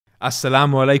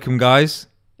Assalamu alaikum, guys.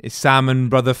 It's Sam and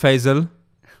brother Faisal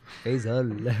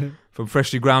from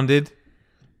Freshly Grounded.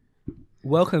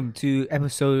 Welcome to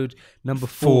episode number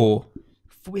 4.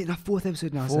 We're in our 4th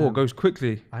episode now, Four Sam. goes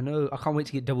quickly. I know. I can't wait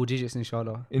to get double digits,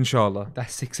 inshallah. Inshallah.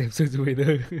 That's 6 episodes away,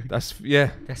 though. That's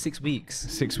 6 weeks.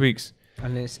 6 weeks.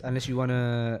 Unless you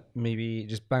wanna maybe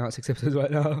just bang out 6 episodes right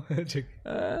now.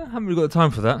 Haven't really got the time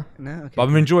for that. No, okay. But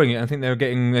I'm enjoying it. I think they're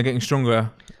getting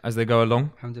stronger as they go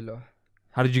along. Alhamdulillah.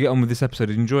 How did you get on with this episode?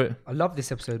 Did you enjoy it? I love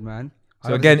this episode, man.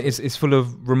 So again, it's full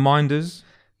of reminders,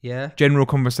 general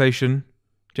conversation,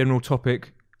 general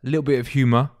topic, a little bit of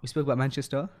humour. We spoke about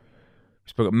Manchester. We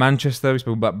spoke about Manchester. We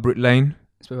spoke about Brick Lane.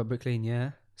 Spoke about Brick Lane,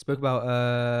 yeah. Spoke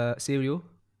about cereal.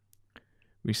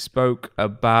 We spoke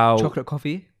about Chocolate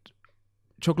coffee.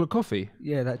 chocolate coffee.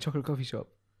 Yeah, that chocolate coffee shop.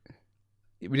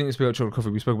 We didn't speak about chocolate coffee.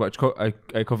 We spoke about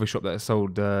a coffee shop that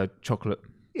sold chocolate.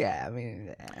 Yeah, I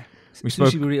mean,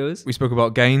 Sushi burritos. We spoke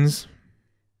about gains.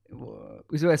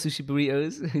 We spoke about sushi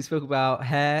burritos. We spoke about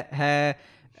hair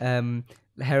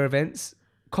events,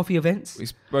 coffee events. We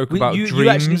spoke about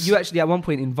dreams. You actually at one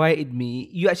point invited me.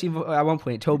 You actually at one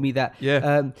point told me that.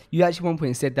 Yeah. You actually at one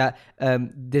point said that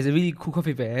there's a really cool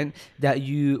coffee event that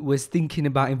you was thinking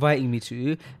about inviting me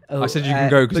to. I said you can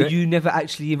go, but you never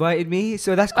actually invited me.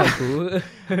 So that's quite cool.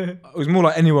 It was more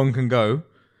like anyone can go.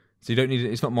 So you don't need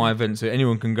it. It's not my event, so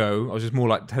anyone can go. I was just more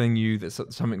like telling you that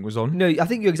something was on. No, I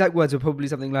think your exact words were probably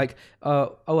something like, I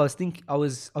was going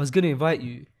to invite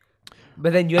you.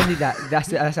 But then you ended that. That's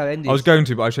how it ended. I was going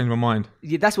to, but I changed my mind.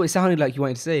 Yeah, that's what it sounded like you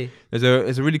wanted to say.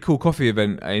 There's a really cool coffee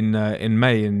event in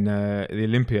May in the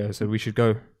Olympia, so we should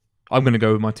go. I'm going to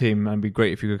go with my team, and it'd be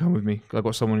great if you could come with me. I've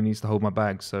got someone who needs to hold my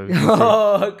bag. So.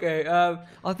 Oh, okay.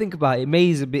 I'll think about it.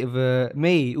 May is a bit of a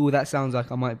May. Oh, that sounds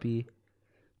like I might be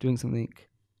doing something.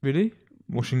 Really?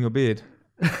 Washing your beard?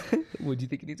 What do you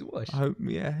think it needs to wash? I hope,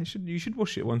 yeah, you should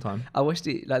wash it one time. I washed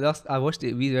it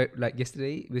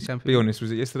yesterday with shampoo. Be honest,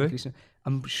 was it yesterday?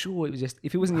 I'm sure it was just.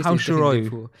 If it wasn't How yesterday, sure are you?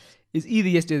 before. It's either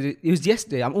yesterday. It was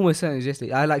yesterday. I'm almost certain it was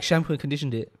yesterday. I shampoo and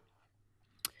conditioned it.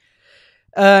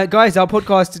 Guys, our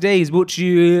podcast today is brought to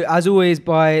you, as always,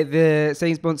 by the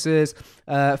same sponsors,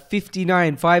 5950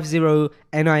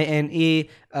 NINE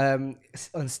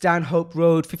on Stanhope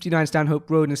Road, 59 Stanhope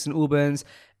Road in St Albans,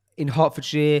 in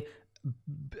Hertfordshire.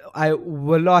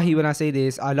 Wallahi, when I say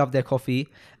this, I love their coffee.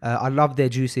 I love their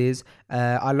juices.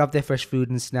 I love their fresh food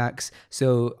and snacks.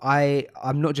 So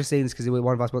I'm not just saying this because they were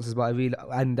one of our sponsors, but I really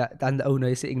and the owner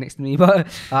is sitting next to me. But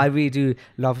I really do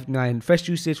love Nine. Fresh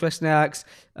juices, fresh snacks,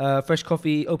 fresh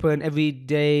coffee, open every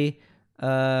day.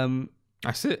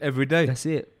 That's it, every day. That's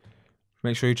it.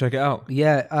 Make sure you check it out.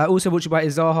 Yeah. Also brought you by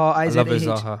Izaha. I love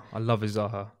Izaha. I love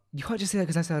Izaha. You can't just say that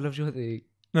because I said I love your thing.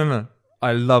 No.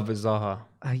 I love Izaha.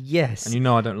 Yes. And you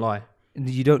know I don't lie.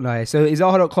 You don't lie. So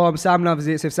Izaha.com, Sam loves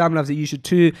it. So if Sam loves it, you should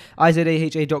too.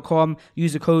 IZAHA.com.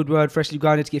 Use the code word freshly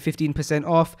grounded to get 15%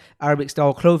 off Arabic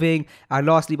style clothing. And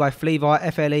lastly, by Flavor,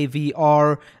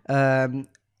 FLAVR,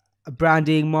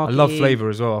 branding, marketing. I love Flavor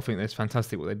as well. I think it's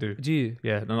fantastic what they do. Do you?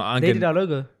 Yeah. They did our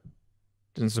logo.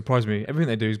 Doesn't surprise me. Everything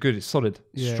they do is good. It's solid.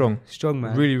 It's strong. Strong,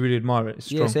 man. Really, really admire it. It's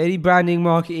strong. Yeah, so any branding,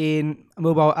 marketing,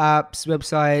 mobile apps,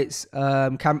 websites,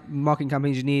 marketing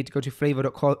campaigns you need, go to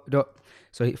flavor.co,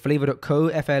 flavor.co,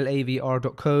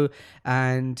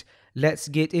 and let's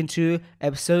get into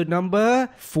episode number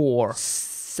 4.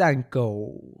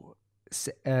 Cinco.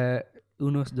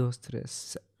 Unos, dos,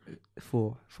 tres.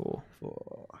 4.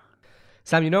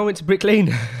 Sam, you know I went to Brick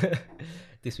Lane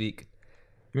this week.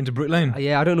 You went to Brick Lane?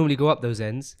 Yeah, I don't normally go up those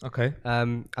ends. Okay.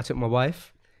 I took my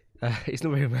wife. It's not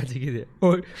very romantic, is it?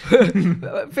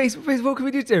 Face, what can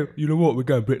we do to? You know what? We're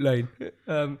going Brick Lane.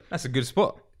 That's a good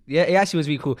spot. Yeah, it actually was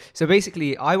really cool. So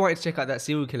basically, I wanted to check out that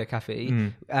serial killer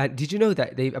cafe. Did you know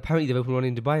that they've opened one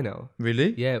in Dubai now?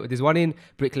 Really? Yeah, there's one in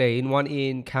Brick Lane, one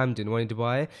in Camden, one in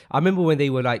Dubai. I remember when they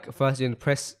were first in the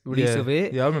press release of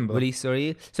it. Yeah, I remember. So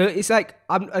it's like,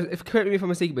 correct me if I'm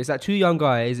mistaken, but it's like 2 young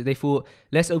guys. They thought,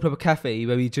 let's open up a cafe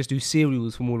where we just do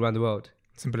cereals from all around the world.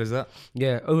 Simple as that.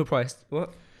 Yeah, overpriced.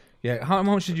 What? Yeah, how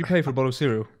much did you pay for a bottle of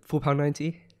cereal?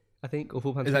 £4.90, I think, or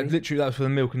 £4.20. Is that literally that was for the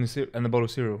milk and the bottle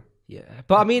of cereal? Yeah,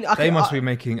 but I mean, they must be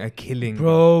making a killing,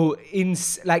 bro.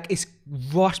 It's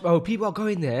rushed, bro. People are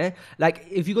going there. Like,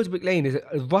 if you go to Brick Lane, there's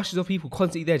rushes of people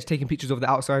constantly there, just taking pictures of the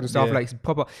outside and stuff. Like, it's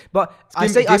proper. But I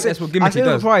say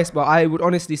overpriced, but I would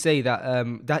honestly say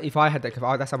that that if I had that,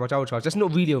 that's how much I would charge. That's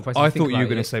not really overpriced. I thought you were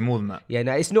going to say more than that. Yeah,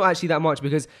 no, it's not actually that much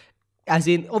because, as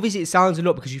in, obviously it sounds a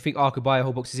lot because you think, I could buy a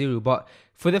whole box of cereal, but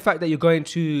for the fact that you're going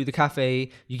to the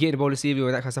cafe, you're getting a bowl of cereal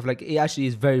and that kind of stuff, like, it actually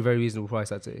is very, very reasonable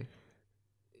price, I'd say.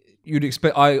 You'd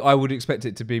expect, I would expect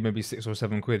it to be maybe 6 or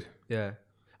 7 quid. Yeah.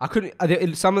 I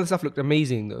couldn't. Some of the stuff looked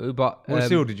amazing though, but What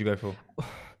cereal did you go for?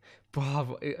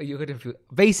 Bruv, you're gonna feel,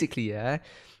 basically, yeah.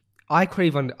 I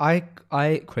crave on. I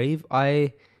crave.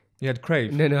 You had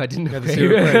Crave. No, I didn't. You had the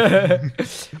cereal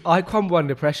Crave. I crumble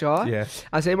under pressure. Yeah.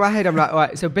 And so in my head, I'm like, all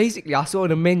right. So basically, I saw on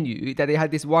the menu that they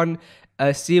had this one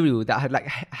cereal that had like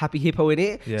Happy Hippo in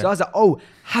it. Yeah. So I was like, oh,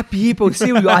 Happy Hippo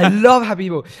cereal. I love Happy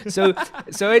Hippo.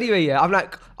 So anyway, yeah, I'm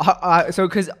like, so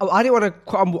because I didn't want to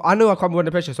crumble. I know I crumble under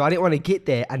pressure, so I didn't want to get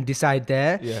there and decide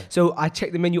there. Yeah. So I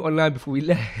checked the menu online before we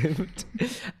left,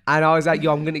 and I was like,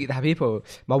 yo, I'm gonna get the Happy Hippo.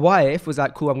 My wife was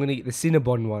like, cool, I'm gonna get the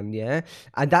Cinnabon one, yeah,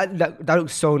 and that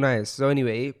looks so nice. So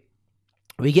anyway,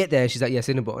 we get there. She's like, yeah,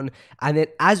 Cinnabon. And then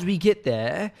as we get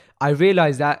there, I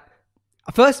realized that,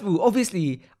 first of all,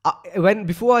 obviously,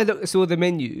 before I saw the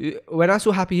menu, when I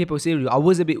saw Happy Hippo cereal, I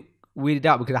was a bit weirded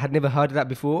out because I had never heard of that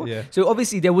before. Yeah. So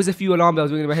obviously there was a few alarm bells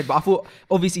ringing in my head, but I thought,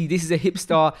 obviously, this is a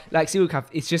hipster like cereal cafe.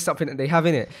 It's just something that they have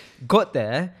in it. Got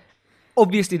there.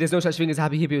 Obviously, there's no such thing as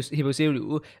Happy Hippo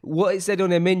cereal. What it said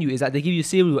on their menu is that they give you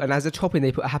cereal, and as a topping,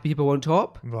 they put a Happy Hippo on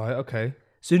top. Right. Okay.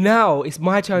 So now it's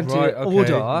my turn to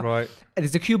order. Right. And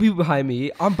there's a queue of people behind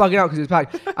me. I'm bugging out because it's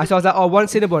packed. And so I was like, oh, one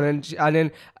Cinnabon. And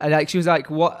then like she was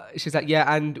like, what? She's like,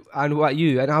 yeah, and what about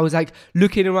you? And I was like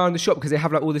looking around the shop because they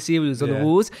have like all the cereals on the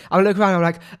walls. I'm looking around. I'm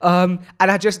like,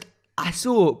 and I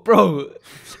saw, bro.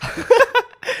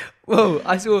 Whoa,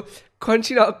 I saw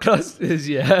crunchy nut clusters,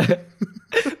 yeah.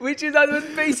 Which is like the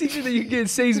most basic shit that you can get in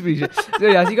Sainsbury's. So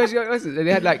yeah, so you guys got clusters. And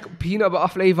they had like peanut butter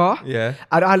flavour. Yeah.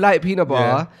 And I like peanut butter.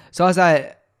 Yeah. So I was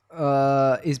like,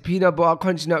 is peanut butter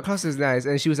crunchy nut clusters nice?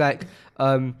 And she was like,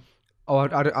 I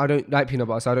don't like peanut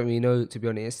butter, so I don't really know, to be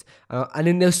honest. And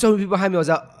then there was so many people behind me. I was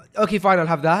like, okay, fine, I'll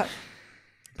have that.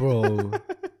 Bro,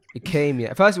 it came,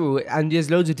 yeah. First of all, and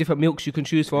there's loads of different milks you can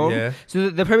choose from. Yeah. So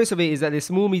the premise of it is that there's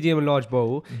small, medium, and large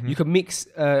bowl. Mm-hmm. You can mix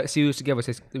cereals together,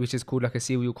 which is called like a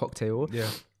cereal cocktail. Yeah.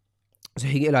 So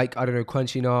you get like, I don't know,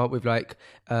 crunchy nut with like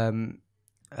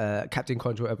Captain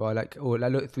Crunch or whatever,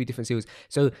 or 3 different cereals.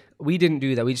 So we didn't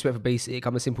do that. We just went for basic.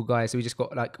 I'm a simple guy, so we just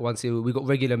got like one cereal. We got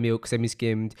regular milk,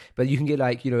 semi-skimmed, but you can get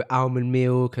like, you know, almond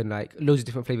milk and like loads of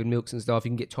different flavored milks and stuff. You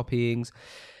can get toppings.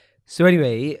 So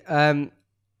anyway,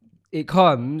 it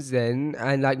comes then,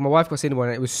 and like my wife got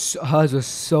Cinnabon, and hers was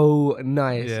so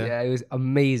nice. Yeah, it was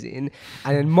amazing.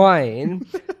 And then mine,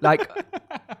 like.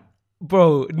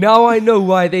 Bro, now I know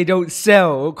why they don't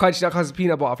sell crunchy nut clusters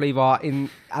peanut butter flavour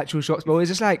in actual shops, bro. It's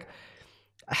just like,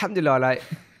 alhamdulillah, like,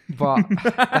 but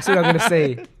that's what I'm going to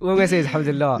say. What I'm going to say is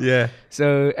alhamdulillah. Yeah.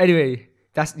 So anyway,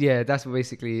 that's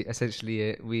basically, essentially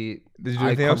it. Did you do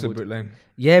anything else at Brick Lane?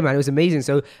 Yeah, man, it was amazing.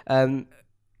 So,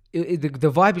 the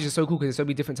vibe is just so cool because there's so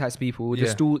many different types of people. Yeah.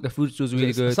 The food stores are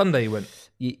really good. Sunday you went?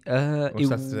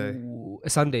 Saturday?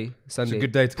 Sunday. It's a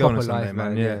good day to go on a Sunday,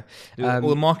 man. Yeah. All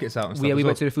the markets out and stuff. Yeah, we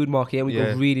went to the food market and we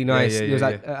got really nice. It was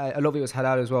like a lot of it was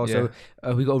halal as well. Yeah.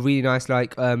 So we got a really nice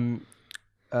like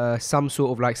some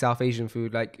sort of like South Asian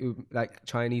food, like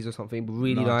Chinese or something, but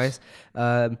really nice.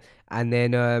 And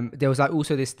then there was like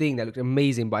also this thing that looked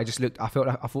amazing, but I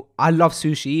thought I love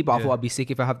sushi, but I thought I'd be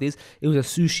sick if I have this. It was a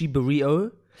sushi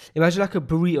burrito. Imagine like a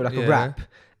burrito, like a wrap,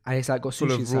 and it's like got sushi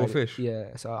full of raw fish.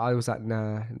 Yeah, so I was like,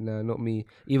 nah, not me.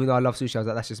 Even though I love sushi, I was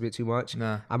like, that's just a bit too much.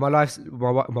 Nah. And my life loves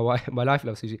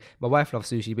sushi. My wife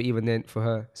loves sushi, but even then for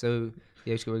her, so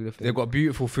yeah, she got regular food. They've got a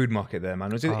beautiful food market there,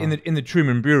 man. It's in the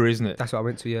Truman Brewery, isn't it? That's what I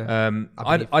went to. Yeah.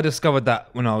 I discovered that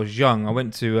when I was young. I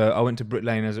went to Brick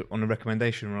Lane on a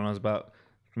recommendation when I was about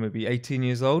maybe 18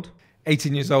 years old.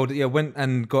 18 years old. Yeah, went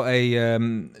and got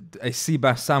a sea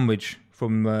bass sandwich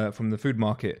from the food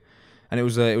market, and it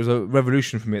was a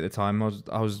revolution for me at the time.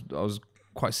 I was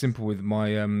quite simple with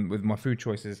my food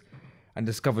choices, and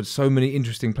discovered so many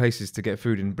interesting places to get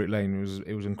food in Brick Lane.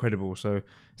 It was incredible. So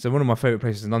one of my favourite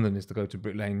places in London is to go to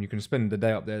Brick Lane. You can spend the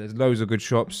day up there. There's loads of good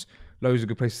shops, loads of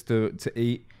good places to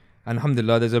eat. And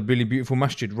alhamdulillah, there's a really beautiful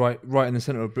masjid right in the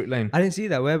centre of Brick Lane. I didn't see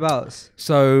that. Whereabouts?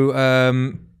 So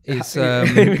it's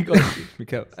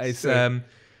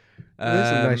There's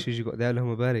some nice shoes you got there.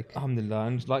 Allahumma barik. Alhamdulillah,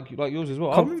 and like yours as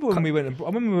well. I remember when we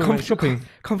went shopping.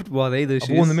 Comfortable are they, those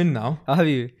shoes? I've worn them in now. Oh, have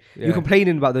you? Yeah. You were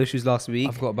complaining about those shoes last week.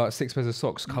 I've got about 6 pairs of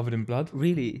socks covered in blood.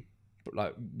 Really?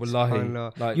 Like, wallahi.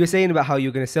 Like, you were saying about how you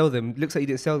were going to sell them. Looks like you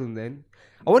didn't sell them then.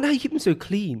 I wonder how you keep them so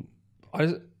clean.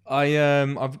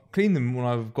 I've cleaned them when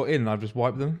I've got in and I've just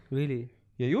wiped them. Really?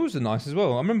 Yeah, yours are nice as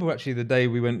well. I remember actually the day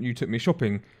you took me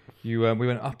shopping. We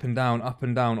went up and down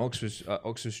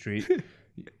Oxford Street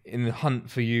in the hunt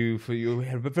for you. We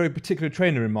had a very particular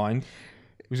trainer in mind.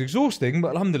 It was exhausting,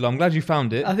 but alhamdulillah, I'm glad you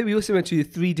found it. I think we also went to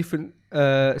 3 different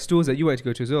stores that you wanted to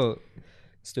go to as well,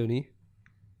 Stoney.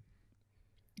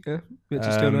 Yeah, we had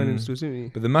to Stone Island stores, didn't we?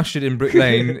 But the masjid in Brick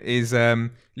Lane is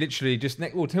literally just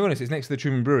next. Well, to be honest, it's next to the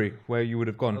Truman Brewery where you would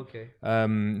have gone. Okay.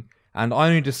 And I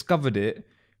only discovered it.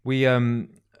 We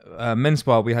Men's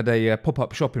Bar. We had a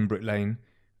pop-up shop in Brick Lane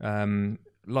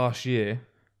last year.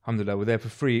 Alhamdulillah, we're there for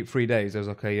 3 days. There was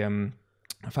like a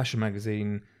fashion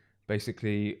magazine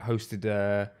basically hosted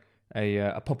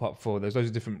a pop-up for. There's loads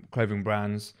of different clothing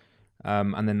brands,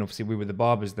 and then obviously we were the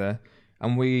barbers there.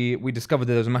 And we discovered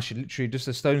that there was a masjid literally just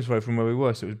a stone's throw from where we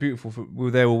were, so it was beautiful. We were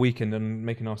there all weekend and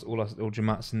making all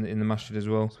jamats in the masjid as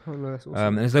well. Oh, no, that's awesome.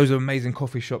 And there's loads of amazing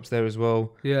coffee shops there as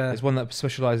well. Yeah. There's one that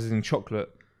specialises in chocolate.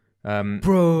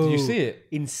 Bro, did you see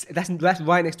it? That's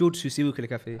right next door to Serial Killer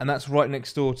Cafe. And that's right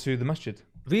next door to the masjid.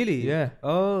 Really? Yeah.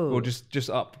 Oh. Or just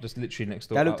literally next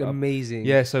door. That looked up. amazing.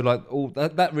 Yeah. So like all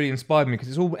that really inspired me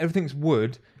because everything's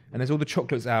wood and there's all the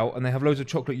chocolates out and they have loads of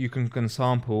chocolate you can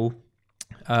sample.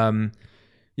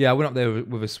 Yeah, I went up there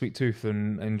with a sweet tooth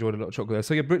and enjoyed a lot of chocolate there.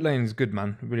 So yeah, Brick Lane is good,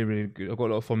 man. Really, really good. I've got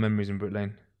a lot of fond memories in Brick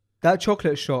Lane. That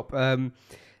chocolate shop,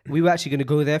 we were actually going to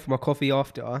go there for my coffee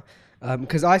after.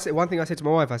 Because one thing I said to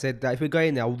my wife, I said that if we're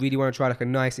going there, I really want to try like a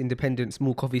nice independent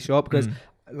small coffee shop because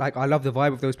like I love the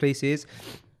vibe of those places.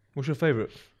 What's your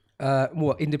favourite?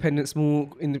 What independent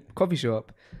small in the coffee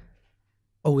shop?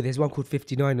 Oh, there's one called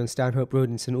 59 on Stanhope Road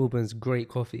in St Albans. Great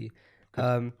coffee.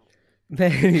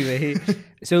 Anyway,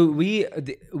 so we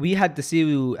had the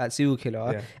cereal at Serial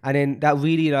Killer, and then that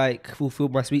really like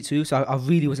fulfilled my sweet tooth. So I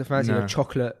really was a fan of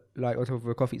chocolate like on top of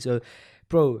a coffee. So,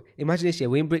 bro, imagine this year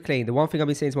we're in Brick Lane. The one thing I've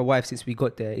been saying to my wife since we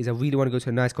got there is I really want to go to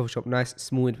a nice coffee shop, nice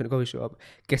small independent coffee shop.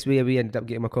 Guess where we ended up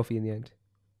getting my coffee in the end?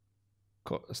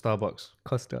 Starbucks.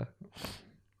 Costa.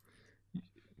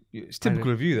 It's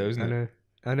typical of you though, isn't it?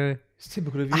 I know. It's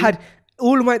typical of you. I had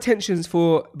all of my intentions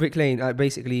for Brick Lane. I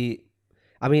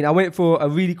went for a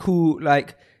really cool,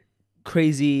 like,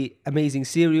 crazy, amazing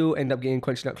cereal, ended up getting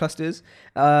Crunchy Nut Clusters.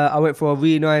 I went for a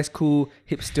really nice, cool,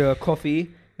 hipster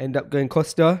coffee, ended up going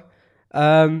Costa.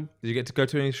 Did you get to go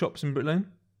to any shops in Brick Lane?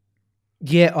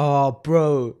 Yeah, oh,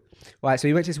 bro. Right, so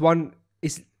we went to this one,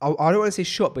 I don't want to say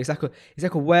shop, but it's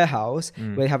like a warehouse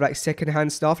where they have, like,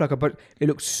 secondhand stuff, like it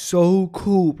looks so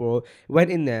cool, bro.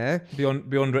 Went in there.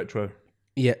 Beyond Retro?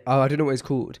 Yeah, I don't know what it's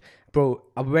called. Bro,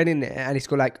 I went in there and it's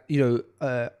got like,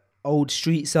 old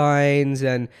street signs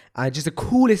and just the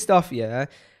coolest stuff, yeah.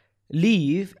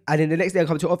 Leave, and then the next day I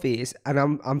come to office and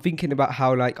I'm thinking about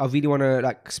how like I really want to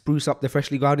like spruce up the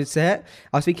freshly grounded set.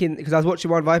 I was thinking, because I was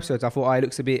watching one of the episodes, I thought it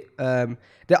looks a bit,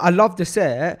 I love the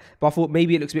set, but I thought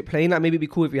maybe it looks a bit plain. Like maybe it'd be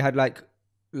cool if we had like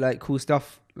cool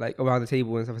stuff like around the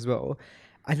table and stuff as well.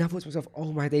 And I thought to myself,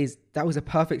 oh my days, that was a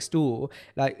perfect store.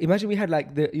 Like, imagine we had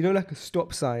like like a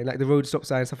stop sign, like the road stop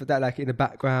sign and stuff like that, like in the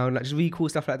background, like just really cool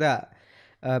stuff like that.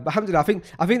 But alhamdulillah, I think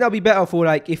that'll be better for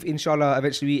like if inshallah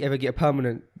eventually we ever get a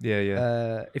permanent,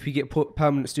 if we get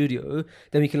permanent studio,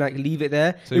 then we can like leave it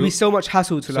there. So it'll be so much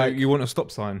hassle to like. So you want a stop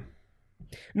sign?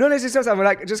 No, there's just something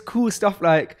like just cool stuff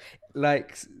like.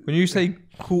 When you say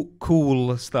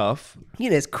cool stuff,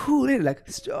 it's cool, isn't it? Like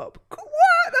stop. What?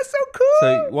 That's so cool.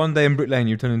 So one day in Brick Lane,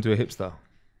 you turn into a hipster.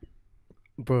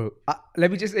 Bro,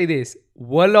 let me just say this.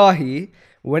 Wallahi,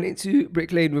 went into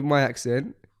Brick Lane with my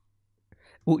accent,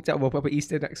 walked out with a proper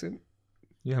Eastern accent.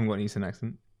 You haven't got an Eastern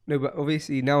accent. No, but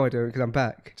obviously now I don't because I'm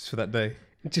back. Just for that day.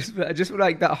 Just for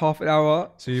like that half an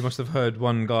hour. So you must have heard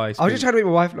one guy speak. I was just trying to make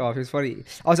my wife laugh. It was funny.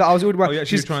 I was ordering my. Oh, you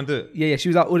actually were trying to do it? Yeah. She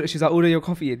was like, order your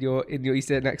coffee in your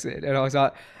Eastern accent, and I was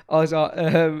like, oh,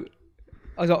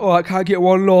 can I get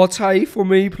one latte for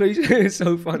me, please? It's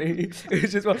so funny.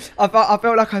 It's just, I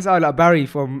felt like I sounded like Barry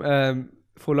from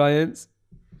Four Lions.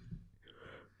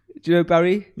 Do you know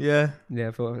Barry? Yeah. Yeah,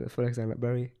 I felt like I sounded like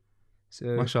Barry. So,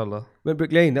 MashaAllah. Went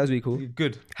Brick Lane. That was really cool.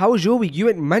 Good. How was your week? You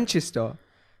went to Manchester.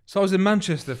 So I was in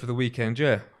Manchester for the weekend,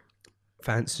 yeah.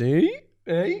 Fancy?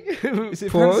 Hey? Is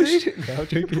it fancy? No, I'm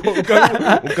joking. We're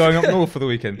going up north for the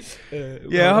weekend.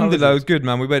 Yeah, alhamdulillah, it was good,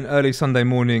 man. We went early Sunday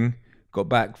morning, got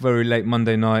back very late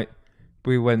Monday night.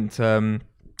 We went,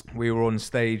 we were on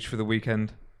stage for the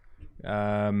weekend.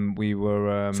 We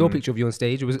were... saw a picture of you on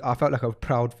stage. I felt like a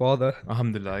proud father.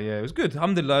 Alhamdulillah, yeah, it was good.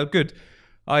 Alhamdulillah, good.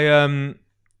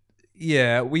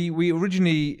 Yeah, we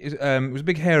originally, it was a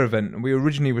big hair event, and we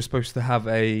originally were supposed to have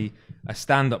a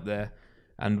stand up there,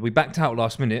 and we backed out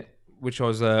last minute, which I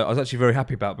was actually very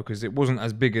happy about because it wasn't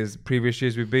as big as previous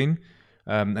years we've been,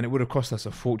 and it would have cost us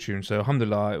a fortune. So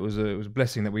alhamdulillah, it was a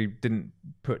blessing that we didn't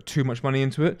put too much money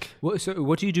into it.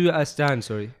 What do you do at a stand?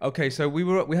 Sorry. Okay, so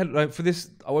we had like for this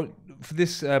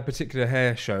particular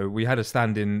hair show, we had a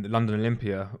stand in London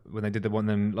Olympia when they did the one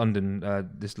in London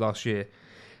this last year.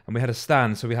 And we had a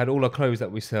stand, so we had all our clothes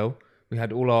that we sell. We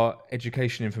had all our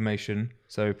education information.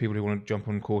 So people who want to jump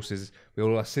on courses, we had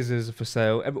all our scissors for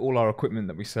sale, all our equipment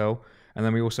that we sell. And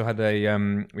then we also had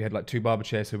we had like 2 barber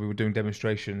chairs, so we were doing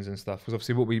demonstrations and stuff. Because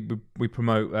obviously what we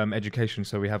promote education,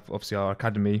 so we have obviously our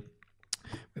academy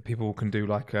where people can do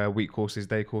like week courses,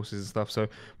 day courses and stuff. So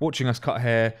watching us cut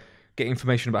hair, get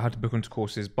information about how to book onto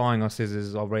courses, buying our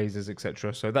scissors, our razors,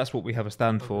 etc. So that's what we have a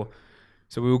stand for.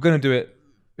 So we were going to do it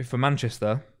for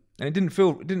Manchester, and it didn't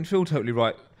feel totally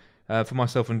right for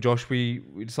myself and Josh. We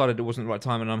decided it wasn't the right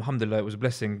time, and alhamdulillah, it was a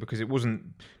blessing because it wasn't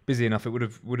busy enough. It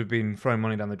would have been throwing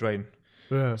money down the drain.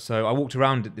 Yeah. So I walked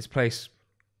around at this place.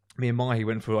 Me and Mahi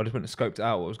went through. I just went and scoped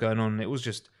out what was going on. It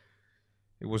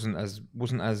wasn't as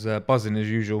buzzing as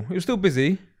usual. It was still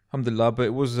busy, alhamdulillah, but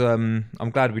it was.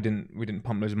 I'm glad we didn't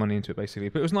pump loads of money into it basically.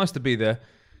 But it was nice to be there.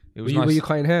 It was nice. Were you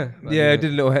cutting hair? Yeah, I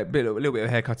did a little bit of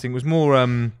hair cutting. It was more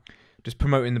just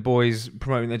promoting the boys,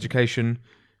 promoting the education.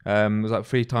 It was like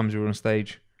 3 times we were on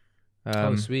stage.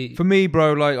 Oh, sweet. For me,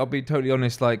 bro, like I'll be totally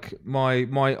honest, like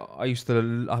I used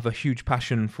to have a huge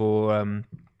passion for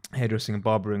hairdressing and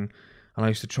barbering, and I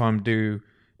used to try and do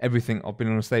everything. I've been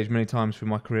on a stage many times through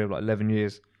my career, like 11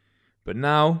 years. But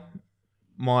now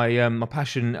my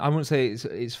passion, I wouldn't say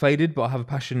it's faded, but I have a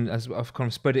passion as I've kind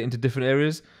of spread it into different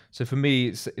areas. So for me,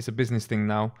 it's a business thing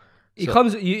now. It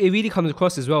really comes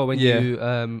across as well when you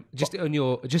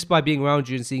just by being around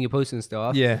you and seeing your posts and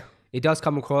stuff. Yeah. It does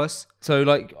come across. So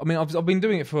like, I mean, I've been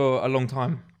doing it for a long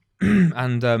time,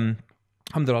 and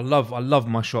alhamdulillah, I love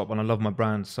my shop and I love my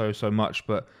brand so much,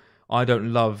 but I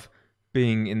don't love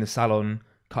being in the salon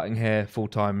cutting hair full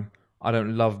time. I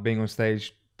don't love being on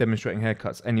stage demonstrating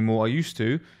haircuts anymore. I used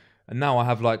to, and now I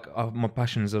have like my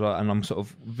passions and I'm sort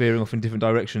of veering off in different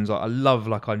directions. I love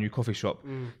like our new coffee shop.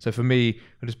 So for me,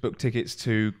 I just booked tickets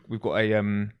to. We've got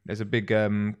there's a big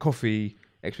coffee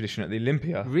expedition at the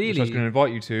Olympia, really? which I was going to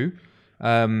invite you to.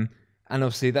 And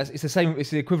obviously it's the same. It's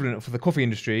the equivalent for the coffee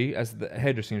industry as the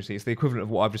hairdressing industry. It's the equivalent of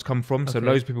what I've just come from. Okay. So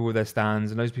loads of people with their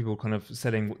stands and loads of people kind of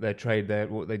selling their trade,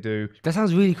 what they do. That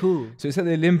sounds really cool. So it's at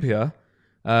the Olympia,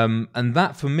 and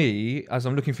that for me, as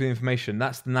I'm looking for the information,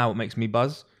 that's now what makes me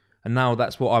buzz. And now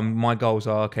that's what my goals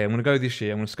are. Okay, I'm going to go this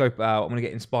year. I'm going to scope it out. I'm going to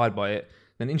get inspired by it.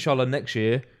 Then inshallah next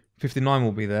year, 59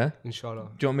 will be there. Inshallah.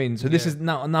 Do you know what I mean? So this is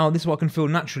now this is what I can feel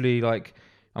naturally. Like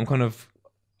I'm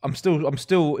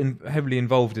still heavily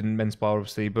involved in men's spa,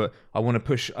 obviously, but I want to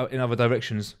push in other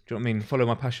directions. Do you know what I mean? Follow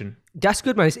my passion. That's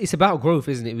good, man. It's about growth,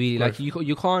 isn't it? Really, Growth. Like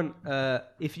you can't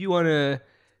if you want to.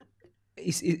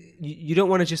 You don't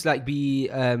want to just like be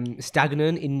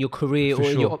stagnant in your career or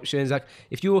in your options. Like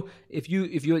if you're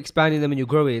expanding them and you're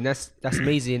growing, that's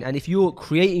amazing. And if you're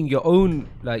creating your own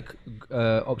like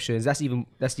options, that's even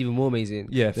more amazing.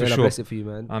 Yeah, for sure. Bless it for you,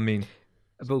 man. I mean,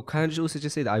 but can I also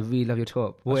just say that I really love your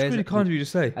top? That's really kind of you to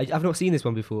say. I've not seen this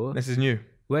one before. This is new.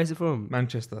 Where is it from?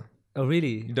 Manchester. Oh,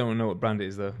 really? You don't know what brand it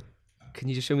is, though. Can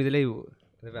you just show me the label?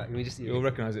 Let me just see. You'll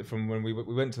recognise it from when we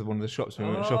went to one of the shops when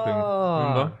we went shopping.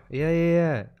 Remember?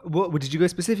 Yeah. What did you go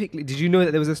specifically? Did you know that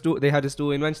there was a store? They had a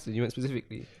store in Manchester. You went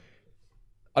specifically.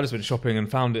 I just went shopping and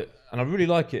found it, and I really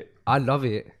like it. I love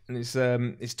it. And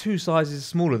it's 2 sizes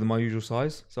smaller than my usual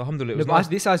size. So alhamdulillah, it was but nice.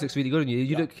 This size looks really good on you.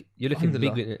 You're looking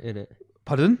big in it.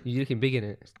 Pardon? You're looking big in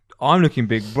it. I'm looking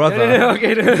big, brother. No,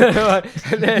 okay. No.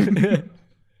 And then,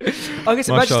 okay,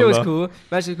 so Manchester was cool.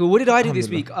 What did I do this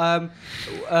week? I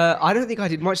don't think I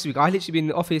did much this week. I literally been in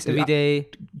the office every day.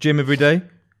 Gym every day?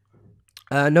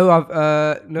 No.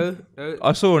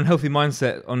 I saw on Healthy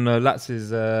Mindset on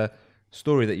Latz's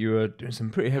story that you were doing some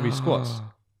pretty heavy squats.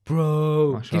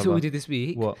 Bro, guess what we did this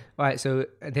week? What? Right, so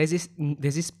there's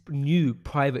this new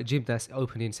private gym that's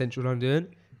open in central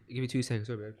London. Give me 2 seconds,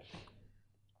 sorry, man.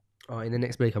 Oh, in the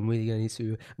next break, I'm really going to need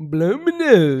to blow my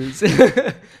nose.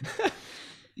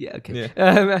 Yeah, okay.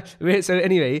 Yeah. So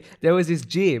anyway, there was this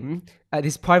gym,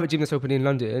 this private gym that's open in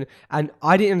London, and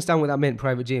I didn't understand what that meant,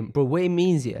 private gym. But what it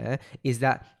means, is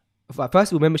that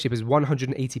first of all, membership is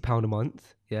 £180 a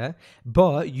month,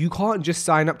 but you can't just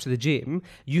sign up to the gym.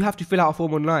 You have to fill out a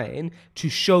form online to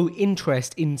show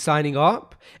interest in signing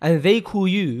up, and they call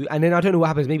you, and then I don't know what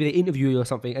happens. Maybe they interview you or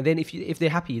something, and then if they're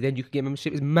happy, then you can get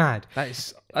membership. It's mad.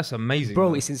 That's amazing,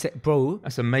 bro. It's insane, bro.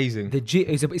 That's amazing. The gym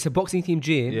it's a boxing team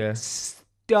gym. Yeah.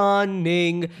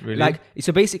 Stunning. Really? Like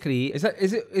so, basically, is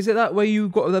it that way you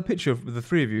got that picture of the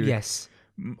 3 of you? Yes.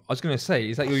 I was going to say,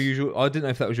 is that your usual? I didn't know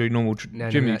if that was your normal gym. No.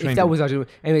 You trained If that was our gym.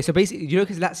 Anyway, so basically,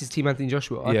 because that's his team, Anthony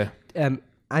Joshua. Yeah. And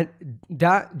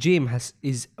that gym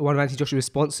is one of Anthony Joshua's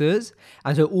sponsors,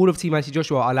 and so all of Team Anthony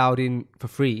Joshua are allowed in for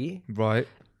free. Right.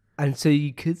 And so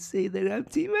you could say that I'm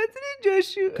Team Anthony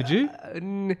Joshua. Could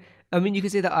you? I mean, you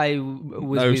could say that I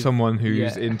was know with, someone who's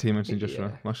yeah. in team Anthony Joshua.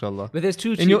 Yeah. Mashallah. But there's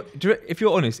two. If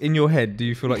you're honest, in your head, do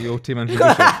you feel like you're team Anthony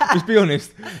Joshua? Just be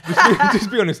honest. Just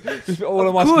be honest. Just be all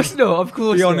I'm asking. Of course not. Of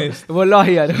course be not. honest.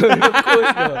 Wallahi, of course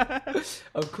not.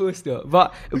 Of course not.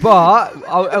 But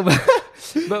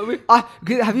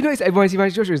have you noticed everyone in Team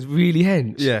Anthony Joshua is really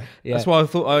hench? Yeah. That's why I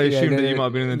assumed that you might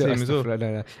have been in the team as well.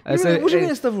 No. What do you mean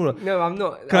astaghfirullah? No, I'm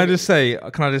not. Can I just say?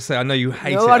 I know you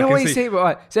hate it. No, I don't want you to say it. But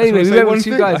right. So anyway, we went with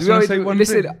two guys.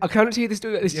 Listen, I can't tell you this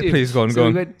story at this gym. Please go on. So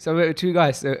we went with two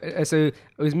guys. So it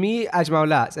was me, Ajmal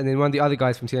Lats, and then one of the other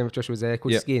guys from Team Anthony Joshua was there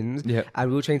called Skins. Yeah. And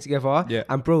we all trained together. Yeah.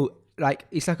 And bro, like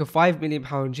it's like a £5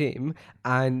 million gym,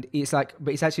 and it's like,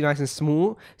 but it's actually nice and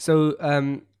small. So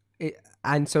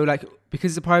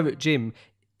because it's a private gym,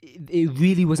 it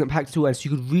really wasn't packed at all, and so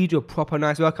you could really do a proper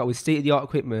nice workout with state-of-the-art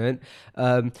equipment.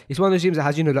 It's one of those gyms that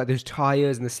has, you know, like those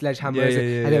tires and the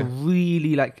sledgehammers and a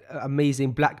really like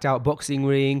amazing blacked out boxing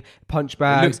ring, punch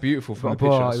bags. It looks beautiful from the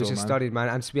picture. It was just studied, man,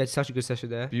 and so we had such a good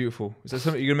session there. Beautiful. Is that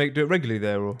something you're gonna do it regularly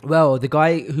there, or? Well, the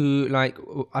guy who, like,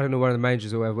 I don't know, one of the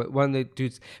managers or whatever, one of the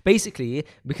dudes, basically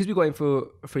because we got in for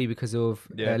free because of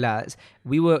lads,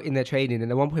 we were in there training,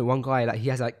 and at one point one guy, like, he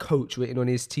has like coach written on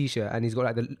his t-shirt, and he's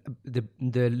got like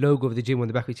the logo of the gym on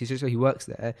the back of his t-shirt, so he works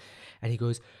there, and he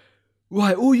goes,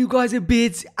 right, all you guys are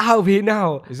bids out of here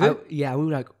now. Is it? Yeah, and we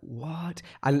were like, what?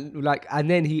 And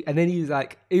then he was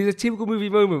like, it was a typical movie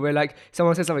moment where like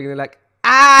someone said something and they're like,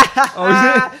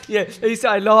 ah, yeah, and he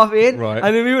started laughing, right?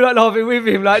 And then we were like laughing with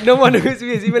him, like no one knows who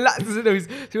he is, even Lax doesn't know. So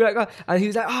we were like, and he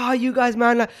was like, you guys,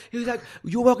 man, like he was like,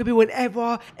 you're welcome here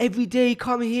whenever, every day,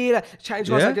 come here, like chatting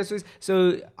to us, like,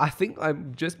 so I think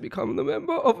I'm just becoming a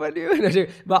member of a new,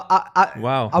 but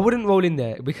I wouldn't roll in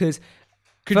there because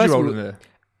could you roll in there?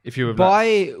 If you were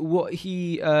by what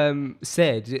he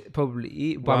said,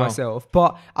 probably by myself,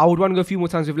 but I would want to go a few more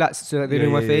times with Lats so that they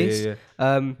know my face.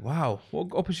 Wow,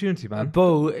 what opportunity, man!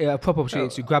 A proper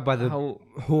opportunity to grab by the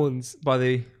horns. By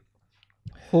the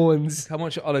horns. How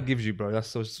much Allah gives you, bro? That's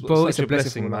such a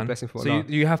blessing, man. So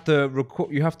you have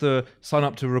to sign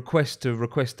up to request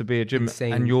to be a gym,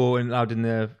 and you're allowed in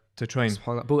there to train.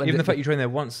 Even the fact you train there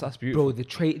once, that's beautiful. Bro,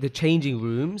 the changing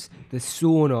rooms, the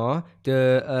sauna,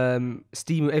 the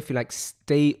steam, everything, like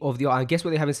state of the art. And guess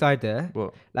what they have inside there?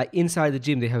 What? Like inside the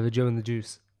gym, they have a Joe and the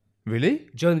Juice. Really?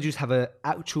 Joe and the Juice have a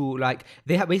actual, like,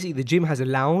 they have basically, the gym has a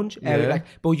lounge area, like,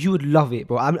 bro, you would love it,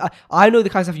 bro. I know the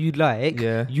kind of stuff you'd like.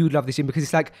 Yeah. You'd love this gym because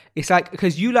it's like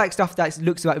because you like stuff that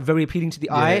looks like very appealing to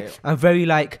the eye and very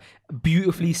like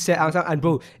beautifully set out. And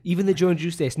bro, even the Joe and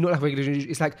Juice there, it's not like regular Joe and Juice.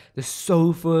 It's like the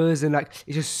sofas and like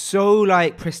it's just so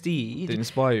like prestige. Did it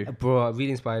inspire you? Bro, it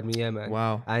really inspired me. Yeah, man.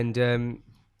 Wow. And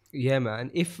yeah, man.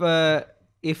 If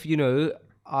you know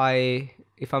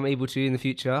if I'm able to in the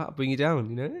future, I'll bring you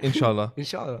down, you know? Inshallah.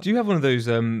 Inshallah. Do you have one of those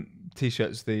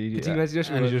t-shirts, the Team Anthony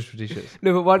Joshua t-shirts?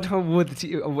 No, but one time I wore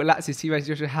Lats's Team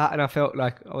Anthony Joshua hat and I felt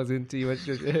like I was in Team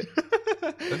Anthony Joshua.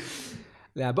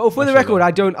 Yeah, but for the record,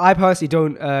 I personally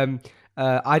don't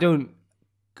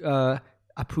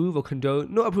approve or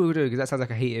condone, not approve or condone because that sounds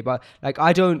like I hate it, but like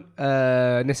I don't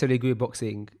necessarily agree with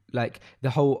boxing. Like the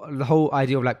whole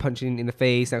idea of like punching in the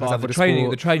face and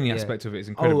the training aspect of it is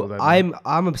incredible. Though,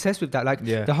 I'm obsessed with that. Like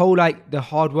the whole like the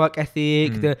hard work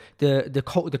ethic,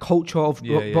 the culture of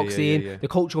boxing, the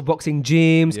culture of boxing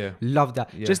gyms. Yeah. Love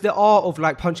that. Yeah. Just the art of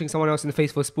like punching someone else in the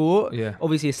face for sport. Yeah.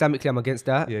 Obviously, Islamically, I'm against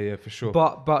that. Yeah, for sure.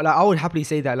 But like I would happily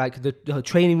say that like the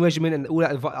training regimen and all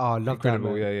that. I love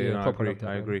incredible. that. Man.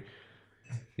 I agree.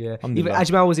 Yeah, even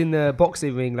Ajmal was in the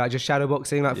boxing ring, like just shadow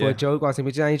boxing, like for a joke or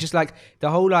something. And it's just like the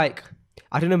whole like,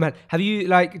 I don't know, man. Have you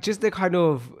like just the kind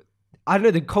of, I don't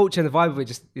know, the culture and the vibe of it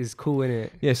just is cool,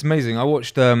 innit? Yeah, it's amazing. I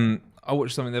watched something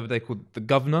the other day called The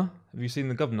Governor. Have you seen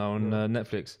The Governor on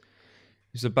Netflix?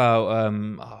 It's about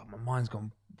my mind's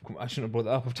gone. I shouldn't have brought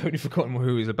that up. I've totally forgotten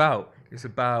who it's about. It's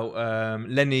about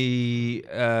Lenny.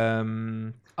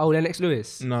 Lennox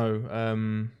Lewis.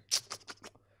 No.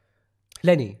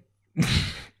 Lenny.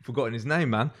 Forgotten his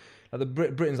name, man. Like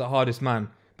Britain's the hardest man.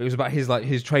 But it was about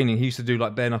his training. He used to do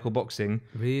like bare knuckle boxing.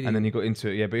 Really? And then he got into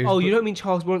it. Yeah. But you don't mean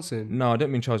Charles Bronson? No, I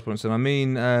don't mean Charles Bronson. I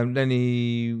mean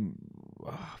Lenny.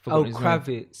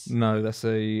 Kravitz. No, that's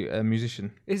a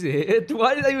musician. Is it?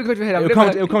 Why did that even go to my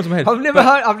head? It'll come to my head. I've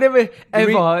never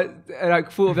ever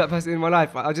like thought of that person in my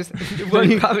life. I just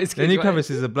Lenny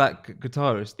Kravitz is a black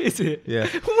guitarist. Is it? Yeah.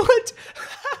 What?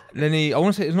 Lenny, I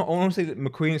want to say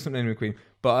McQueen. It's not Lenny McQueen.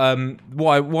 But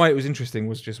why it was interesting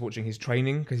was just watching his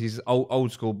training because he's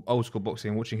old school boxing.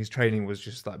 And watching his training was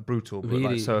just like brutal, but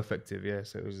like so effective. Yeah,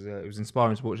 so it was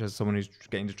inspiring to watch as someone who's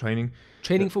getting to training.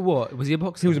 Training for what? Was he a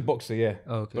boxer? He was a boxer, yeah.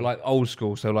 Oh, okay. But like old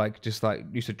school, so like just like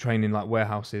used to train in like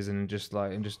warehouses and just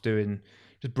doing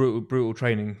just brutal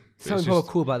training. But Something it's probably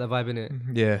just- cool about that vibe,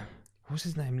 innit? Yeah. What's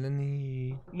his name?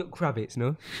 Lenny. Not Kravitz,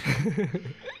 no?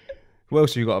 What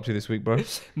else have you got up to this week, bro?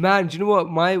 Man, do you know what?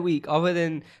 My week, other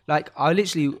than like, I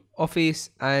literally office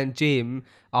and gym.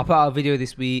 I put out a video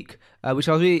this week, which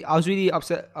I was really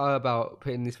upset about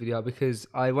putting this video out because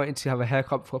I wanted to have a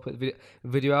haircut before I put the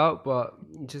video out, but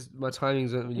just my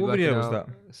timings weren't really What working video was out.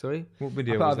 that? Sorry, What I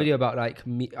video put out was a video about like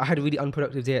me. I had a really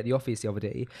unproductive day at the office the other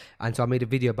day, and so I made a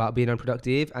video about being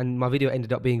unproductive, and my video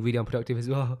ended up being really unproductive as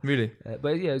well. that? Really?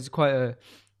 But yeah, it was quite a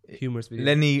humorous video.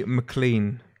 Lenny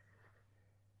McLean.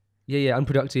 Yeah,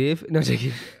 unproductive. No,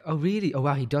 joking. Oh really? Oh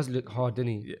wow, he does look hard, doesn't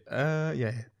he?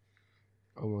 Yeah.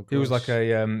 Oh my god. He was like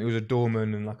he was a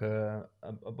doorman and like a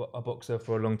boxer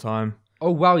for a long time.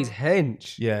 Oh wow, he's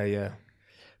hench, Yeah.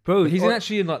 bro. But he's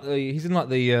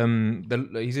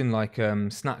in like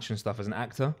Snatch and stuff as an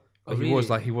actor. But Oh, he was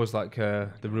really? like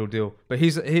the real deal. But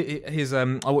his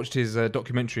I watched his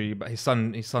documentary. But his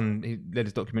son he led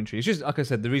his documentary. It's just like I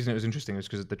said, the reason it was interesting was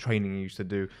because of the training he used to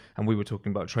do, and we were talking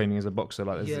about training as a boxer.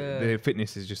 Like Yeah. the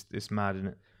fitness is just it's mad, isn't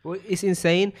it? Well, it's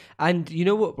insane. And you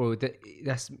know what, bro?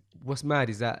 That's what's mad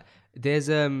is that there's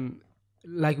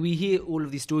like we hear all of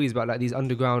these stories about like these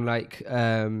underground like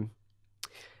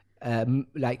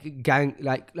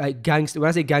gangster. When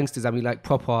I say gangsters, I mean like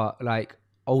proper like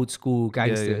old school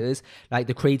gangsters, like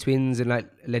the Cray twins and like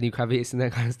Lenny Kravitz and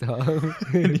that kind of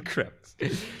stuff. Any craps.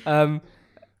 And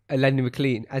Lenny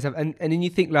McLean, and then you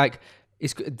think like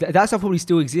that stuff probably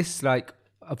still exists, like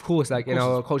of course, like in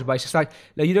our culture, but it's just like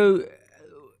you know,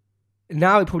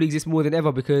 now it probably exists more than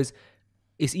ever because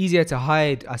it's easier to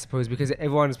hide, I suppose, because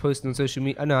everyone is posting on social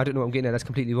media. No, I don't know what I'm getting at. That's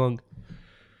completely wrong.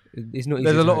 It's not.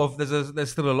 There's easy a to lot hide. of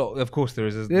there's still a lot. Of course there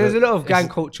is. There's a lot of gang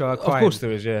culture. Crime. Of course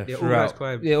there is. Yeah. Yeah, throughout. organised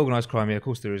crime. Yeah, organised crime. Yeah, of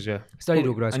course there is. Yeah. Studied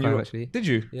organised And crime you're- actually. Did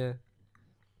you? Yeah,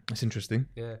 That's interesting.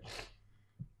 yeah.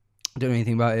 I don't know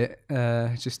anything about it.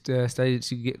 Just studied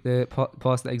to get the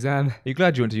pass the exam. Are you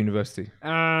glad you went to university?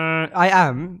 I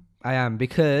am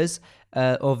because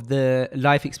of the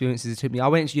life experiences it took me. I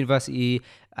went to university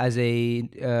as a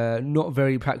not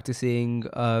very practicing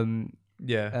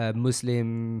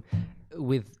Muslim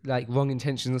with like wrong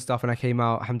intentions and stuff, and I came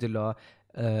out, alhamdulillah.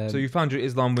 So you found your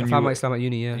Islam when I you found were my Islam at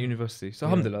uni, yeah. at university. So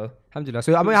Yeah. alhamdulillah. Alhamdulillah.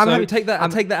 So I mean, I'm So happy- take that. I'm-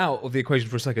 Take that out of the equation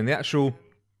for a second. The actual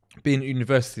being at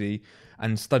university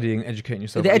and studying, educating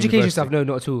yourself. the at education university. stuff, no,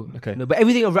 not at all. Okay. No, but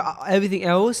everything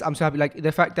else, I'm so happy. Like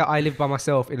the fact that I live by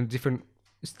myself in a different,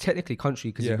 it's technically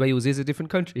country because Yeah. Wales is a different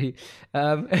country.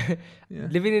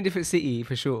 Living in a different city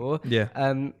for sure. Yeah.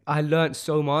 I learned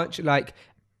so much, like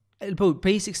bro,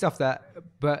 basic stuff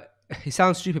but it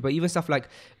sounds stupid, but even stuff like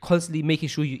constantly making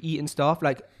sure you eat and stuff,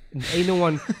 like ain't no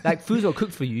one like food's not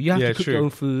cooked for you. You have Yeah, to cook true. your own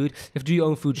food. You have to do your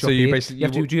own food So shopping. you basically you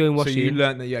have to do your own washing. So you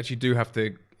learned that you actually do have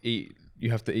to eat. You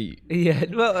have to eat. Yeah,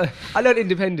 well, I learned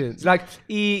independence. Like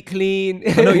eat, clean.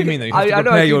 I know what you mean though. You have to I know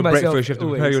prepare I your feed myself breakfast. You have to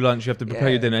prepare always. your lunch. You have to prepare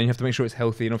Yeah. your dinner, and you have to make sure it's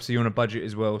healthy. And obviously you're on a budget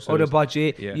as well. So On a it's-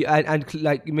 budget, Yeah.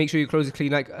 like make sure your clothes are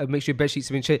clean. Like make sure your bed sheets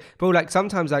have been changed. Bro, like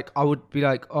sometimes like I would be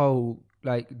like, oh,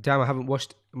 like damn, I haven't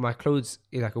washed my clothes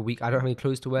in like a week. I don't have any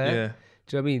clothes to wear. Yeah.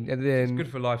 Do you know what I mean? And then It's good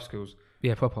for life skills.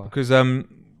 yeah, proper. Because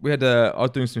we had I was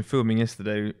doing some filming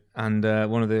yesterday, and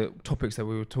one of the topics that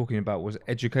we were talking about was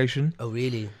education. Oh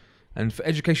really? And for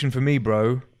education for me,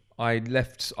 bro, I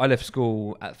left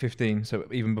school at 15, so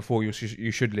even before you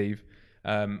should leave.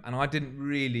 And I didn't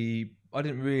really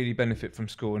benefit from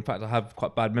school. In fact, I have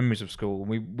quite bad memories of school.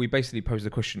 We basically posed the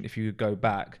question: if you could go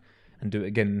back and do it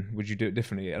again, would you do it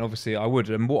differently? And obviously, I would.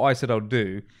 And what I said I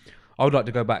would like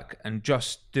to go back and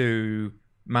just do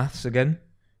maths again,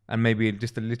 and maybe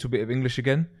just a little bit of English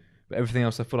again. But everything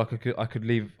else, I feel like I could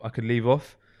leave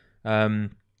off.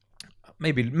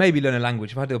 Maybe learn a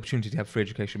language. If I had the opportunity to have free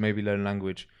education, maybe learn a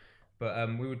language. But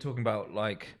we were talking about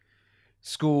like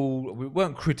school. We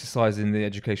weren't criticising the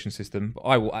education system.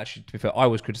 But to be fair, I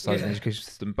was criticising the education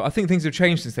system. But I think things have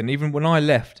changed since then. Even when I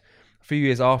left, a few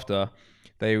years after,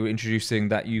 they were introducing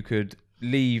that you could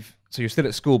leave. So you're still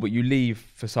at school, but you leave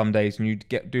for some days and you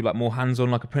do like more hands-on,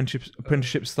 like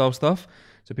apprenticeship style stuff.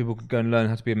 So people could go and learn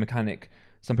how to be a mechanic.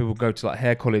 Some people go to like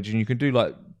hair college, and you could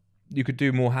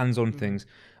do more hands-on things.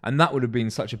 And that would have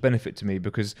been such a benefit to me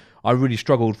because I really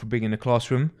struggled for being in a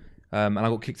classroom, and I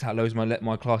got kicked out loads of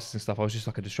my classes and stuff. I was just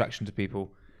like a distraction to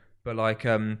people. But like,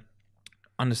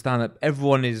 understand that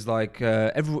everyone is like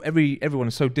everyone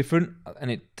is so different,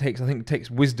 and I think it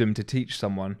takes wisdom to teach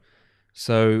someone.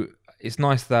 So it's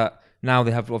nice that now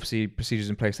they have obviously procedures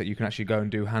in place that you can actually go and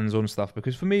do hands-on stuff.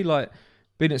 Because for me, like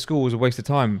being at school was a waste of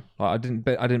time. Like I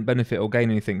didn't benefit or gain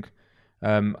anything.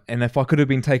 And if I could have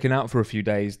been taken out for a few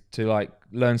days to like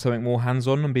learn something more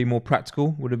hands-on and be more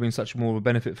practical, would have been such more of a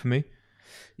benefit for me.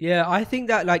 Yeah, I think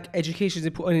that like education is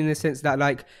important in the sense that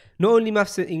like not only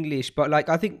maths and English, but like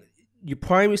I think your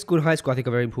primary school and high school I think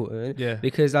are very important. Yeah.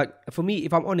 Because like for me,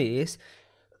 if I'm honest,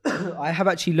 I have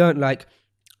actually learned like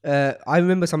I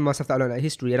remember some of my stuff that I learned at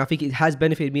history, and I think it has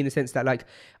benefited me in the sense that like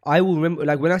I will remember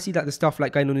like when I see like the stuff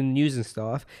like going on in the news and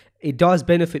stuff, it does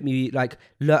benefit me like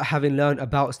having learned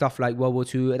about stuff like World War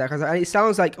II and that kind of stuff. And it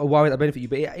sounds like why would that benefit you,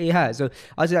 but it has. So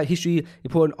I say like history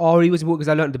important, RE was important because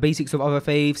I learned the basics of other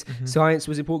faiths. Science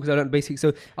was important because I learned the basics.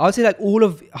 So I would say like all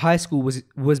of high school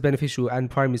was beneficial and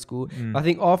primary school. I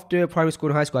think after primary school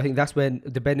and high school, I think that's when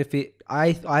the benefit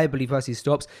I believe personally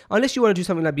stops. Unless you want to do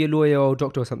something like be a lawyer or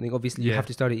doctor or something, obviously you have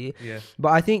to study. Yeah. But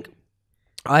I think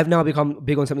I've now become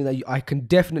big on something that I can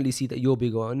definitely see that you're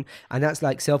big on, and that's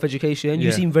like self-education.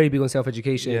 You seem very big on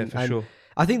self-education. Yeah, for sure.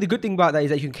 I think the good thing about that is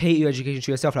that you can cater your education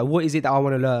to yourself. Like, what is it that I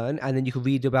want to learn? And then you can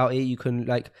read about it. You can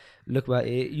like look about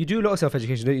it. You do a lot of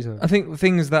self-education, don't you, sir? I think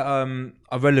things that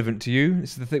are relevant to you.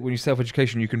 This is the thing when you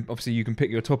self-education. You can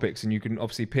pick your topics, and you can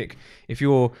obviously pick if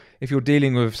you're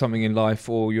dealing with something in life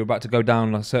or you're about to go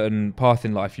down a certain path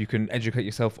in life. You can educate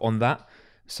yourself on that.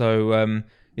 So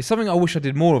it's something I wish I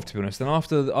did more of, to be honest. And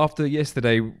after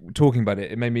yesterday talking about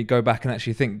it, it made me go back and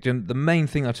actually think. The main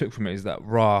thing I took from it is that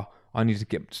I need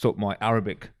to stop my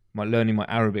learning my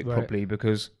Arabic properly,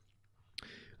 because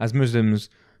as Muslims,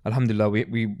 alhamdulillah, we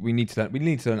need to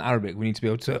learn Arabic. We need to be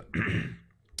able to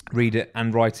read it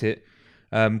and write it,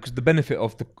 because the benefit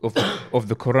of the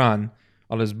Quran,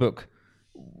 Allah's book,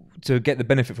 to get the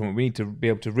benefit from it, we need to be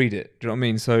able to read it. Do you know what I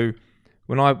mean? So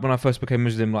when I first became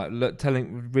Muslim, like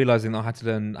realizing that I had to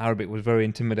learn Arabic was very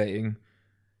intimidating.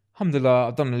 Alhamdulillah,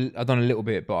 I've done a little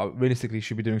bit, but I realistically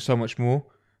should be doing so much more.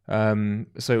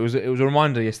 So it was a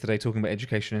reminder yesterday talking about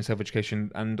education and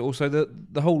self-education, and also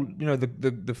the whole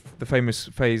the famous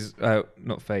phase,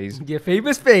 not phase. Yeah,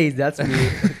 famous phase. That's me.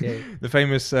 Okay. The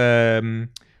famous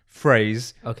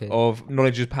phrase of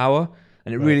knowledge is power,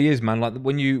 and it really is, man. Like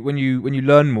when you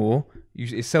learn more,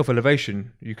 it's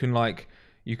self-elevation. You can like.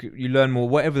 You learn more,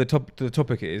 whatever the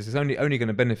topic is. It's only going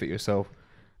to benefit yourself.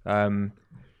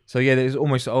 So yeah, I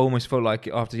almost felt like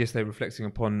after yesterday reflecting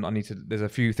upon, there's a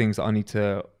few things that I need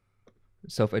to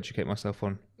self-educate myself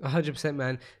on. 100%,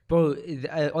 man, bro.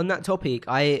 On that topic,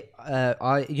 I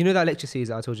that lecture series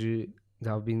that I told you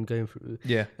that I've been going through.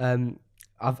 Yeah.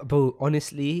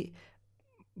 Honestly,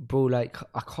 like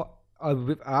I can't. I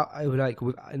would like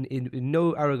in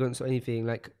no arrogance or anything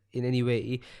like. In any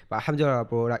way, but alhamdulillah,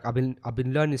 bro, like I've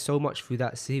been learning so much through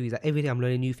that series. Like every day I'm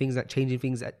learning new things, like changing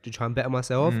things to try and better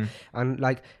myself. And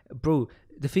like, bro,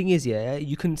 the thing is, yeah,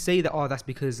 you can say that, that's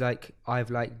because like I've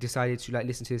like decided to like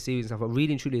listen to the series and stuff, but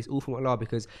really and truly it's all from Allah,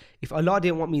 because if Allah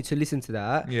didn't want me to listen to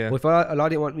that, or if Allah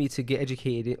didn't want me to get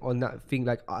educated on that thing,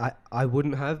 like I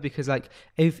wouldn't have, because like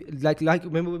if like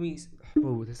remember when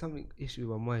oh, there's something issue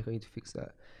with my mic, I need to fix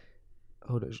that.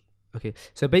 Hold on. Okay,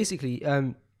 so basically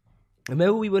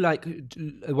remember we were like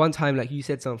one time like you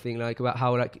said something like about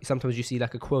how like sometimes you see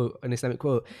like a quote, an Islamic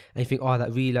quote, and you think, that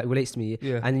really like relates to me,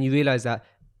 and then you realize that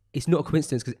it's not a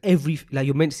coincidence, because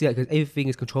you're meant to see that because everything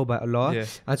is controlled by Allah.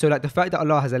 And so like the fact that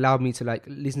Allah has allowed me to like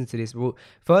listen to this, well,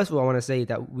 first of all I want to say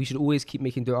that we should always keep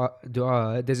making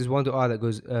dua. There's this one dua that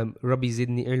goes Rabbi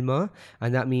zidni ilma,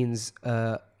 and that means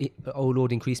oh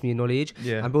Lord, increase me in knowledge.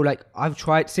 And bro, like I've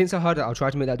tried, since I heard that, I've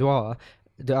tried to make that dua,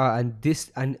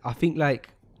 and I think like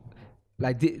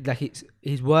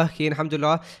it's working,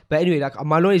 alhamdulillah. But anyway, like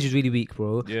my knowledge is really weak,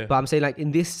 bro. But I'm saying like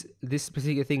in this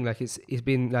particular thing, like it's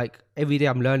been like every day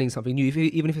I'm learning something new,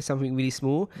 even if it's something really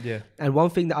small. And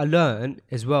one thing that I learned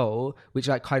as well, which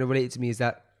like kind of related to me, is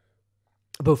that,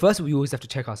 but first of all, we always have to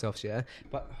check ourselves,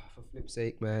 but for flip's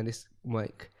sake, man, this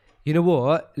mic, you know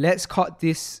what, let's cut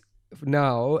this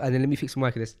now and then let me fix the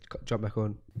mic and let's jump back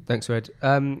on. Thanks, Red.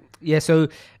 So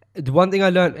the one thing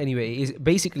I learned anyway is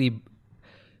basically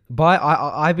by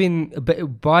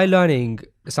learning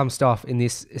some stuff in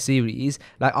this series,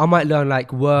 like I might learn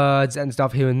like words and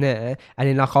stuff here and there, and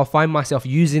then like I'll find myself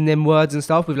using them words and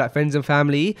stuff with like friends and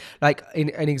family. Like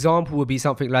an example would be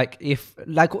something like, if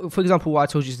like for example what I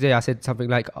told you today, I said something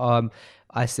like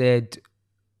I said,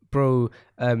 bro,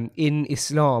 in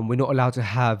Islam we're not allowed to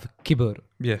have kibr,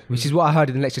 which is what I heard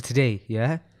in the lecture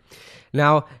today.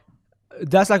 Now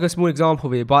that's like a small example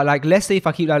of it, but like let's say if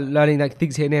I keep like learning like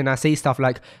things here and there, and I say stuff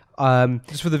like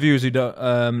just for the viewers who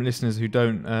don't listeners who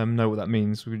don't know what that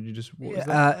means, would you just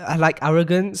like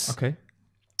arrogance. Okay.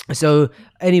 So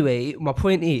anyway, my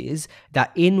point is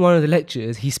that in one of the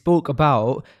lectures he spoke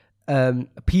about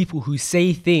people who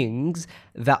say things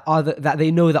that they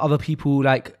know that other people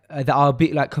like that are a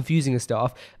bit like confusing and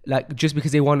stuff, like just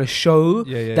because they want to show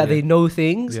that they know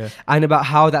things, and about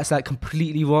how that's like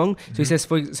completely wrong. So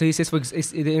he says,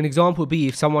 an example would be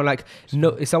if someone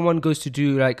if someone goes to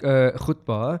do like a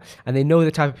khutbah and they know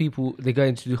the type of people they're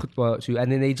going to do khutbah to,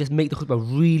 and then they just make the khutbah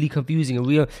really confusing and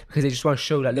real because they just want to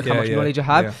show like, look how much knowledge I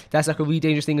have. That's like a really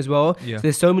dangerous thing as well. So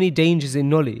there's so many dangers in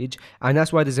knowledge, and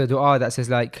that's why there's a dua that says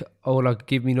like, oh, like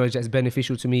give me knowledge that's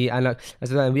beneficial to me, and like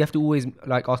and we have to always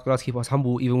like ask Allah to keep us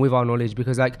humble even with our knowledge,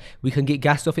 because like we can get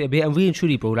gassed off it a bit, and really and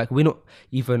truly, bro, like we're not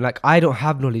even like, I don't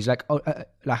have knowledge, like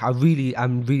like I really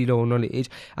am really low on knowledge,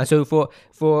 and so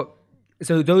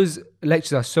so those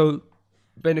lectures are so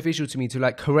beneficial to me to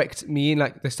like correct me in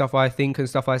like the stuff I think and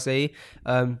stuff I say.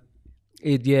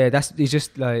 It's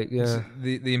just like it's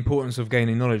the importance of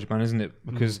gaining knowledge, man, isn't it?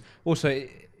 Because also,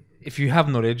 if you have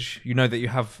knowledge, you know that you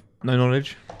have no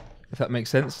knowledge, if that makes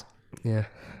sense. Yeah.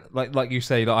 Like you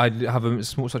say, like I have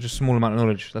such a small amount of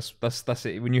knowledge. That's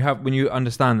it. When you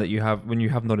understand that when you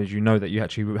have knowledge, you know that you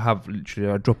actually have literally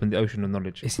a drop in the ocean of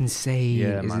knowledge. It's insane.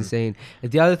 Yeah, it's insane. And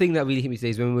the other thing that really hit me today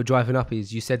is when we were driving up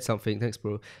is you said something. Thanks,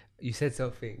 bro. You said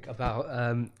something about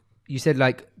you said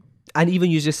like, and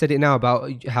even you just said it now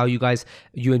about how you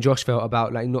and Josh felt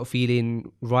about like not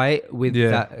feeling right with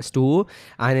that store,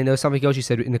 and then there was something else you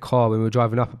said in the car when we were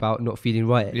driving up about not feeling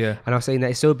right. And I was saying that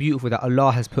it's so beautiful that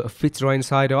Allah has put a fitrah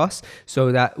inside us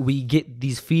so that we get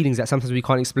these feelings that sometimes we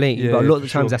can't explain, but a lot of the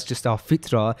times that's just our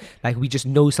fitrah, like we just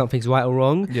know something's right or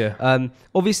wrong.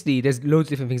 Obviously there's loads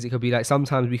of different things it could be, like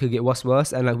sometimes we could get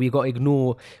worse, and like we got to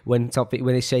ignore when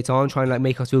it's shaitan trying to like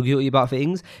make us feel guilty about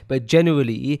things, but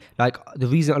generally like the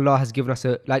reason Allah has given us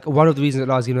one of the reasons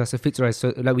Allah has given us a fitrah is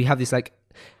so like we have this like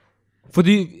for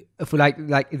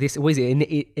like this, what is it,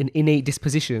 an innate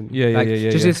disposition,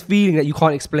 just this feeling that you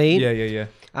can't explain.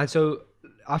 And so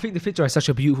I think the fitrah is such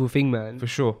a beautiful thing, man. For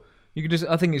sure. You could just,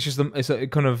 I think it's just it's a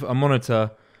kind of a monitor.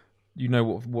 You know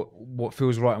what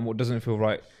feels right and what doesn't feel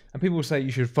right. And people say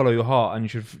you should follow your heart and you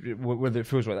should, whether it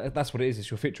feels right. That's what it is.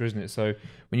 It's your fitrah, isn't it? So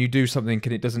when you do something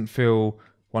and it doesn't feel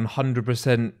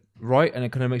 100% right, and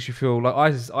it kind of makes you feel like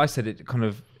I said it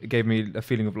gave me a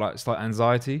feeling of like slight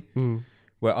anxiety,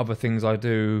 where other things I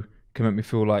do can make me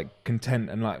feel like content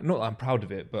and like, not that I'm proud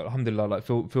of it, but alhamdulillah, like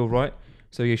feel right.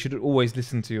 So you should always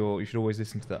listen to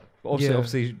that. But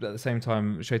obviously at the same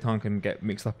time, shaitan can get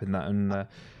mixed up in that,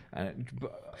 and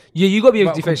you got to be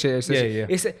able to differentiate.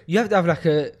 It's you have to have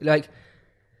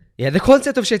the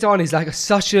concept of shaitan is like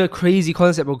such a crazy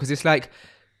concept, because it's like,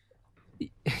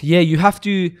 you have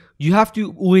to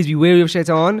always be wary of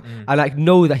shaitan, and like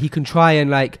know that he can try and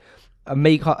like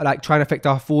make like try and affect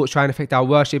our thoughts, try and affect our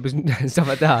worship and stuff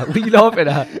like that. What are you laughing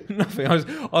at? Nothing. I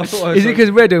thought. Is it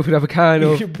because Red opened up a can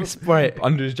of Sprite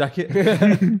under his jacket?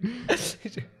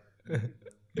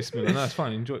 Bismillah. No, it's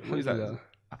fine. Enjoy. What is that?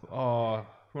 Oh,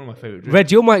 one of my favourite drinks.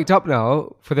 Red, you're mic'd up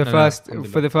now for the first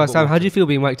time. How do you feel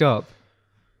being mic'd up?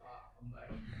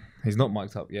 He's not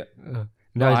mic'd up yet.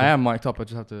 No, I am mic'd up. I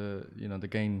just have to, the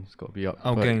gain's got to be up.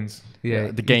 Oh, gains.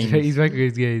 Yeah, the gains. He's making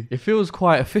his gains. It feels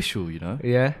quite official,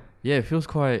 Yeah. Yeah, it feels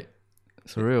quite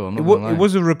surreal. I'm not gonna lie. It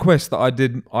was a request that I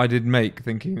did make,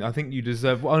 thinking I think you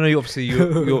deserve. Well, I know obviously you're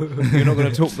not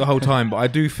going to talk the whole time, but I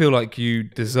do feel like you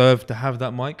deserve to have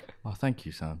that mic. Oh, thank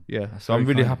you, Sam. Yeah, so I'm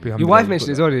really happy. Your wife mentioned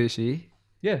it as well, didn't she?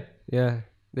 Yeah. Yeah.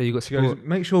 There you got support.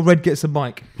 Make sure Red gets a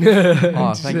mic.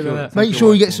 Oh, thank you. Make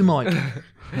sure he gets a mic.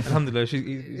 Alhamdulillah,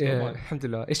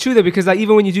 alhamdulillah. It's true though, because like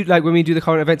even when we do the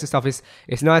current events and stuff,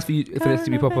 it's nice for you for this to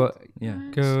be proper. Yeah.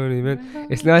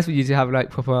 It's nice for you to have like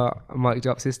proper mic'd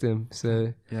up system.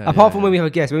 So apart from when we have a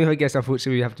guest,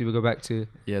 unfortunately we have to go back to.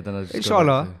 Yeah, then I just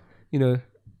inshallah, Yeah.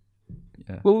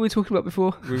 What were we talking about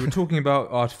before? We were talking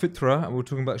about our fitrah, and we were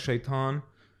talking about shaitan.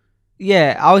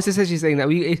 Yeah, I was essentially saying that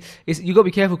you got to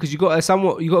be careful, because you got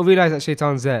to realize that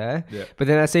shaitan's there. Yeah. But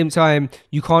then at the same time,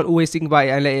 you can't always think about it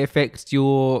and let it affect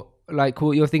your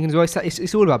what you're thinking as well.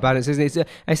 It's all about balance, isn't it?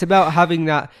 It's about having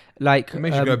that like. It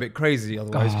makes you go a bit crazy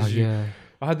otherwise.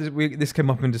 I had this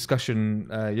came up in discussion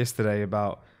yesterday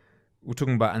about we're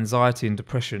talking about anxiety and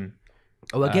depression.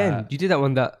 Oh, again, you did that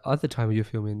one that other time you were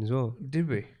filming as well. Did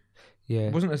we? Yeah,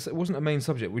 it wasn't a main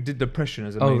subject. We did depression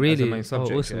as a main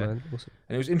subject. Oh, awesome, man. Awesome.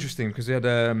 And it was interesting because we had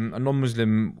a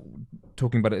non-Muslim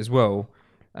talking about it as well,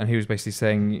 and he was basically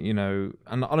saying, and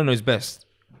I don't know his best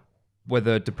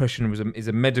whether depression is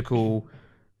a medical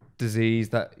disease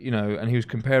that and he was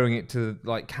comparing it to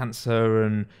like cancer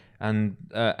and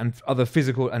other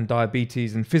physical and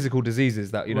diabetes and physical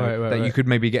diseases that you could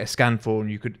maybe get a scan for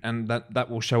and that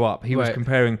will show up. He was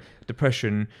comparing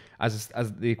depression as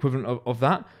the equivalent of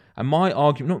that. And my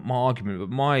argument, not my argument, but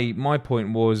my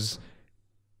point was,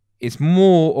 it's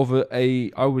more of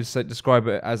I would say describe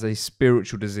it as a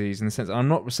spiritual disease in the sense. I'm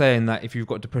not saying that if you've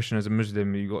got depression as a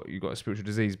Muslim, you got a spiritual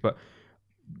disease, but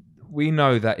we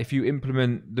know that if you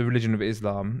implement the religion of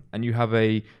Islam and you have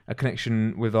a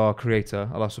connection with our Creator,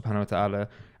 Allah Subhanahu wa Taala,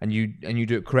 and you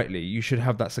do it correctly, you should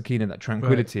have that sakina, that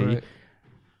tranquility, Right.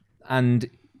 and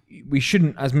we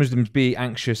shouldn't, as Muslims, be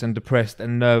anxious and depressed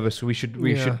and nervous. We should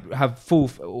have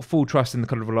full trust in the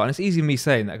colour of Allah. And it's easy me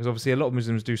saying that because obviously a lot of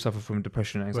Muslims do suffer from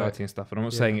depression and anxiety and stuff. And I'm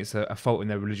not saying it's a fault in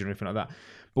their religion or anything like that.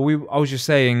 But I was just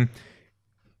saying,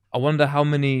 I wonder how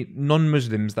many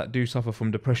non-Muslims that do suffer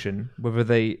from depression, whether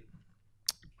they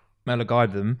may Allah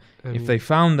guide them, if they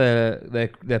found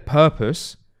their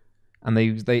purpose and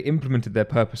they implemented their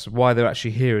purpose of why they're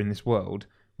actually here in this world,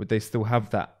 would they still have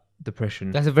that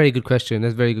depression? That's a very good question.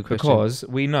 Because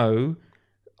we know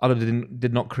Allah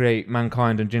did not create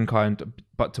mankind and jinnkind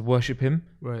but to worship Him.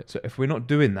 Right. So if we're not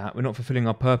doing that, we're not fulfilling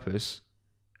our purpose.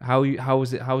 How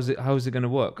is it going to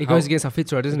work? It goes against our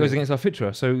fitrah, doesn't it? It goes against our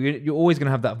fitrah. So you're always going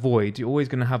to have that void. You're always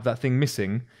going to have that thing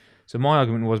missing. So my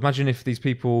argument was, imagine if these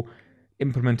people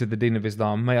implemented the deen of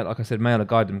Islam. Like I said, may Allah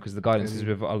guide them because the guidance is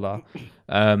with Allah.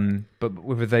 But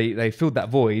whether they filled that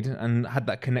void and had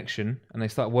that connection and they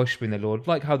start worshipping their Lord,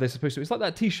 like how they're supposed to. It's like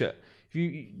that T-shirt. If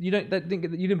you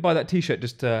didn't buy that T-shirt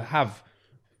just to have.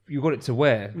 You got it to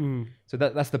wear. So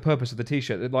that's the purpose of the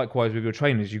T-shirt. Likewise with your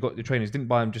trainers, you got your trainers. Didn't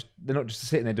buy them they're not just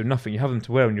sitting there doing nothing. You have them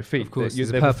to wear on your feet. Of course,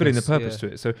 they're fulfilling the purpose to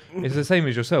it. So it's the same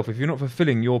as yourself. If you're not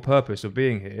fulfilling your purpose of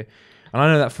being here, and I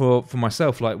know that for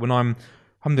myself, like when I'm,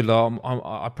 alhamdulillah,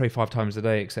 I pray 5 times a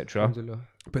day, etc.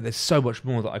 But there's so much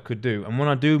more that I could do. And when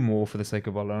I do more for the sake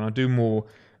of Allah and I do more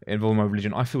involved in my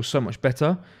religion, I feel so much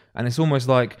better. And it's almost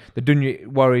like the dunya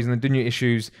worries and the dunya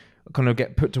issues kind of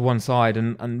get put to one side,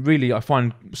 and really I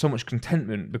find so much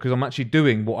contentment because I'm actually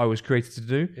doing what I was created to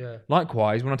do. Yeah.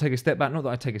 Likewise, when I take a step back, not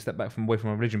that I take a step back away from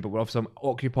my religion, but obviously I'm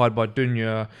occupied by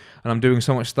dunya and I'm doing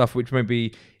so much stuff which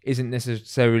maybe isn't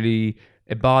necessarily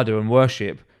ibadah and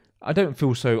worship, I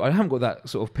haven't got that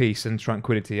sort of peace and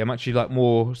tranquility. I'm actually like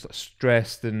more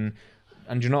stressed and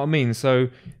do you know what I mean? So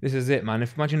this is it, man.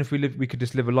 Imagine if we could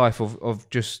just live a life of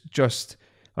just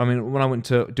I mean, when I went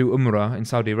to do Umrah in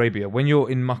Saudi Arabia, when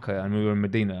you're in Makkah and we were in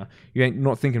Medina, you ain't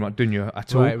not thinking about dunya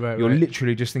at all. You're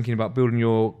literally just thinking about building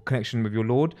your connection with your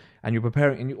Lord, and you're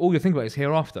preparing, and all you're thinking about is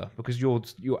hereafter, because you're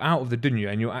out of the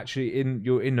dunya and you're actually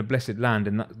in a blessed land,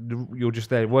 and you're just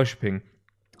there worshipping.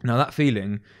 Now that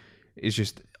feeling is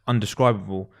just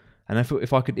undescribable, and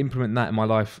if I could implement that in my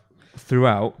life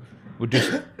throughout,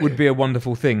 would be a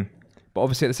wonderful thing. But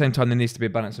obviously at the same time, there needs to be a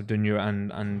balance of dunya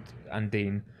and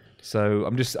deen. So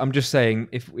I'm just saying,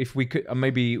 if we could,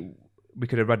 maybe we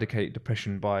could eradicate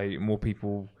depression by more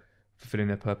people fulfilling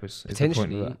their purpose.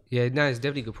 Potentially, yeah. No, it's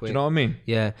definitely a good point. Do you know what I mean?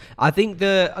 Yeah, I think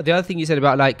the other thing you said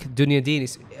about like dunya and deen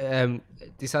is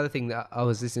this other thing that I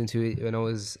was listening to when I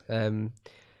was listening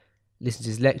to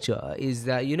his lecture is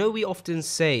that, you know, we often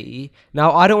say,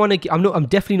 now I don't want to, I'm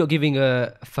definitely not giving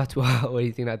a fatwa or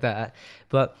anything like that,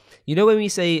 but you know when we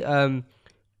say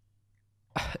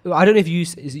I don't know if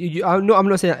I'm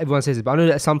not saying that everyone says it, but I know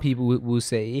that some people will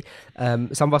say, some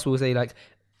of us will say like,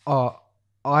 oh,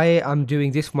 I am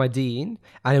doing this for my deen,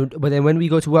 but then when we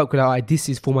go to work, we're like, this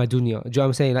is for my dunya. Do you know what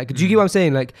I'm saying? Like, do you get what I'm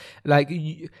saying? Like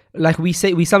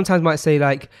we sometimes might say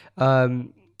like,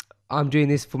 I'm doing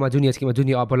this for my dunya to get my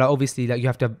dunya up, but like obviously like you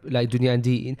have to have like dunya and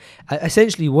deen.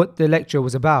 Essentially, what the lecture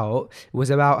was about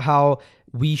how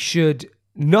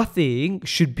nothing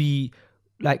should be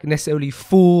like necessarily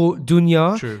for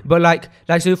dunya. True. But like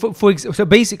so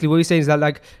basically what we're saying is that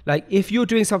like if you're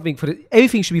doing something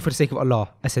everything should be for the sake of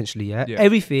Allah, essentially. Yeah.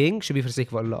 Everything should be for the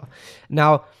sake of Allah.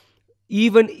 Now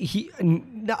even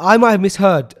I might have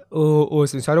misheard or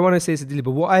something, so I don't want to say this to Dilly,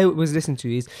 but what I was listening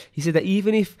to is he said that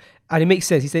even if, and it makes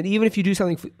sense, he said even if you do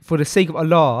something for the sake of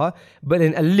Allah but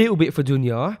then a little bit for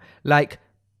dunya, like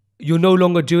you're no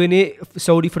longer doing it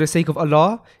solely for the sake of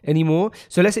Allah anymore.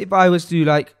 So let's say if I was to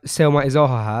like sell my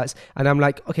Izaha hats and I'm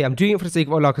like, okay, I'm doing it for the sake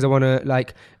of Allah because I want to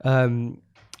like, do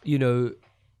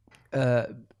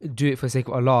it for the sake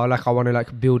of Allah. Like I want to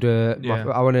like build I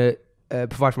want to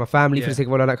provide for my family for the sake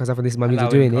of Allah, because I think this is my means of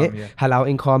doing it. Halal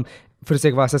income for the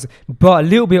sake of Allah. But a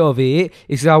little bit of it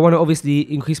is because I want to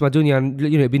obviously increase my dunya and,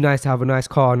 you know, it'd be nice to have a nice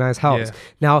car, a nice house. Yeah.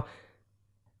 Now,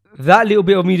 that little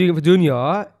bit of me doing it for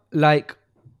dunya, like,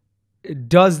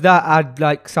 does that add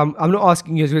like some, I'm not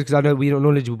asking you because I know we're not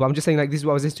knowledgeable, but I'm just saying like this is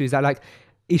what I was listening to, is that like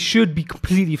it should be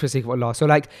completely for the sake of Allah. So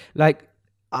like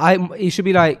it should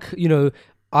be like, you know,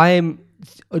 I am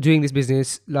doing this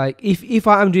business, like if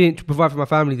I am doing it to provide for my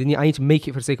family, then I need to make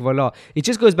it for the sake of Allah. It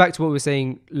just goes back to what we were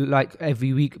saying like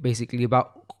every week basically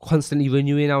about constantly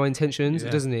renewing our intentions,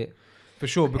 doesn't it? For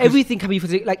sure. Because Everything can be for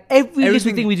the, like every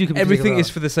little thing we do can be everything for the is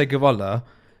for the sake of Allah.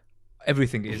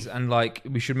 Everything is, and like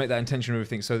we should make that intention of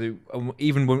everything. So that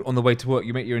even on the way to work,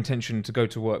 you make your intention to go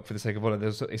to work for the sake of Allah.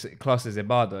 It's classed as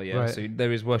ibadah, yeah. Right. So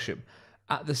there is worship.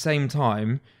 At the same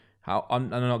time,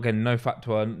 and again, no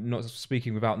fatwa, not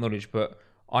speaking without knowledge, but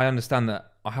I understand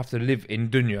that I have to live in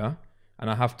dunya, and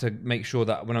I have to make sure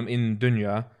that when I'm in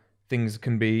dunya, things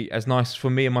can be as nice for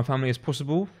me and my family as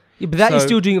possible. Yeah, but that is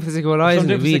still doing it for the sake of Allah, So I'm isn't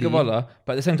doing it? it for the Really? sake of Allah,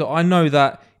 but at the same time, I know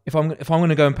that if I'm going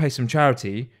to go and pay some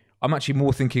charity, I'm actually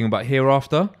more thinking about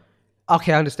hereafter.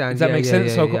 Okay, I understand. Does that make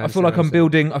sense? So I feel like I'm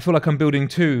building. I feel like I'm building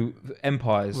two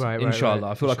empires. Right, inshallah.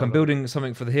 right. I feel like I'm Inshallah. building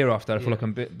something for the hereafter. I feel like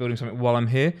I'm building something while I'm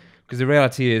here. Because the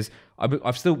reality is,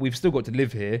 we've still got to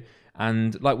live here,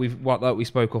 and like we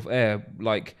spoke off air,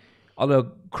 like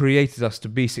Allah created us to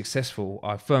be successful.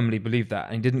 I firmly believe that,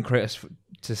 and He didn't create us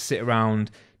to sit around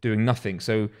doing nothing.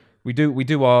 So we do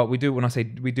when I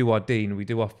say we do our deen, we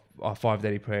do our 5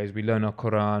 daily prayers, we learn our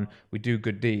Quran, we do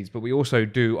good deeds, but we also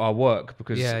do our work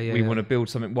because we want to build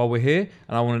something while we're here,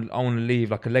 and I want to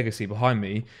leave like a legacy behind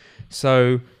me.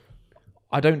 So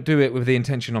I don't do it with the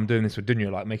intention I'm doing this for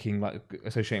dunya, like making like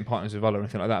associating partners with Allah or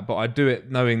anything like that, but I do it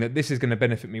knowing that this is going to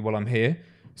benefit me while I'm here.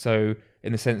 So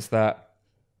in the sense that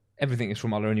everything is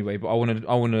from Allah anyway, but I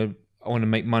want to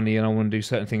make money and I want to do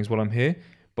certain things while I'm here.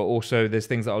 But also, there's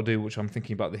things that I'll do which I'm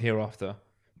thinking about the hereafter.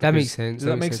 That makes sense. Does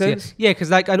that make sense? Yeah,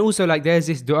 because like, and also like, there's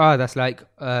this dua that's like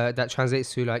that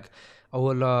translates to like, oh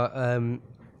Allah,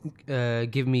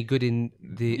 give me good in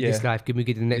this life, give me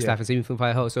good in the next life, and save me from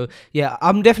fire hell. So yeah,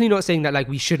 I'm definitely not saying that like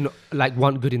we shouldn't like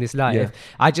want good in this life. Yeah.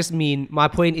 I just mean my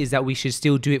point is that we should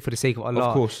still do it for the sake of Allah.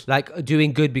 Of course. Like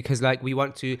doing good because like we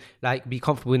want to like be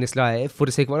comfortable in this life for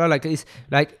the sake of Allah. Like it's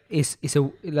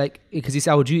because it's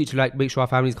our duty to like make sure our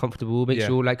family's comfortable, make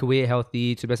sure like we're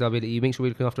healthy to the best of our ability, make sure we're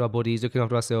looking after our bodies, looking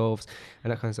after ourselves,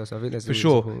 and that kind of stuff. So I think that's For really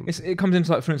sure. important. It comes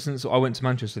into like, for instance, I went to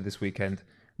Manchester this weekend.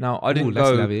 Now I didn't That's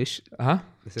go. lavish. Huh?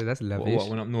 So that's lavish. What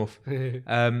went up north?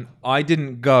 I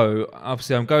didn't go.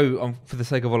 Obviously, I'm for the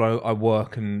sake of all I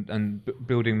work and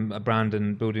building a brand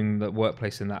and building the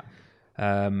workplace in that.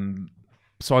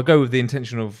 So I go with the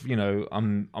intention of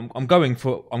I'm going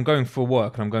for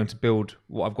work and I'm going to build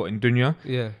what I've got in dunya.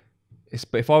 Yeah.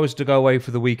 But if I was to go away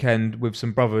for the weekend with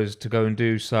some brothers to go and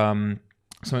do something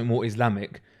more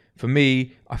Islamic, for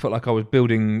me, I felt like I was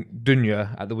building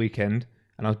dunya at the weekend.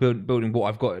 And I was building what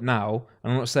I've got now.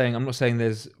 And I'm not saying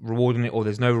there's reward in it or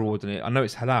there's no reward in it. I know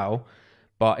it's halal,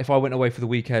 but if I went away for the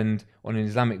weekend on an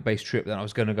Islamic-based trip, then I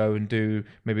was going to go and give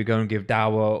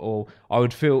dawah, or I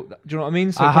would feel. Do you know what I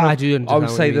mean? So I do understand I would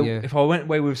what say you that mean, yeah. if I went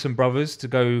away with some brothers to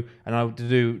go and I would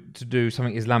to do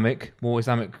something Islamic, more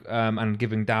Islamic, and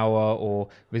giving dawah or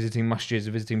visiting masjids,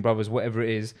 or visiting brothers, whatever it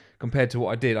is, compared to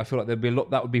what I did, I feel like there'd be a lot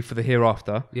that would be for the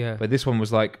hereafter. Yeah. But this one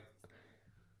was like.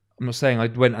 I'm not saying I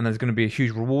went and there's going to be a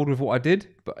huge reward with what I did,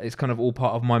 but it's kind of all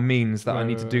part of my means that I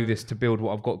need to do this to build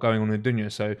what I've got going on in the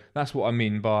dunya. So that's what I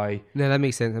mean by... No, that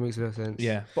makes sense. That makes a lot of sense.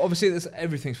 Yeah. But obviously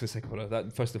everything's for the sake of Allah,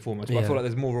 that first and foremost. But I feel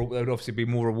like there would obviously be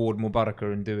more reward, more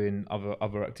barakah in doing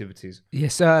other activities. Yeah,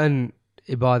 certain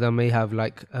ibadah may have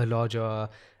like a larger...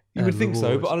 You would think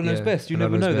so, but Allah knows best. You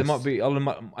never know. There might be... Allah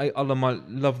might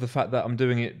love the fact that I'm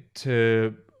doing it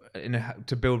to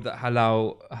build that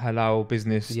halal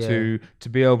business, to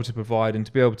be able to provide and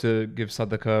to be able to give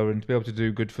sadaqah and to be able to do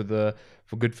good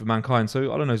for mankind. So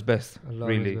Allah knows best,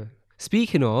 really.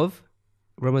 Speaking of,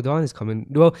 Ramadan is coming.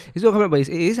 Well, it's not coming up, but it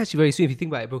is actually very soon if you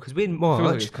think about it, bro. Because we're in March. I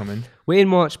feel like it's coming. We're in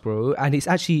March, bro, and it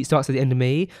starts at the end of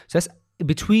May. So that's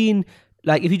between,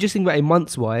 like, if you just think about it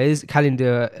months-wise,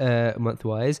 calendar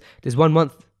month-wise, there's 1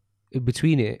 month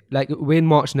between it. Like, we're in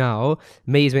March now.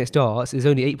 May is when it starts. There's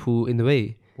only April in the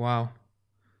way. Wow.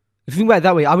 If you think about it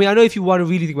that way, I mean, I know if you want to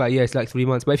really think about it, it's like 3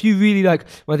 months. But if you really like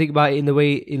want to think about it in the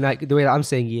way that I'm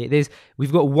saying it,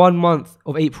 we've got 1 month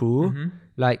of April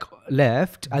like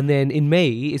left, and then in May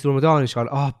it's Ramadan, inshallah.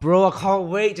 Oh, bro, I can't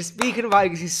wait. Just speaking about it,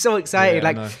 because he's so excited.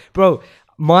 Yeah, bro,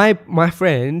 my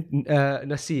friend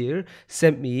Nasir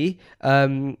sent me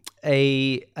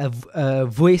a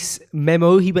voice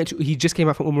memo. He just came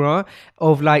out from Umrah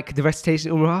of like the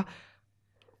recitation Umrah.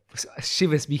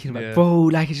 Shiva speaking about, bro,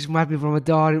 like it just reminded me of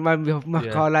Ramadan, it reminded me of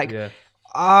Makkah, bro,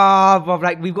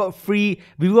 like we've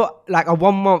got like a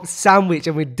 1 month sandwich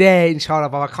and we're there, inshallah,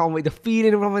 bro. I can't wait. The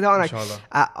feeling of Ramadan, like,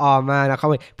 oh man, I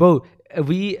can't wait, bro.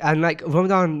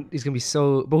 Ramadan is gonna be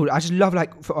so, bro. I just love,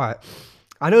 like, alright,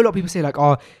 I know a lot of people say like,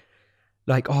 oh,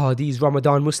 like, oh, these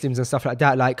Ramadan Muslims and stuff like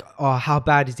that, like, oh, how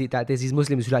bad is it that there's these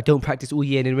Muslims who like don't practice all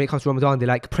year, and then when it comes to Ramadan, they're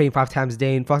like praying 5 times a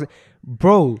day and fasting.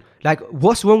 Bro, like,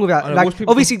 what's wrong with that? I know, Like, what's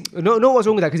people- obviously, no, what's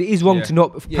wrong with that? Because it is wrong Yeah. to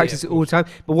not Yeah, practice yeah, it all the time.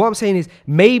 But what I'm saying is,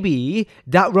 maybe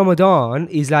that Ramadan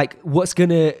is like what's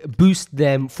gonna boost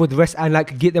them for the rest and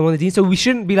like get them on the deen. So we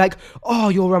shouldn't be like, oh,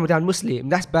 you're a Ramadan Muslim,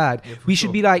 that's bad. Yeah, for We should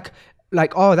sure. be like,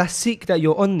 oh, that's sick that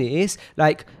you're on this.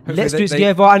 Like, Hopefully let's do it they-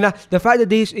 together. And the fact that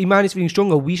this Iman is feeling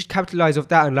stronger, we should capitalize off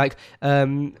that and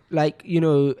like you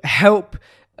know, help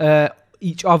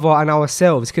each other and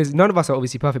ourselves, because none of us are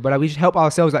obviously perfect, but like, we should help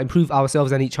ourselves, like improve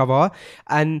ourselves and each other.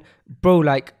 And bro,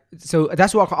 like, so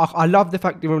that's what I love, the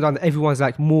fact that Ramadan, that everyone's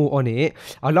like more on it.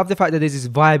 I love the fact that there's this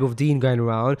vibe of deen going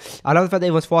around. I love the fact that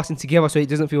everyone's fasting together so it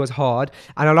doesn't feel as hard.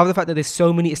 And I love the fact that there's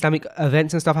so many Islamic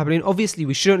events and stuff happening. Obviously,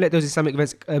 we shouldn't let those Islamic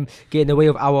events get in the way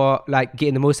of our like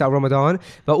getting the most out of Ramadan.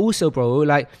 But also, bro,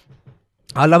 like,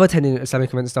 I love attending Islamic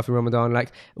events and stuff in Ramadan.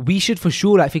 Like, we should for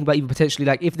sure like think about even potentially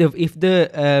like if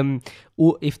the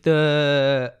what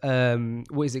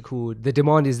is it called? The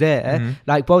demand is there.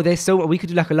 Like, bro, there's so we could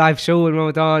do like a live show in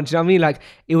Ramadan. Do you know what I mean? Like,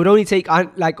 it would only take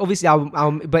like obviously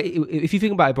but if you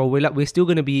think about it, bro, we're still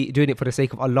gonna be doing it for the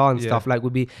sake of Allah and stuff. Like,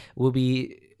 we'll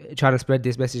be trying to spread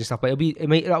this message and stuff. But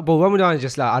but Ramadan is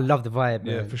just like, I love the vibe.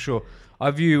 Yeah, Man. for sure. I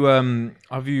view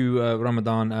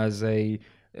Ramadan as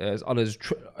Allah's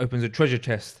opens a treasure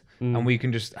chest, and we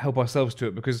can just help ourselves to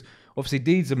it, because obviously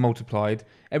deeds are multiplied.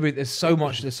 There's so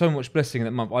much blessing in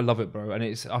that month. I love it, bro, and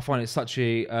I find it such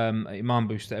a iman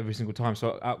booster every single time.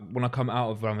 So when I come out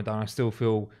of Ramadan, I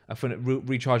feel it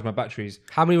recharge my batteries.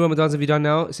 How many Ramadans have you done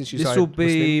now since you This started? will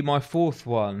be my 4th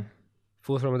one.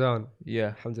 Fourth Ramadan. Yeah,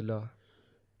 Alhamdulillah.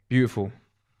 beautiful.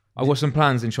 I've got some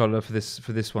plans, inshallah, for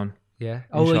this one. Yeah.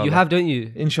 Oh, well, you Inshallah. have, don't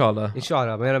you? Inshallah.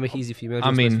 Inshallah. May Allah make it easy for you. May Allah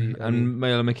I do what's best for mean, you. and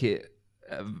may Allah make it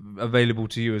available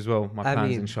to you as well. My plans,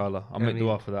 Ameen. inshallah. I'll make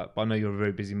dua for that, but I know you're a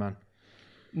very busy man.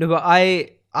 No, but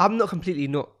I'm not completely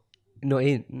not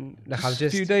in. Like, I'm A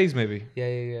just few days maybe,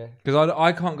 yeah. because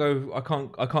I can't go.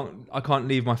 I can't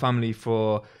leave my family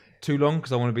for too long,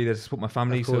 because I want to be there to support my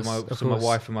family, Of course, my course.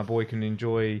 wife and my boy can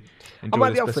enjoy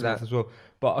might this be up for festival that. as well.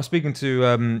 But I was speaking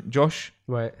to Josh,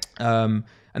 Right. and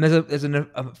there's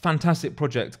a fantastic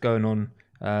project going on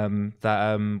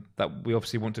that we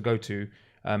obviously want to go to,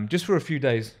 just for a few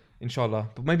days, inshallah.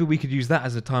 But maybe we could use that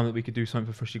as a time that we could do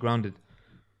something for Freshly Grounded.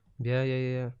 Yeah.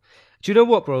 Do you know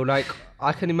what, bro? Like,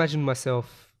 I can imagine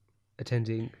myself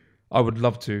attending. I would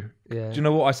love to. Yeah. Do you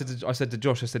know what I said to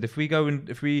Josh? I said, if we go and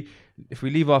if we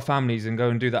leave our families and go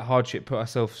and do that hardship, put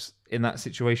ourselves in that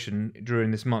situation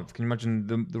during this month, can you imagine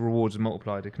the rewards are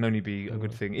multiplied? It can only be a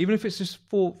good thing, even if it's just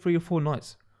 3 or 4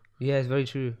 nights. Yeah, it's very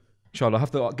true. Inshallah, I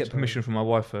have to get permission from my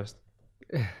wife first.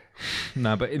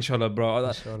 No, but inshallah, bro,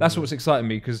 Inshallah, that's what's exciting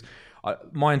me, because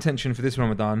my intention for this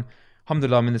Ramadan,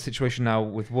 alhamdulillah, I'm in the situation now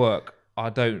with work. I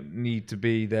don't need to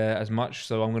be there as much,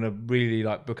 so I'm gonna really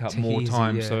like book out Take it more easy,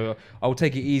 time. yeah. So I will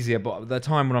take it easier, but the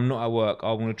time when I'm not at work,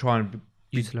 I want to try and be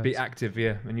Utilise. active,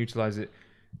 and utilize it.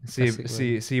 That's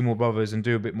sick, See more brothers and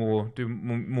do more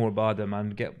ibadah,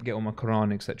 man. Get on my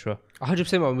Quran, etc.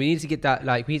 100%, man. We need to get that.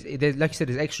 Like, there's, like you said,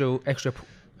 there's extra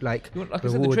like Like I said, the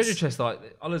rewards. treasure chest,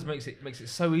 like Allah makes it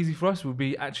so easy for us. It would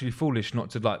be actually foolish not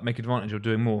to like make advantage of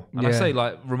doing more. And I Yeah. say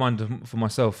like reminder for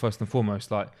myself first and foremost,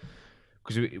 like,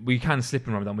 because we can slip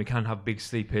in Ramadan, we can have big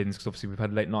sleep-ins, because obviously we've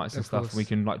had late nights and Of stuff, course. and we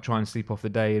can like try and sleep off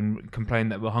the day and complain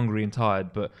that we're hungry and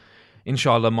tired. But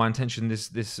inshallah, my intention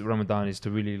this Ramadan is to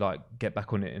really like get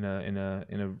back on it in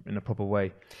a proper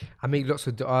way. I make lots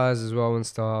of du'as as well and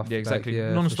stuff. Yeah, exactly.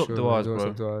 Like, Non-stop for du'as,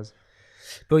 non-stop bro. du'as.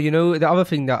 But you know, the other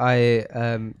thing that I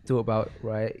thought about,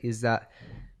 right, is that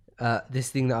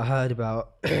this thing that I heard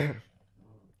about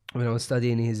when I was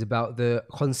studying is about the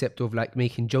concept of like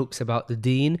making jokes about the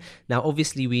deen. Now,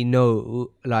 obviously, we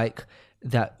know like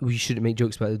that we shouldn't make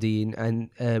jokes about the deen,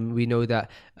 and we know that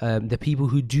the people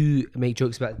who do make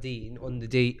jokes about the deen on the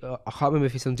day, I can't remember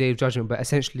if it's on the Day of Judgment, but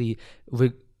essentially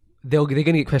they're going to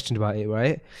get questioned about it,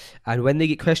 right? And when they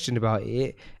get questioned about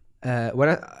it,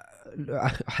 when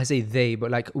I say they, but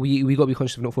like we got to be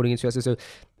conscious of not falling into it. So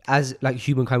as like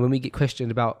humankind, when we get questioned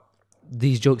about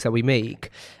these jokes that we make,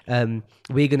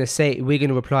 we're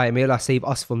gonna reply, and may Allah save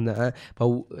us from that.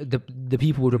 But the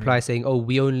people would reply saying, "Oh,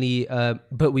 we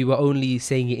were only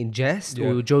saying it in jest, or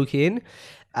we were joking,"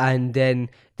 and then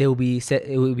it will be said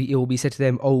to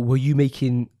them, "Oh, were you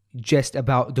making jest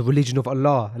about the religion of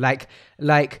Allah?" Like.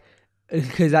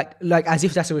 Because like as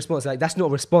if that's a response. Like, that's not a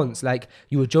response. Like,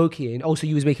 you were joking. Also,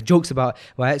 you was making jokes about,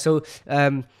 right? So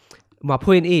my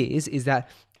point is that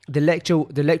the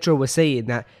lecturer was saying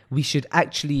that we should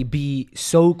actually be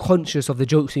so conscious of the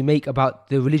jokes we make about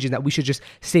the religion that we should just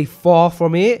stay far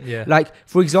from it. Yeah. Like,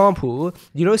 for example,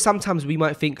 you know, sometimes we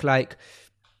might think like,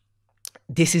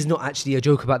 this is not actually a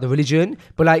joke about the religion,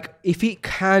 but like if it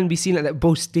can be seen like that,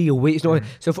 bro, stay away. It's not.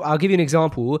 So I'll give you an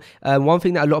example. One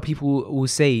thing that a lot of people will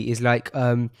say is like,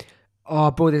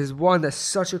 oh, bro, there's one that's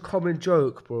such a common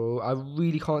joke, bro. I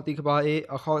really can't think about it.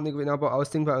 I can't think of it now, but I was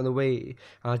thinking about it on the way.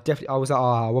 And I was like,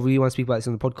 I really want to speak about this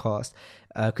on the podcast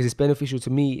because it's beneficial to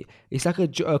me. It's like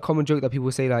a common joke that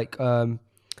people say like, bro,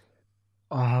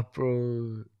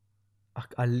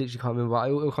 I literally can't remember.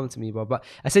 It'll come to me, bro. But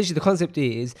essentially, the concept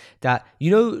is that, you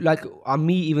know, like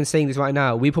me even saying this right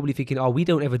now, we're probably thinking, oh, we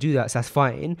don't ever do that, so that's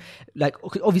fine. Like,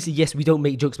 obviously, yes, we don't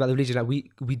make jokes about the religion. Like,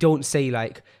 we don't say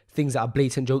like things that are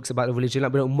blatant jokes about the religion.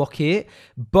 Like, we don't mock it,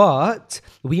 but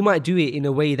we might do it in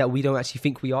a way that we don't actually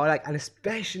think we are. Like, and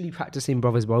especially practicing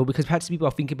brothers, bro, because practicing people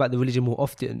are thinking about the religion more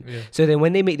often. Yeah. So then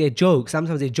when they make their jokes,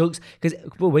 sometimes their jokes, because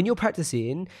when you're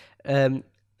practicing,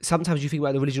 sometimes you think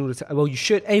about the religion all the time. Well, you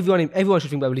should. Everyone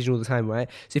should think about religion all the time, right?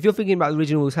 So if you're thinking about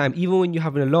religion all the time, even when you're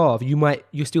having a laugh,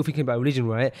 you're still thinking about religion,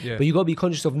 right? Yeah. But you gotta be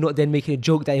conscious of not then making a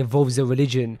joke that involves the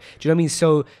religion. Do you know what I mean?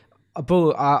 So,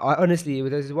 bro, I honestly,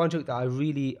 there's one joke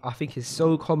that I think is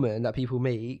so common that people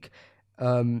make.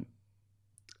 But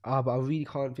I really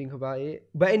can't think about it.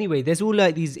 But anyway, there's all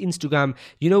like these Instagram.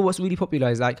 You know what's really popular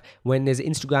is like when there's an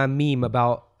Instagram meme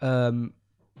about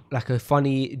like a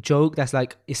funny joke that's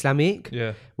like Islamic.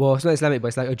 Yeah. Well, it's not Islamic, but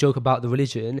it's like a joke about the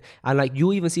religion. And like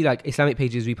you'll even see like Islamic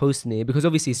pages reposting it because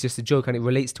obviously it's just a joke and it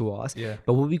relates to us. Yeah.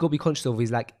 But what we got to be conscious of is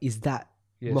like, is that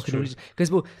mocking the religion? Because,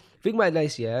 well, think about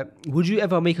this, yeah. Would you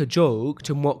ever make a joke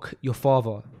to mock your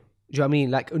father? Do you know what I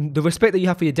mean? Like the respect that you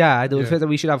have for your dad, the respect that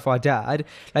we should have for our dad.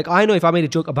 Like I know if I made a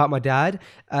joke about my dad,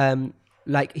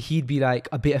 like he'd be like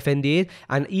a bit offended.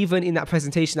 And even in that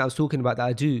presentation I was talking about that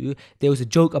I do, there was a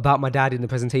joke about my dad in the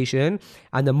presentation.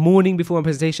 And the morning before my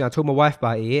presentation, I told my wife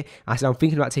about it. I said I'm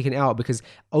thinking about taking it out because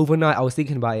overnight I was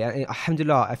thinking about it. And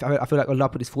alhamdulillah, I feel like Allah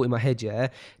put this thought in my head, yeah,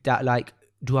 that like,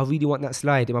 do I really want that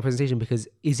slide in my presentation? Because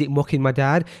is it mocking my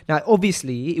dad? Now,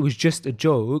 obviously, it was just a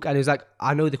joke, and it was like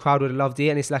I know the crowd would have loved it,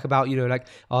 and it's like about, you know, like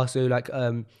also like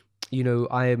you know,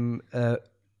 I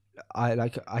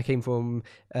came from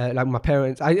like my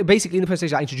parents. I basically in the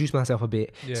presentation I introduced myself a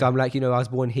bit. Yeah. So I'm like, you know, I was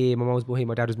born here, my mom was born here,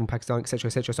 my dad was born in Pakistan, etc.,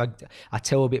 etc. So I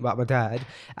tell a bit about my dad,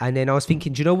 and then I was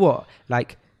thinking, do you know what?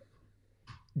 Like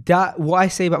that, what I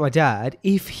say about my dad,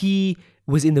 if he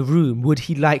was in the room, would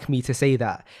he like me to say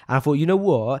that? And I thought, you know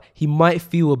what, he might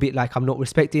feel a bit like I'm not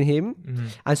respecting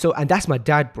him. And that's my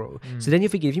dad, bro. So then you're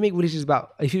thinking, if you make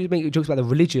jokes about the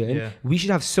religion, we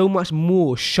should have so much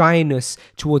more shyness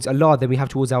towards Allah than we have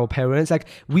towards our parents. Like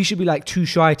we should be like too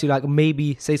shy to like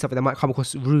maybe say something that might come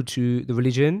across rude to the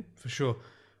religion. For sure.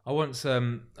 I once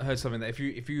heard something that if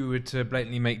you were to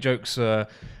blatantly make jokes about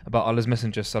Allah's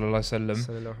Messenger sallallahu alaihi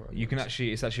wasallam, you can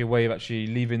actually, it's actually a way of actually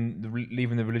leaving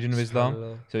the religion of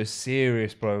Islam. So it's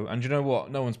serious, bro. And you know what?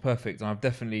 No one's perfect, and I've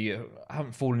definitely I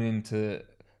haven't fallen into,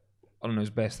 I don't know, it's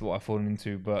best what I've fallen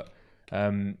into, but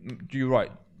you're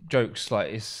right. Jokes,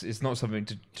 like it's not something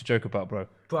to joke about, bro.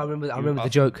 Bro, I remember the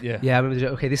joke. Yeah, I remember the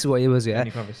joke. Okay, this is what it was. Yeah.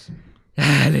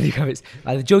 Lenny Kravitz.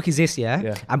 The joke is this,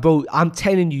 yeah? And bro, I'm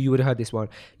telling you, you would have heard this one.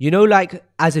 You know, like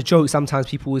as a joke, sometimes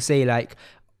people will say like,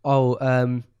 oh,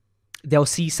 they'll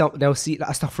see like,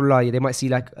 astaghfirullah, they might see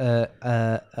like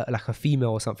a female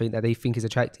or something that they think is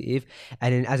attractive,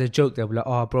 and then as a joke they'll be like,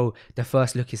 oh, bro, the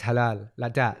first look is halal,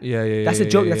 like that. That's a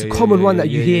joke. That's a common one that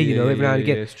you hear, you know, every now and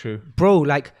again. It's true, bro.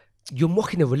 Like, you're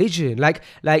mocking the religion, like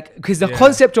because the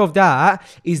concept of that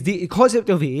is the concept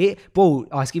of it, bro.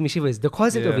 It's giving me shivers. The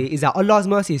concept of it is that Allah's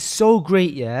mercy is so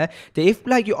great, yeah, that if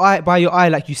like by your eye,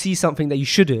 like you see something that you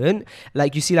shouldn't,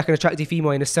 like you see like an attractive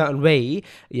female in a certain way,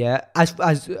 yeah, as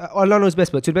Allah knows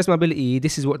best, but to the best of my ability,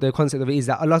 this is what the concept of it is,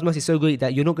 that Allah's mercy is so great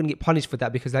that you're not gonna get punished for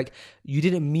that because like you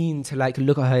didn't mean to like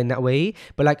look at her in that way,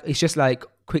 but like it's just like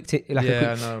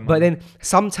but then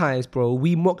sometimes, bro,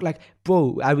 we mock, like,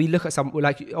 bro, and we look at some,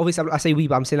 like, obviously I say we,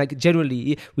 but I'm saying like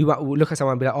generally we'll look at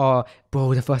someone and be like, oh,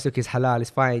 bro, the first look is halal, it's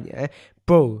fine, yeah,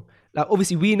 bro. Like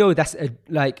obviously we know that's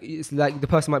like it's like the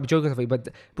person might be joking or something, but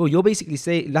bro, you're basically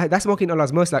saying like that's mocking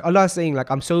Allah's mercy. Like Allah is saying like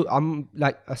I'm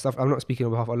like stuff. I'm not speaking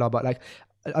on behalf of Allah, but like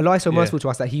Allah is so merciful to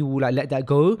us that He will like let that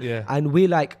go, and we're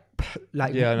like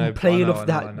playing off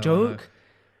that joke.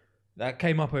 That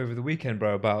came up over the weekend,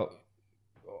 bro. About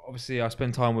obviously I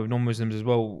spend time with non-Muslims as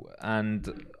well,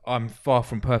 and I'm far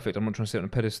from perfect. I'm not trying to sit on a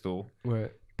pedestal,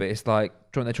 right? But it's like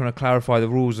they're trying to clarify the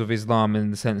rules of Islam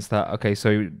in the sense that, okay,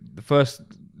 so the first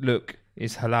look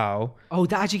is halal. Oh,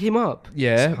 that actually came up.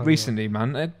 Yeah, recently,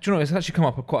 man. Do you know, it's actually come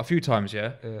up quite a few times,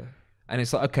 yeah? And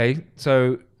it's like, okay,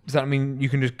 so does that mean you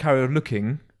can just carry on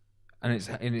looking and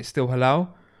it's still halal?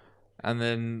 And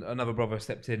then another brother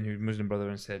stepped in, who's a Muslim brother,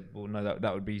 and said, well, no,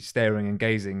 that would be staring and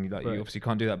gazing. Like, you obviously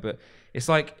can't do that. But it's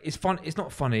like, it's fun. It's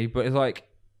not funny, but it's like,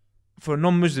 for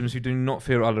non-Muslims who do not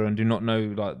fear Allah and do not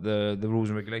know like the rules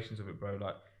and regulations of it, bro,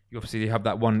 like, you obviously have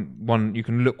that one, you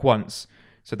can look once.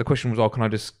 So the question was, oh, can I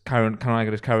just carry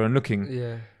on looking?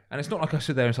 Yeah. And it's not like I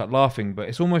sit there and start laughing, but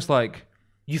it's almost like,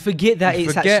 you forget that you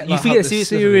it's forget, actually, you forget the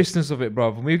seriousness of it, bro.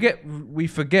 We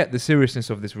forget the seriousness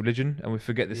of this religion, and we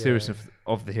forget the seriousness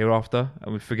of the hereafter,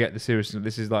 and we forget the seriousness.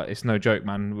 This is like, it's no joke,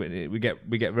 man. We get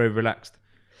very relaxed.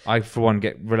 I, for one,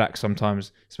 get relaxed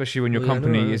sometimes, especially when your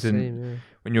company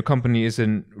when your company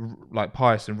isn't like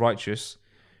pious and righteous.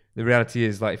 The reality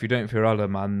is, like, if you don't fear Allah,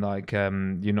 man, like, you're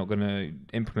not gonna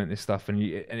implement this stuff, and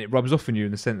it rubs off on you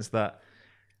in the sense that,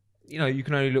 you know, you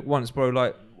can only look once, bro.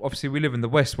 Like, obviously, we live in the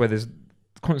West where there's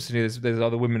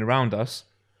other women around us,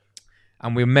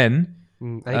 and we're men,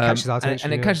 and it catches our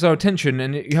attention. And it catches our attention,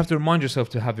 and you have to remind yourself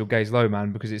to have your gaze low,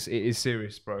 man, because it is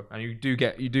serious, bro. And you do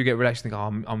get relaxed and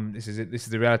think, oh, this is it. This is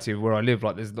the reality of where I live.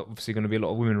 Like, there's obviously going to be a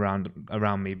lot of women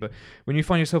around me, but when you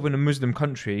find yourself in a Muslim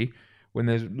country, when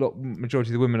there's majority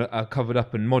of the women are covered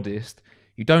up and modest,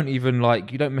 you don't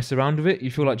mess around with it.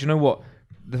 You feel like, do you know what?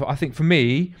 I think for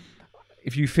me,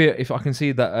 if I can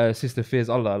see that a sister fears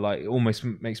Allah, like, it almost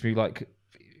makes me like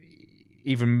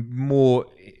even more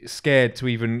scared to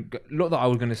even, not that I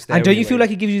was going to stay. And don't you feel like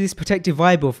it gives you this protective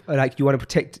vibe of like, you want to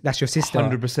protect, that's your sister?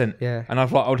 100%. Yeah. And I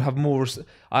would have more,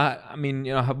 I mean,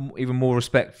 you know, I have even more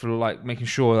respect for like making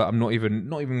sure that I'm not even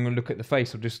going to look at the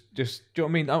face, or just, do you know what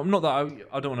I mean? I'm not that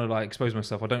I don't want to like expose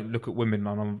myself. I don't look at women,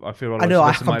 and I feel like, I know,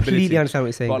 I completely understand what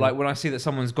you're saying. But like, when I see that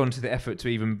someone's gone to the effort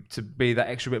to be that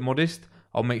extra bit modest,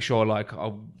 I'll make sure like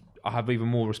I have even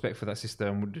more respect for that sister,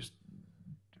 and would just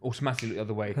automatically look the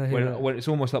other way. When it's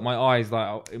almost like my eyes,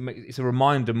 like, it's a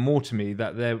reminder more to me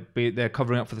that they're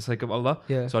covering up for the sake of Allah.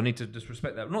 Yeah. So I need to just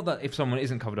respect that. Not that if someone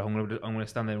isn't covered up, I'm going to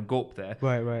stand there and gawp there.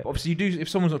 Right. But obviously, you do. If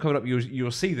someone's not covered up,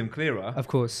 you'll see them clearer. Of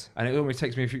course. And it always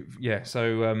takes me a few. Yeah. So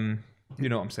you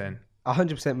know what I'm saying.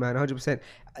 100%, man. 100%.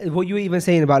 What you were even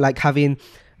saying about like having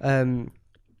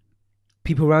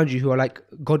people around you who are like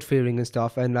God fearing and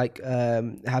stuff, and like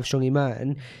have strong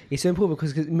iman, it's so important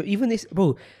because even this,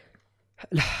 bro.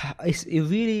 It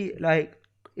really, like,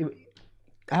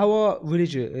 our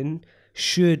religion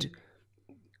should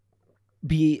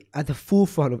be at the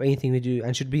forefront of anything we do,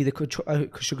 and should be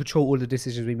should control all the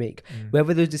decisions we make,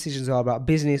 whether those decisions are about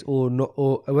business or not,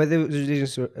 or whether those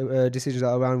decisions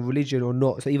are around religion or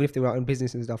not. So even if they're around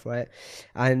business and stuff, right?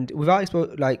 And without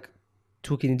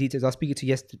talking in details, I was speaking to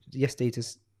yesterday to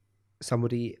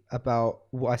somebody about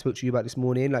what I spoke to you about this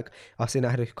morning. Like, I was saying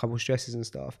I had a couple of stresses and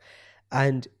stuff,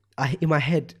 and in my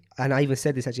head, and I even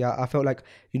said this actually, I felt like,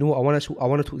 you know what, I want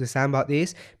to talk to Sam about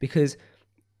this, because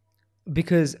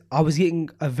I was getting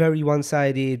a very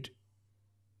one-sided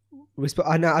response.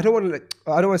 And I don't want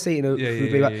to say, you know,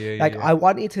 I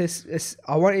wanted to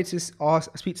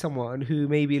speak to someone who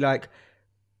maybe like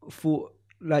thought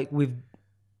like with.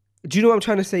 Do you know what I'm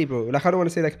trying to say, bro? Like, I don't want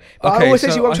to say like. But okay, I always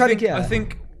say what I'm trying to get. I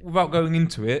think without going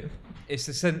into it, it's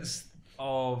the sense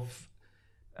of.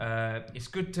 It's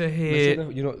good to hear.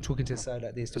 You're not talking to the side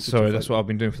like this. Sorry, that's what I've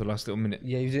been doing for the last little minute.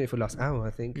 Yeah, you did it for the last hour, I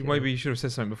think. Maybe you should have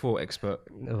said something before, expert.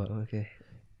 Oh, okay.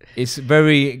 It's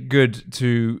very good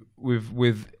to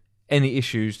with any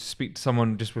issues to speak to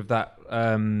someone just with that.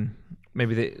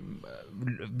 Maybe that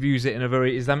views it in a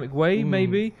very Islamic way,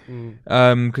 maybe.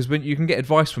 Because when you can get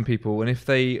advice from people, and if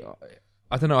they.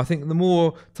 I don't know. I think the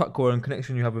more taqwa and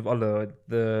connection you have with Allah,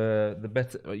 the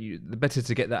better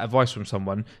to get that advice from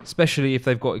someone, especially if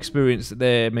they've got experience that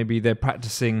they're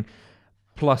practicing,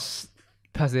 plus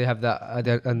they have that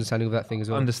understanding of that thing as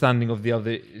well. Understanding of the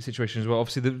other situation as well.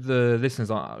 Obviously, the listeners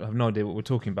have no idea what we're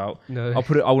talking about. No.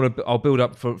 I'll build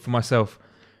up for myself.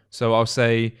 So I'll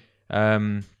say.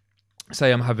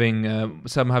 Say I'm having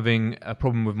a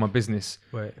problem with my business,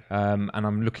 right? And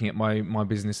I'm looking at my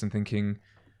business and thinking,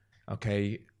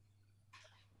 okay,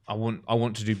 I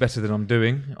want to do better than I'm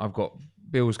doing. I've got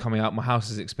bills coming out. My house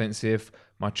is expensive.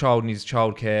 My child needs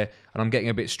childcare, and I'm getting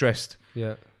a bit stressed.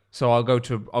 Yeah. So I'll go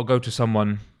to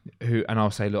someone and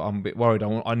I'll say, look, I'm a bit worried.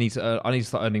 I need to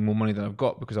start earning more money than I've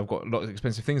got, because I've got a lot of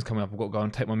expensive things coming up. I've got to go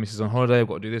and take my missus on holiday. I've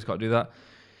got to do this, got to do that.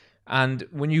 And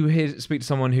when you speak to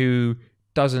someone who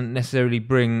doesn't necessarily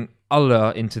bring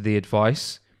Allah into the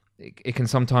advice, it can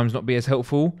sometimes not be as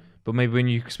helpful. But maybe when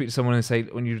you speak to someone and say,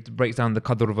 when you break down the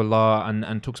qadr of Allah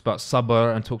and talks about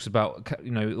sabr and talks about,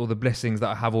 you know, all the blessings that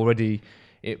I have already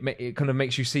it kind of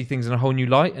makes you see things in a whole new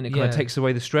light, and it kind of takes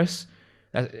away the stress.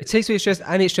 It takes away stress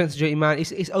and it strengthens your iman.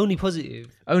 It's only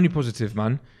positive. Only positive,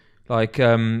 man. Like,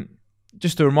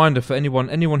 just a reminder for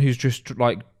anyone who's just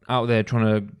like out there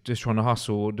trying to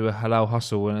hustle, do a halal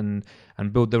hustle, and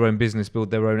build their own business,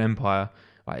 build their own empire.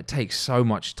 Like, it takes so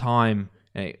much time.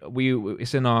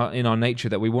 It's in our nature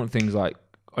that we want things like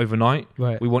overnight.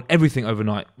 Right. We want everything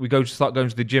overnight. We start going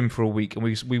to the gym for a week, and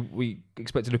we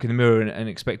expect to look in the mirror and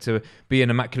expect to be in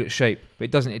immaculate shape. But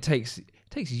it doesn't. It takes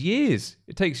years.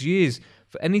 It takes years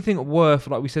for anything worth,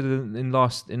 like we said in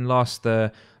last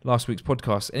week's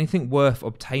podcast. Anything worth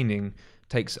obtaining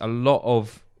takes a lot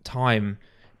of time,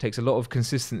 takes a lot of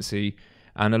consistency,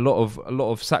 and a lot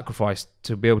of sacrifice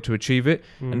to be able to achieve it.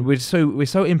 And we're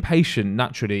so impatient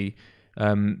naturally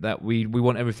that we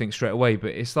want everything straight away. But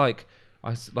it's like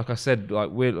I said, like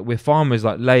we're farmers,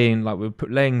 like we're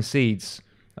laying seeds,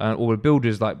 or we're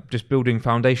builders, like just building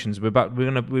foundations. We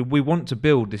want to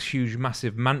build this huge,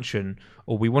 massive mansion,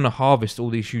 or we want to harvest all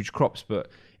these huge crops, but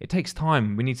it takes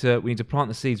time. We need to plant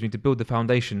the seeds, we need to build the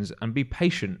foundations, and be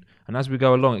patient. And as we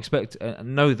go along,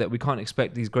 know that we can't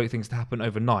expect these great things to happen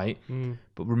overnight.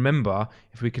 But remember,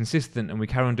 if we're consistent and we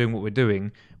carry on doing what we're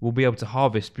doing, we'll be able to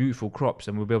harvest beautiful crops,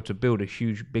 and we'll be able to build a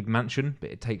huge, big mansion. But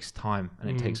it takes time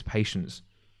and it takes patience.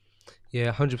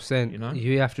 Yeah, 100%. You know,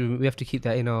 we have to keep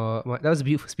that in our mind. That was a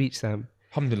beautiful speech, Sam.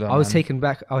 Alhamdulillah. I was taken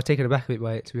aback a bit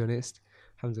by it, to be honest.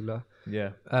 Alhamdulillah.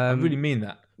 Yeah, I really mean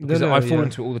that, because I fall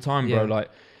into it all the time, bro. Like,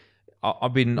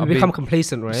 I've become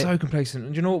complacent, right? So complacent.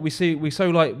 And you know what we see? We've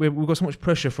got so much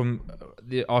pressure from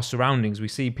our surroundings. We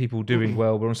see people doing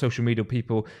well. We're on social media.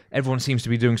 Everyone seems to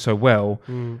be doing so well.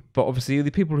 But obviously,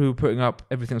 the people who are putting up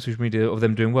everything on social media of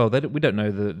them doing well, we don't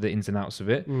know the ins and outs of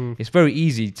it. It's very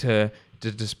easy to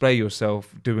display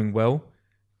yourself doing well,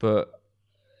 but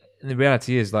the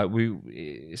reality is, like,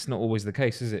 it's not always the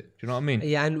case, is it? Do you know what I mean?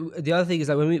 Yeah, and the other thing is,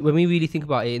 like, when we really think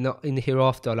about it in the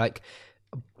hereafter, like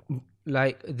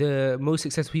the most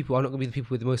successful people are not going to be the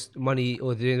people with the most money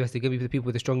or the best. They're going to be the people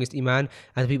with the strongest iman,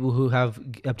 and the people who have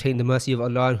obtained the mercy of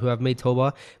Allah and who have made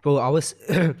tawbah. Bro, I was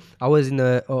in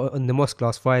the mosque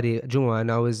last Friday at Jummah,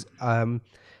 and I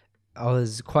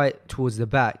was quite towards the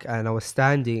back, and I was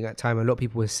standing at time. A lot of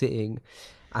people were sitting,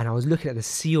 and I was looking at the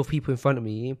sea of people in front of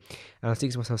me, and I was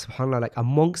thinking to myself, subhanAllah, like,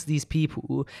 amongst these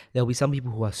people, there'll be some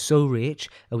people who are so rich,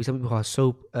 there'll be some people who are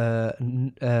so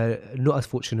not as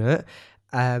fortunate.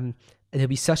 There'll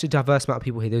be such a diverse amount of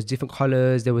people here. There's different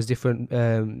colors, there was different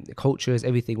cultures,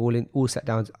 everything, all sat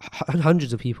down,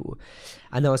 hundreds of people.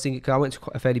 And I was thinking, 'cause I went to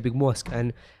a fairly big mosque,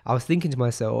 and I was thinking to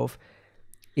myself,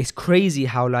 it's crazy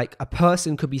how, like, a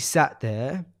person could be sat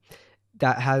there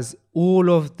that has all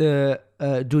of the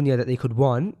dunya that they could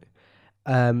want.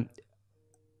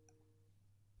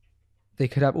 They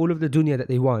could have all of the dunya that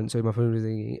they want. Sorry, my phone was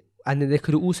ringing. And then they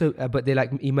could also, but they're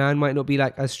like, iman might not be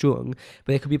like as strong,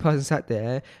 but there could be a person sat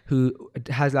there who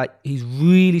has, like, he's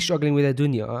really struggling with their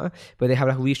dunya, but they have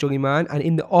like a really strong iman. And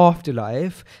in the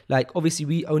afterlife, like,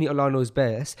 obviously only Allah knows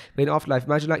best, but in the afterlife,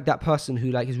 imagine like that person who,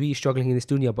 like, is really struggling in this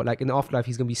dunya, but like in the afterlife,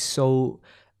 he's going to be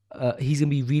he's going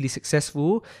to be really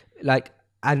successful, like,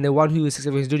 and the one who is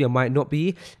successful in his dunya might not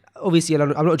be. Obviously, I'm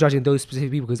not judging those specific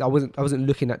people, because I wasn't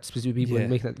looking at specific people and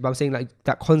making that, but I'm saying, like,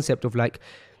 that concept of, like,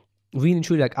 really and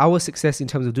truly, like, our success in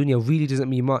terms of dunya really doesn't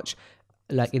mean much,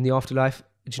 like, in the afterlife.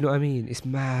 Do you know what I mean? It's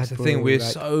mad. That's the thing. We're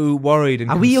like, so worried and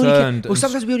concerned.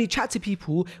 Sometimes we only chat to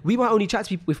people. We might only chat to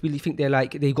people if we think they're,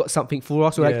 like, they've got something for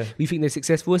us, or like we think they're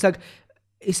successful. It's like,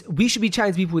 we should be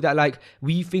chatting to people that, like,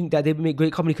 we think that they make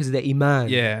great company because of their iman.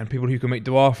 Yeah, and people who can make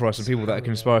dua for us, and people that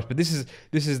can inspire us. But this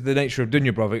is the nature of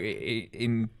dunya, brother.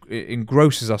 It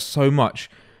engrosses us so much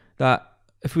that,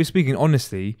 if we're speaking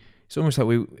honestly, it's almost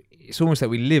like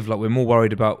we live like we're more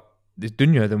worried about this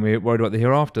dunya than we're worried about the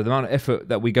hereafter. The amount of effort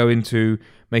that we go into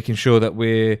making sure that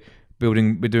we're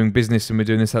doing business and we're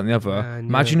doing this, that, and the other.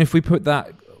 Imagine if we put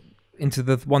that into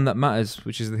the one that matters,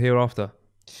 which is the hereafter.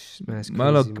 May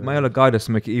Allah guide us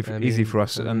and make it easy for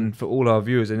us and for all our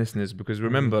viewers and listeners, because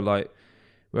remember, like,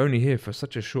 we're only here for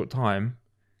such a short time.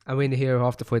 And we're in the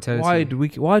hereafter for eternity.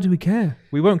 Why do we care?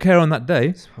 We won't care on that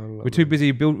day. We're too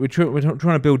busy we're trying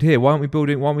to build here. Why aren't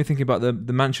we thinking about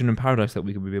the mansion and paradise that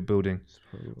we could be building?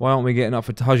 Why aren't we getting up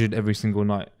for tahajjud every single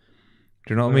night?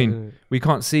 Do you know what I mean? We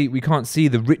can't see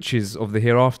the riches of the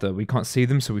hereafter. We can't see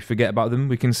them, so we forget about them.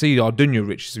 We can see our dunya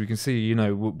riches. We can see, you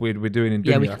know, what we're doing in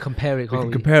dunya. Yeah, we can compare it. We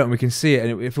can compare it, and we can see it,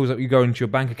 and it feels like you go into your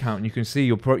bank account and you can see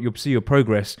you'll see your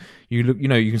progress. You look, you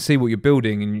know, you can see what you're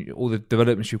building and all the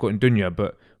developments you've got in dunya,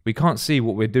 but we can't see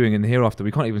what we're doing in the hereafter.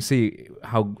 We can't even see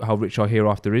how rich our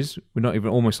hereafter is. We're not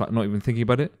even thinking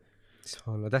about it.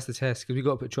 That's the test, because we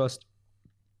got to put trust.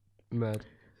 Mad.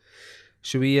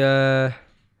 Should we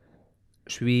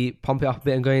pump it up a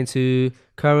bit and go into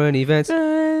current events?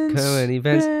 Current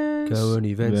events. Current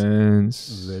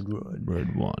events.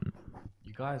 Red one.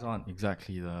 You guys aren't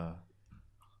exactly the.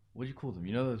 What do you call them?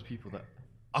 You know those people that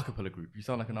acapella group. You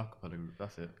sound like an acapella group.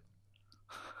 That's it.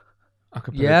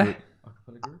 Acapella Yeah. group.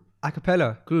 Acapella group.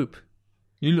 Acapella group.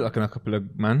 You look like an acapella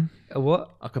man. A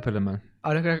what? Acapella man.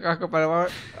 I look like acapella.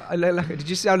 I look like. Did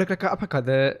you say I look like an alpaca?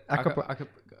 The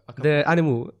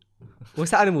animal.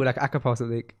 What's that animal? Like acapella or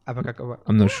something? Alpaca.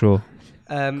 I'm not sure.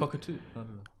 Cockatoo. I don't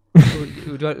know.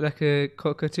 Would you like a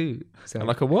cockatoo?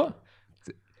 Like a what?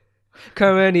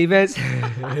 Current events.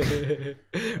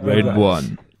 Red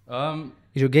one.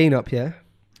 Is your gain up? Yeah.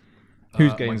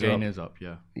 Whose my gains gain up? is up?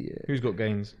 Yeah. Yeah. Who's got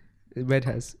gains? Red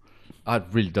has. I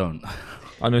really don't.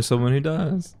 I know someone who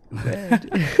does. Red.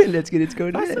 Let's get it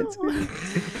going.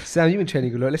 Sam, you've been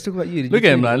training a lot. Let's talk about you. Look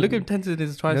at him, man. Look at him tensing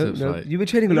his triceps. No, like. you've been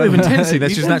training a Not lot. even tensing.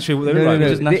 That's just naturally what they're like.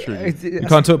 Just naturally. We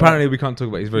can't talk. Apparently, we can't talk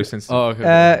about it. He's very sensitive. Oh,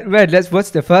 okay. Red. What's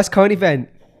the first current event?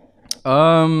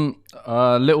 A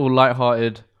little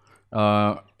light-hearted.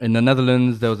 In the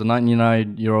Netherlands, there was a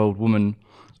 99-year-old woman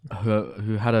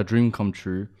who had her dream come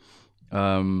true.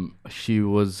 She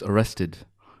was arrested,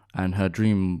 and her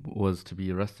dream was to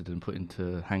be arrested and put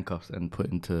into handcuffs and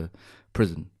put into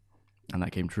prison, and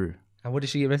that came true. And what did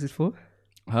she get arrested for?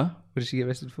 Huh? What did she get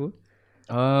arrested for?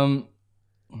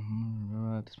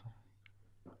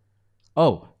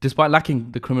 Despite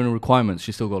lacking the criminal requirements,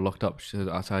 she still got locked up.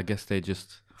 So I guess they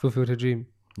just Fulfilled her dream.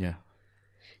 yeah.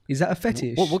 Is that a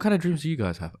fetish? What kind of dreams do you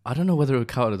guys have? I don't know whether it would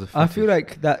count as a fetish. I feel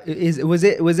like that is. Was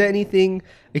there anything?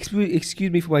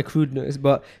 Excuse me for my crudeness,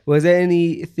 but was there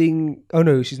anything? Oh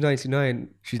no, she's 99.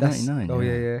 She's 99. Oh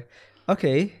yeah.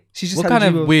 Okay. She's just. What had a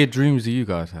kind dream of weird dreams do you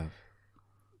guys have?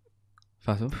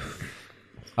 Faisal?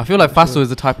 I feel like Faisal is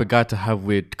the type of guy to have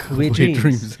weird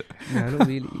dreams. No, not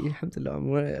really. Alhamdulillah, I'm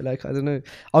alright. Like I don't know.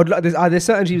 I would like. There's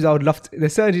certain dreams I would love.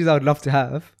 There's certain dreams I would love to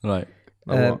have. Like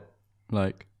what?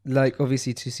 Like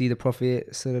obviously to see the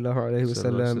Prophet sallallahu alaihi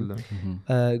wasallam.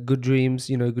 Sallallahu. Good dreams.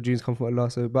 Good dreams come from Allah.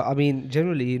 So, but I mean,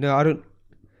 generally, I don't.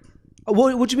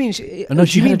 What do you mean? no,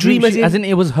 she you had mean a dream as in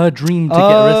it was her dream to get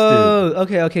arrested. Oh,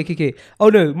 okay. Oh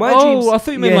no, my dreams. I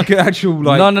thought you meant like an actual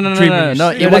like. No. dream.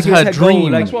 It was her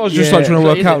dream. That's what I was just like trying to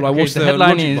work out. Like, what's the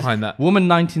headline logic is behind that? Woman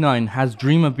 99 has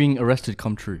dream of being arrested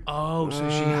come true. Oh, so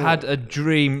she had a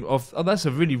dream of. Oh, that's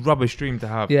a really rubbish dream to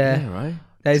have. Yeah, right.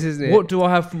 that is, isn't it? What do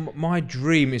I have? My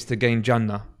dream is to gain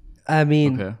Jannah. I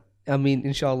mean, Okay.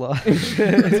 Inshallah.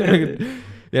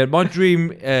 Yeah, my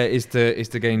dream is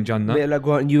to gain Jannah. May Allah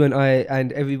grant you and I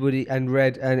and everybody and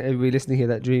Red and everybody listening here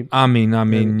that dream.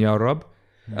 Ameen, Ya Rab.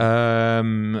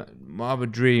 My other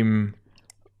dream.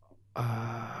 Do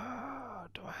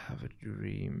I have a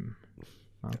dream?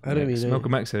 I don't really know.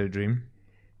 Malcolm X had a dream.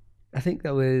 I think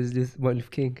that was with Martin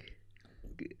Luther King.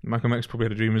 Malcolm X probably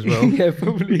had a dream as well. Yeah,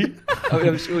 probably.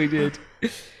 I'm sure he did.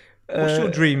 What's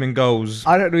your dream and goals?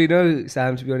 I don't really know,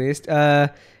 Sam, to be honest. Do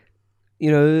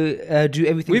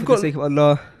everything for the sake of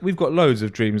Allah. We've got loads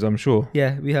of dreams, I'm sure.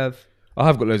 Yeah, we have. I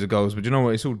have got loads of goals, but you know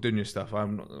what? It's all dunya stuff. I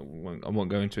won't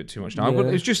go into it too much now.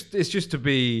 Yeah. It's just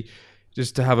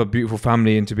to have a beautiful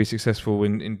family and to be successful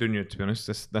in dunya. To be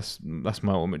honest, that's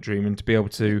my ultimate dream, and to be able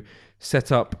to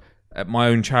set up at my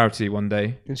own charity one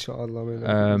day. Inshallah.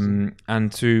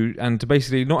 And to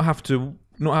basically not have to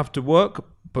work,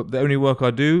 but the only work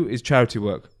I do is charity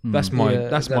work. That's my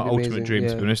ultimate amazing, dream. yeah.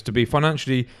 To be honest, to be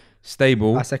financially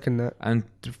stable. I second that. And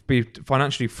to be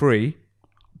financially free,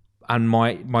 and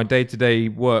my day-to-day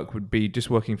work would be just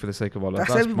working for the sake of Allah.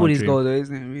 That's my everybody's dream. goal, though,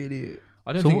 isn't it? Really.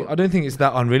 I don't think it's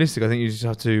that unrealistic. I think you just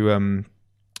have to. I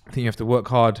think you have to work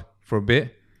hard for a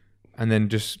bit, and then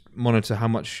just monitor how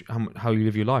you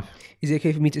live your life. Is it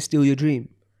okay for me to steal your dream?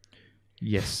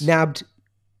 Yes. Nabbed.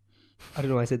 I don't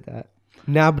know why I said that.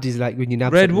 Nabbed is like when you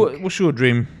nab Red, something. what's your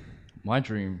dream? My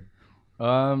dream.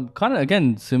 Kind of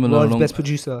again similar. World's best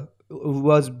producer.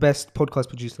 World's best podcast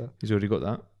producer. He's already got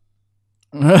that.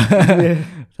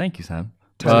 Thank you, Sam.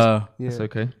 Yeah. That's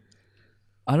okay.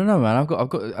 I don't know, man. I've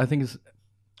got. I think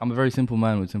I'm a very simple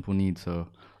man with simple needs, so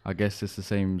I guess it's the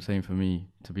same for me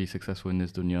to be successful in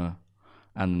this dunya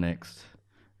and the next,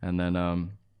 and then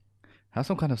have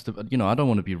some kind of I don't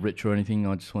want to be rich or anything.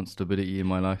 I just want stability in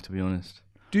my life, to be honest.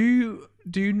 Do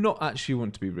you not actually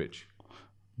want to be rich?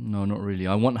 No, not really.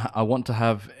 I want to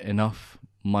have enough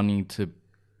money to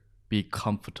be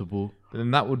comfortable.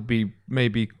 Then that would be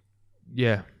maybe,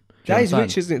 yeah. That is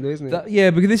rich, isn't it? Though, isn't it? Yeah,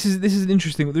 because this is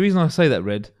interesting. The reason I say that,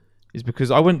 Red, is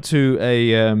because I went to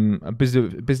a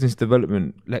business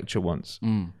development lecture once,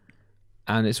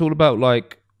 and it's all about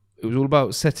like it was all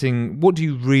about setting what do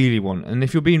you really want, and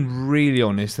if you're being really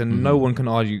honest, then no one can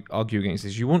argue against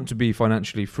this. You want to be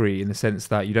financially free in the sense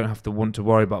that you don't have to want to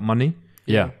worry about money.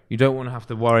 Yeah. You don't want to have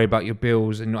to worry about your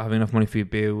bills and not having enough money for your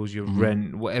bills, your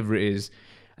rent, whatever it is.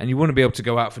 And you want to be able to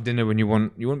go out for dinner when you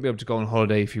want. You want to be able to go on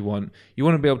holiday if you want. You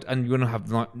want to be able to, and you want to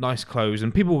have nice clothes.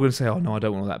 And people are going to say, "Oh no, I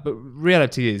don't want all that." But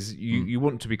reality is, you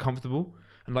want to be comfortable.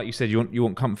 And like you said, you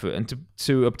want comfort. And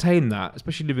to obtain that,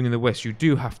 especially living in the West, you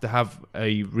do have to have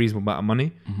a reasonable amount of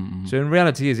money. So in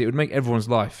reality, it would make everyone's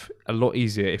life a lot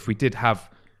easier if we did have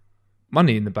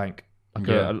money in the bank. Like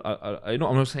I'm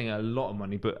not saying a lot of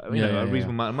money, but a reasonable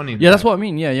amount of money. Yeah, that's what I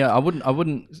mean. Yeah. I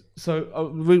wouldn't. So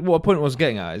what a point I was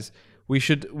getting at is we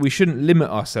shouldn't limit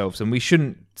ourselves, and we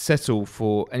shouldn't settle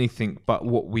for anything but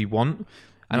what we want.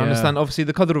 And understand, obviously,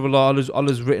 the qadr of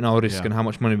Allah's written our risk and how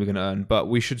much money we're going to earn, but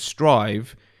we should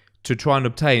strive to try and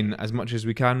obtain as much as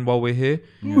we can while we're here.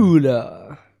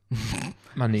 Moolah.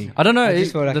 Money. I don't know. I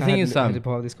just felt like the thing is, I had a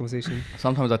part of this conversation.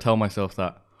 sometimes I tell myself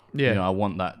that, Yeah. I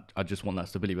want that. I just want that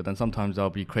stability. But then sometimes I'll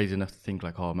be crazy enough to think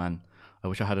like, oh man, I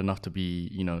wish I had enough to be,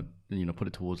 put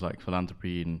it towards like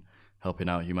philanthropy and helping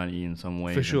out humanity in some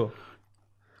way. For sure.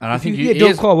 And I If think you could get a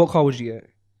dope car, what car would you get?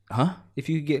 Huh? If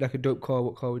you could get like a dope car,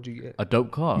 what car would you get? A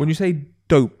dope car. When you say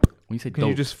dope, When you say can dope,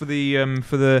 you just for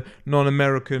the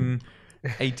non-American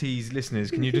 80s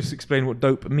listeners, can you just explain what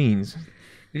dope means?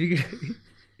 If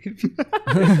you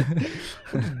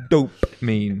Dope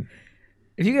mean?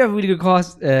 if you could have a really good car,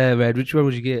 Red, which one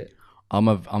would you get? I'm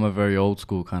a very old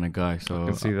school kind of guy, so I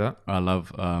can see that. I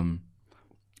love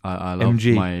I love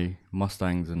MG. my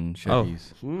Mustangs and Oh.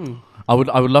 Chevys. I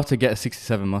would love to get a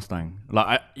 '67 Mustang.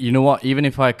 Like you know what? Even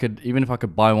if I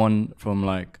could buy one from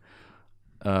like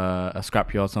a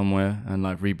scrapyard somewhere and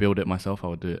like rebuild it myself, I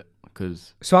would do it.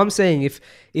 Because So I'm saying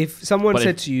if someone But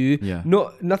said to you, yeah.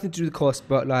 nothing to do with the cost,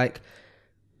 but like,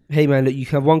 hey man, look, you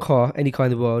can have one car, any car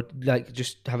in the world, like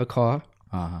just have a car.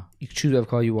 You can choose whatever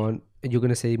car you want, and you're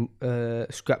gonna say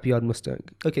scrapyard Mustang.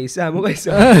 Okay, Sam, what about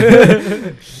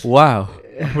Sam? wow,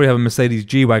 I probably have a Mercedes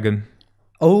G-Wagon.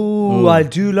 Oh, Ooh. I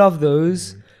do love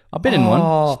those. I've been in Oh.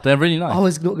 one. They're really nice. I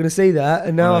was not gonna say that,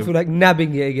 and now I feel like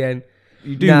nabbing it again.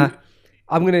 You do. Nah,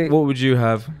 I'm gonna. What would you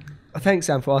have? Thanks,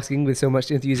 Sam, for asking with so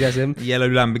much enthusiasm. Yellow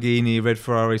Lamborghini, red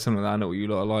Ferrari, something like that. I know what you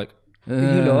lot are like. You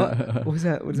lot? What was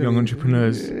that? What does that Young mean?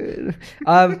 entrepreneurs.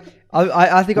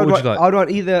 I think What would I'd you like?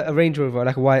 want either a Range Rover,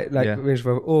 like a white Range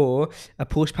Rover, or a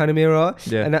Porsche Panamera.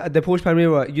 Yeah. And the Porsche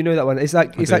Panamera, you know that one. It's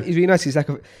like it's really nice. It's like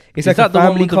a Is like a that the one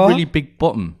family with car. the really big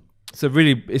bottom? It's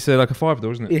like a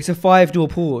 5-door, isn't it? It's a 5-door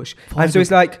Porsche, and so it's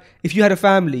like if you had a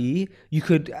family, you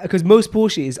could, because most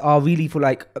Porsches are really for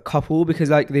like a couple, because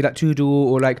like they like 2-door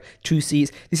or like 2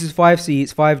 seats. This is 5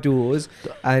 seats, 5 doors,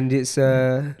 and it's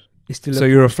still. So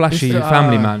you're a flashy It's,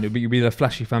 family man. You'd be the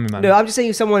flashy family man. No, I'm just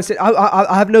saying if someone said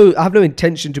I have no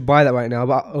intention to buy that right now,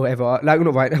 but or ever, like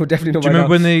not right now, definitely not. Do you right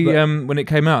remember now, when when it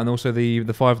came out, and also the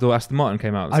 5-door Aston Martin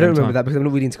came out? At the I don't same remember time? that because I'm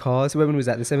not really into cars. So when was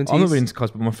that? The 70s? I'm not really into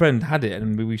cars, but my friend had it,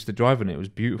 and we used to drive in it. It was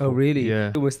beautiful. Oh really?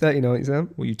 Yeah. Almost 30 now, Sam.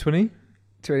 Were you 20?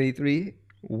 23.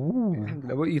 Ooh.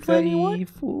 Alhamdulillah. What are you?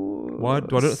 34. Why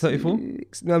do I look 34?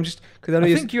 6? No, I'm just because I know I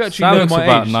you're. think you actually Sam know looks my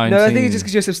about age. 19. No, I think it's just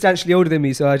because you're substantially older than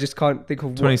me, so I just can't think of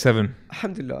what. 27.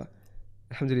 Alhamdulillah.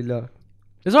 Alhamdulillah.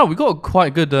 It's right. We got a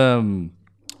quite good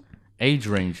age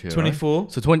range here. 24.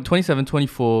 Right? So 27,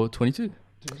 24, 22.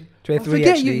 23 forget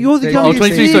actually. you're the Oh, youngest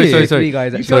 23. here. Sorry. 23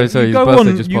 guys, actually. Sorry, his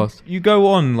birthday just passed. You go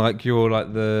on like you're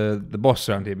like the boss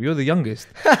around here, but you're the youngest.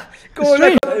 Go on,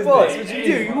 Strange, like, isn't boss, it? what You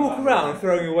do. You walk around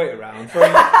throwing your weight around,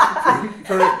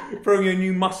 throwing your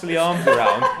new muscly arms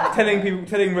around, telling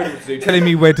Red what to do, telling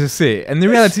me where to sit. And the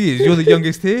reality is, you're the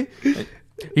youngest here.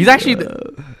 He's actually.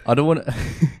 I don't want to.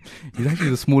 He's actually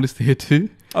the smallest here too.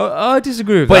 I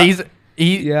disagree with But that.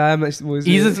 Yeah, I'm actually.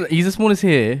 he's the smallest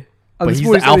here. I'm But the he's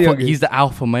the smallest and the alpha. youngest. He's the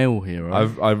alpha male here, right?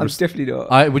 I'm definitely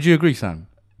not. Would you agree, Sam?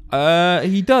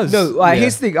 he does. No,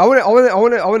 here's the thing. I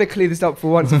want to clear this up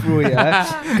for once and for all,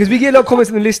 yeah, because we get a lot of comments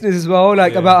from the listeners as well,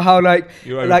 like about how like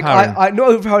You're like overpowering. I not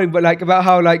overpowering, but like about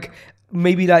how like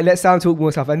maybe like let Sam talk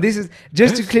more stuff. And this is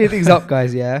just to clear things up,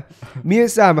 guys. Yeah, me and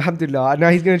Sam, alhamdulillah. Now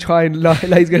he's gonna try and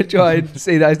he's gonna try and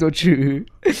say that it's not true,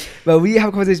 but we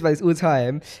have conversations about this all the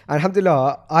time. And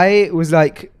alhamdulillah, I was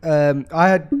like, I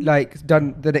had like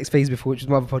done the next phase before, which was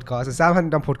my other podcast, and Sam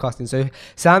hadn't done podcasting. So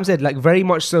Sam said like very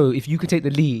much so, if you could take the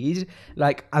lead,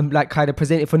 like I'm like kind of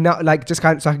present it for now, like just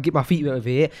kind of so I can get my feet wet over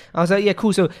here. I was like, yeah,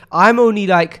 cool. So I'm only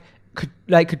like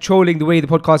controlling the way the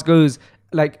podcast goes.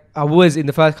 Like I was in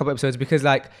the first couple episodes because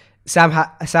like Sam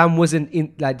wasn't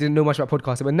in, like didn't know much about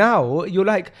podcasting, but now you're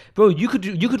like, bro, you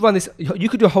could run this, you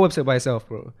could do a whole episode by yourself,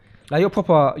 bro. Like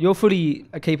you're fully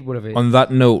capable of it. On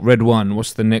that note, Red One,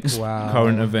 what's the next Wow.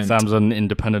 current event? Sam's an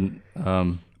independent.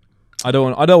 I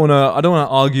don't want to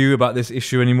argue about this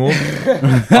issue anymore.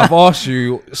 I've asked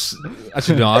you.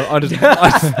 Actually, no.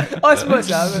 Ask what,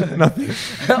 Sam. Nothing.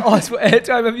 Ask what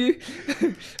airtime have you?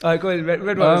 All right, go ahead.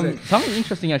 Red One. Is it? Something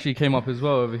interesting actually came up as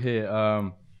well over here.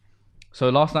 So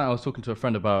last night I was talking to a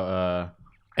friend about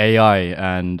AI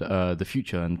and the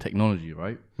future and technology,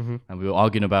 right? Mm-hmm. And we were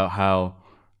arguing about how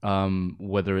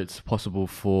whether it's possible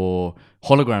for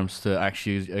holograms to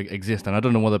actually exist. And I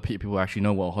don't know whether people actually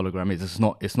know what a hologram is. It's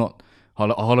not. A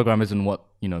hologram isn't what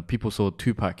people saw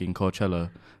Tupac in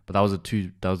Coachella, but that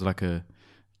was like a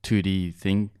 2D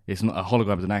thing. It's not a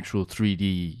hologram; is an actual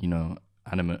 3D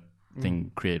animate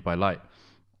thing created by light.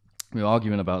 We were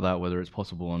arguing about that, whether it's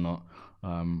possible or not.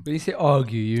 When you say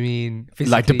argue, you mean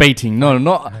physically? Like debating? No,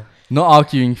 not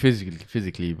arguing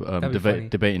physically, but That'd be funny.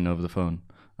 debating over the phone.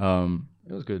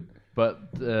 It was good,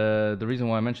 but the reason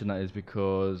why I mentioned that is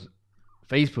because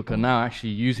Facebook are now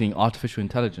actually using artificial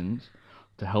intelligence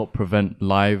to help prevent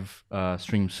live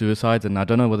stream suicides, and I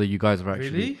don't know whether you guys are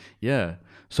actually Really? Yeah.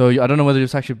 So I don't know whether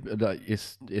it's actually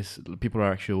it's people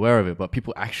are actually aware of it, but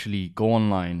people actually go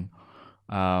online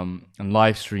and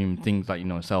live stream things like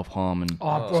self-harm and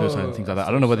suicide and things like that.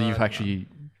 I don't know whether you've actually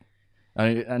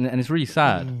and it's really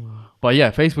sad. But yeah,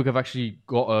 Facebook have actually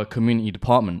got a community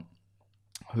department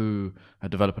who have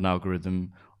developed an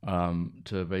algorithm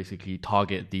to basically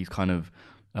target these kind of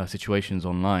situations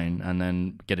online and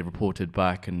then get it reported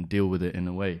back and deal with it in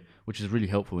a way which is really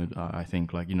helpful. I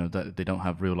think that they don't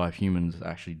have real life humans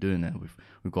actually doing it.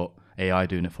 We've got AI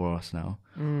doing it for us now,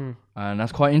 and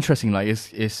that's quite interesting. Like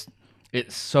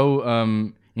it's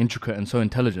so intricate and so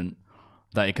intelligent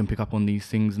that it can pick up on these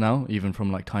things now, even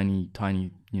from like tiny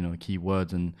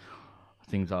keywords and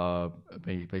things that are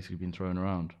basically being thrown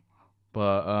around.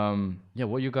 But yeah,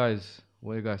 what are your guys'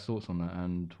 thoughts on that?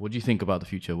 And what do you think about the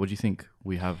future? What do you think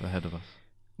we have ahead of us?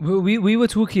 Well, we were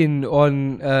talking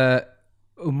on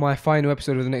my final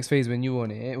episode of The Next Phase when you were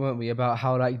on it, weren't we? About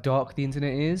how like dark the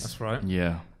internet is. That's right.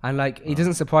 Yeah. And like it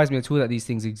doesn't surprise me at all that these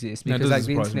things exist, No, it because like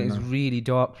doesn't the surprise me, internet is no. really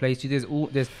dark place. There's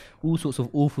all sorts of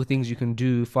awful things you can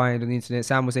find on the internet.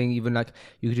 Sam was saying even like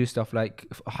you could do stuff like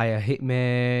hire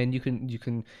hitmen. You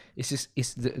can. It's just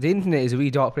the internet is a really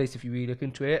dark place if you really look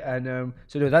into it. And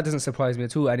so no, that doesn't surprise me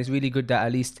at all. And it's really good that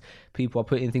at least people are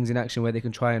putting things in action where they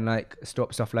can try and like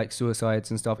stop stuff like suicides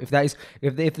and stuff. If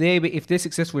they're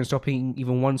successful in stopping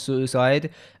even one suicide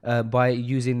by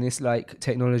using this like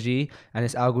technology and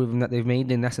this algorithm that they've made,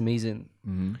 then that's amazing.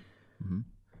 Mm-hmm. Mm-hmm.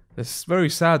 It's very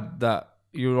sad that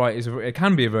you're right. It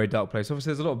can be a very dark place.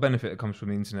 Obviously, there's a lot of benefit that comes from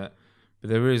the internet, but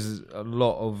there is a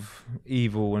lot of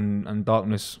evil and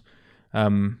darkness.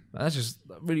 That's just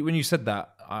really, when you said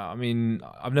that, I mean,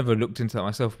 I've never looked into that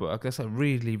myself, but I guess a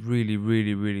really, really,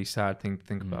 really, really sad thing to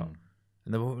think about.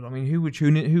 And I mean, who would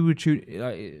tune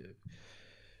in?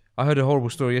 I heard a horrible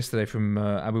story yesterday from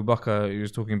Abu Bakr. He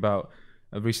was talking about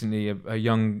recently a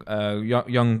young,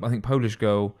 I think, Polish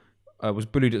girl was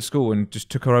bullied at school and just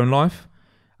took her own life.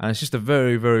 And it's just a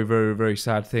very, very, very, very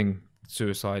sad thing,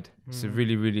 suicide. It's a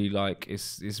really, really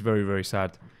it's very, very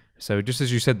sad. So just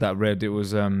as you said that, Red, it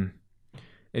was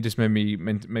it just made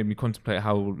me contemplate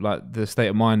how like the state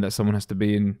of mind that someone has to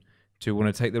be in to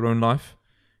want to take their own life.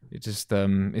 It just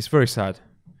it's very sad.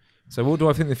 So what do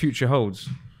I think the future holds?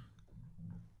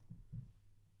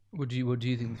 What do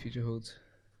you think the future holds?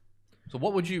 So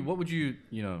what would you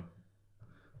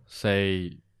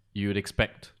say you would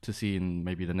expect to see in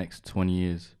maybe the next 20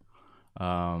 years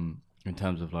in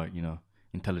terms of like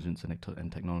intelligence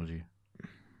and technology?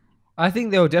 I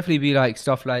think there will definitely be like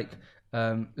stuff like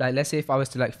let's say if I was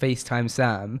to like FaceTime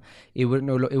Sam, it would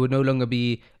no longer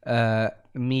be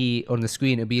me on the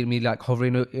screen. It'd be me like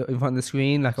hovering in front of the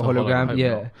screen like a hologram.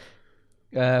 Yeah.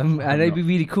 And it'd be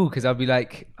really cool because I'd be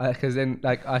like, because then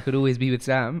like I could always be with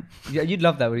Sam. Yeah, you'd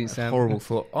love that, wouldn't you, Sam? Horrible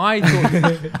thought.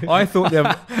 I thought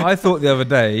the other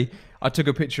day I took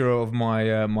a picture of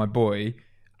my my boy,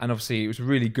 and obviously it was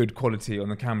really good quality on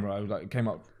the camera. Like it came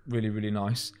up really, really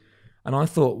nice. And I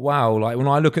thought, wow, like when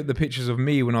I look at the pictures of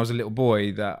me when I was a little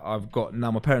boy that I've got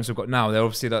now, my parents have got now, they're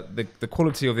obviously that the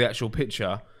quality of the actual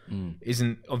picture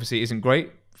isn't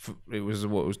great. It was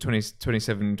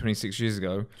 27, 26 years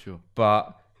ago. Sure.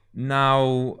 But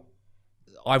now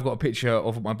I've got a picture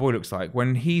of what my boy looks like.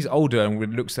 When he's older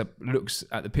and looks at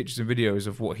the pictures and videos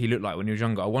of what he looked like when he was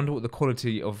younger, I wonder what the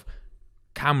quality of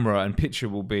camera and picture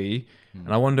will be.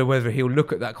 And I wonder whether he'll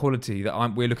look at that quality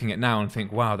that we're looking at now and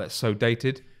think, wow, that's so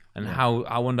dated. And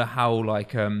I wonder how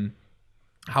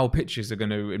pictures are going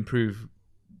to improve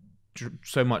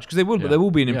so much, because there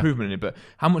will be an improvement in it, but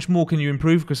how much more can you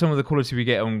improve? Because some of the quality we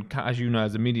get on, as you know,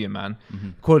 as a media man,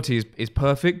 quality is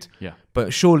perfect. Yeah.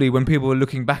 But surely when people are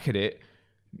looking back at it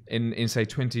in say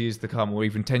 20 years to come, or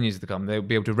even 10 years to come, they'll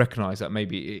be able to recognise that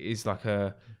maybe it is like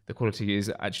the quality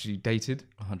is actually dated.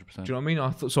 100%. Do you know what I mean?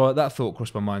 That thought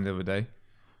crossed my mind the other day.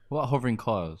 What about hovering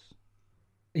cars?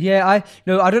 Yeah, I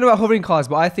don't know about hovering cars,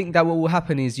 but I think that what will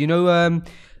happen is, how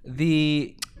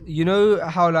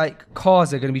like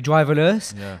cars are going to be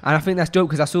driverless, and I think that's dope,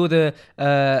 because I saw the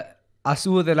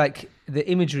the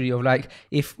imagery of like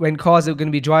when cars are going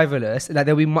to be driverless, like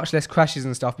there'll be much less crashes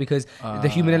and stuff, because the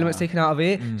human element's taken out of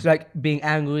it. So like being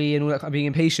angry and all that, being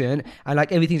impatient, and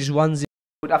like everything just runs.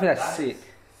 I think that's sick.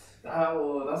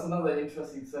 That's another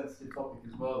interesting sensitive topic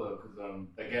as well, though, because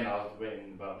again, I was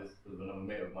waiting about this with another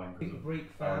mate of mine. Break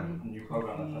fan, new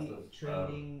program that Tesla's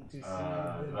training to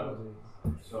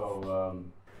so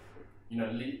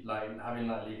like having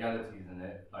like legalities in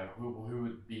it, like who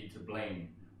would be to blame?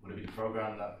 Would it be the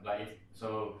program that, like,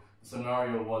 so the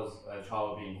scenario was a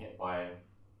child being hit by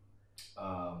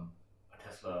a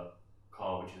Tesla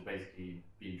car, which is basically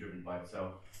being driven by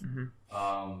itself.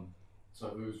 So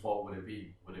whose fault would it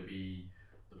be? Would it be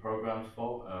the program's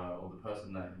fault, or the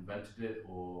person that invented it,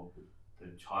 or the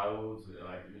child's?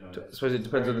 Like, I suppose it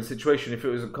depends on the situation. If it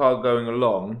was a car going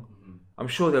along, I'm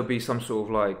sure there'll be some sort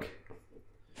of like,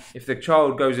 if the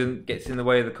child gets in the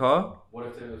way of the car. What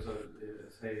if there was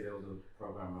say there was a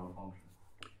program malfunction?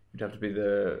 It'd have to be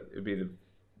the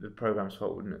program's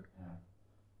fault, wouldn't it? Yeah.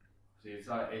 See, it's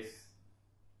like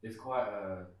it's quite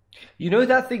a. You know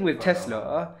that thing with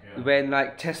Tesla, when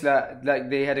like Tesla, like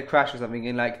they had a crash or something,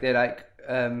 and like they're like,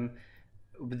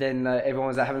 but then everyone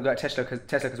was like having a go at Tesla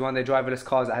because one of their driverless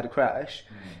cars that had a crash.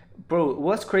 Bro,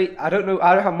 what's crazy? I don't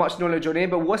have much knowledge on it,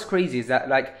 but what's crazy is that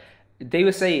like they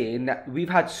were saying that we've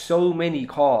had so many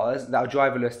cars that are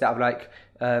driverless that have like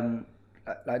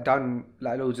done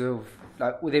like loads of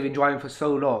like they've been driving for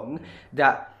so long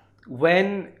that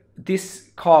when this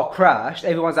car crashed,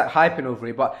 everyone's like hyping over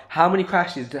it, but how many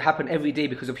crashes happen every day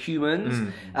because of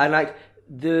humans? And like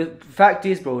the fact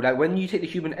is, bro, like when you take the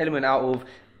human element out of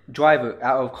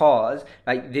cars,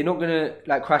 like they're not gonna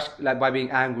like crash like by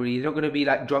being angry, they're not gonna be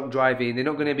like drunk driving, they're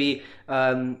not gonna be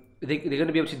they're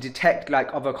gonna be able to detect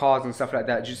like other cars and stuff like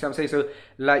that. Do you see what I'm saying? So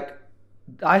like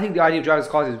I think the idea of driverless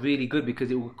cars is really good,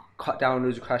 because it will cut down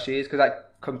loads of crashes, because like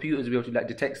computers will be able to like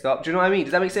detect stuff. Do you know what I mean?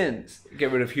 Does that make sense? Get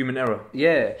rid of human error.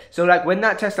 Yeah. So like when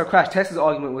that Tesla crashed, Tesla's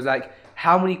argument was like,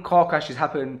 how many car crashes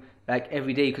happen like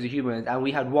every day because of humans, and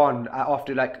we had one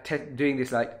after like doing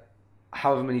this like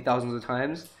however many thousands of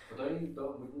times. But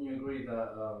wouldn't you agree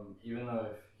that even though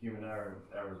if human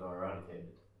errors are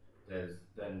eradicated, there's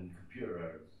then computer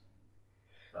errors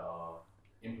that are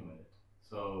implemented?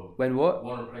 So when what?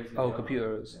 One replaces computer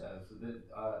errors. Yeah. So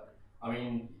I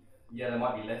mean, there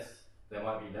might be less. There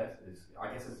might be less.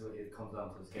 I guess it comes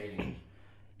down to scaling,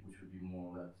 which would be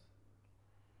more or less.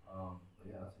 But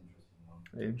yeah, that's an interesting one.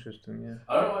 Interesting, yeah. I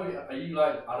don't know. Are you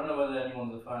like? I don't know whether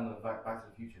anyone's a fan of Back to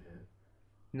the Future here.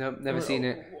 No, never seen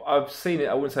it. I've seen it.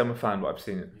 I wouldn't say I'm a fan, but I've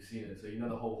seen it. You've seen it, so you know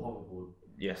the whole hoverboard.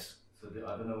 Yes. So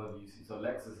I don't know whether you see. So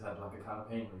Lexus had like a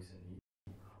campaign recently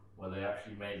where they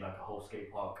actually made like a whole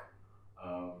skate park,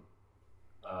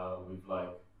 with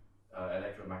like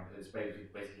electromagnetic. It's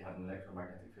basically had an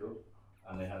electromagnetic field.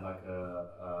 And they had like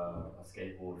a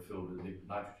skateboard filled with liquid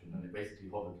nitrogen, and it basically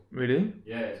hovered. Really?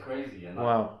 Yeah, it's crazy. And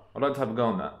wow, I'd like to have a go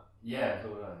on that. Yeah,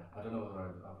 so I don't know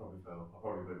whether I'll probably fail. I'll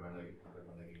probably break my leg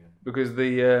again. Because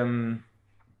the I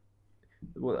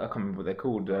can't remember what they're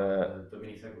called. The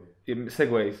mini Segway. Yeah,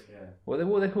 Segways. Yeah. What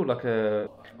are they called? Like a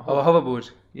hoverboard.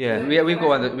 Yeah. We got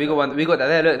one. We got that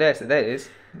there. Look, there it is.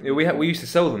 Yeah, we used to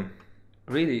sell them.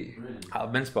 Really? At a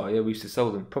men's bar, yeah, we used to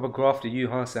sell them. Proper grafter, you,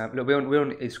 huh, Sam? Look, we're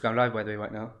on Instagram Live, by the way,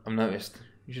 right now. I've noticed.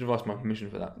 You should have asked my permission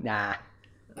for that. Nah.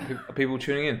 Are people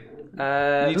tuning in?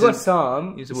 We got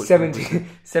some 17.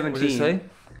 What did it say?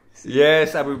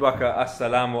 Yes, Abu Bakr,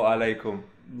 assalamu alaikum.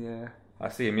 Yeah. I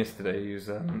see him yesterday.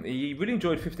 He really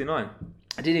enjoyed 59.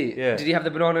 Did he? Yeah. Did he have the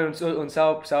banana on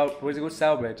sour what is it called?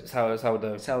 Sour bread?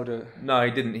 Sourdough. Sourdough. No, he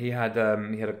didn't. He had a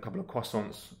couple of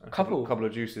croissants. A couple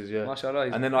of juices, yeah. Mashallah.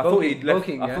 And then I thought he'd left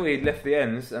the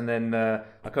ends, and then I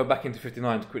go back into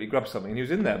 59 to quickly grab something, and he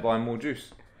was in there buying more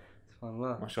juice.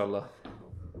 Mashallah.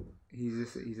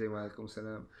 He's saying walaikum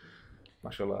salam.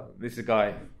 Mashallah. This is a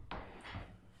guy.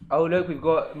 Oh look, we've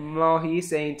got Mahi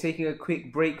saying taking a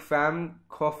quick break, fam.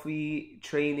 Coffee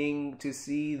training to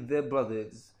see the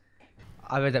brothers.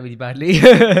 I read that really badly.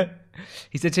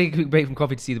 He said take a quick break from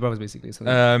coffee to see the brothers, basically.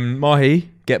 Mahi,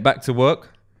 get back to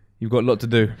work. You've got a lot to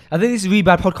do. I think this is really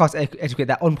bad podcast etiquette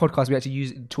that on podcast we actually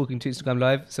use talking to Instagram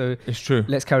Live. So It's true.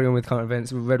 let's carry on with current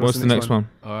events. What's the next one?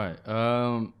 All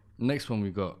right. Next one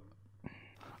we got.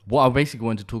 What I basically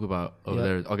wanted to talk about over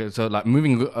there is, okay, so like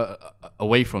moving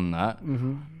away from that,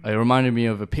 it reminded me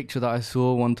of a picture that I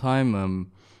saw one time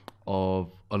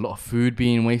of a lot of food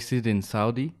being wasted in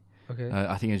Saudi. Okay.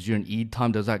 I think it was during Eid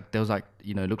time. There was like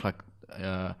you know, it looked like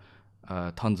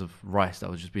tons of rice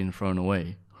that was just being thrown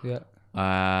away. Yeah.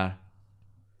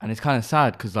 And it's kind of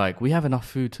sad because like we have enough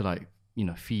food to like, you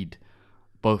know, feed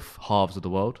both halves of the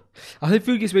world. I think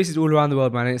food gets wasted all around the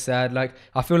world, man. It's sad. Like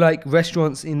I feel like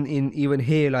restaurants in even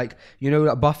here, like you know,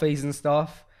 like buffets and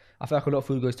stuff. I feel like a lot of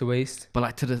food goes to waste. But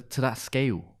like to that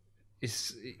scale,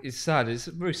 It's sad. It's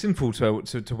very sinful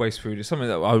to waste food. It's something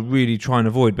that I really try and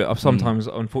avoid, but sometimes,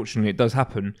 unfortunately, it does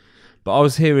happen. But I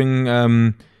was hearing,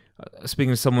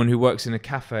 speaking to someone who works in a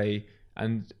cafe,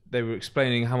 and they were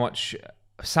explaining how much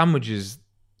sandwiches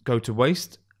go to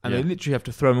waste, and they literally have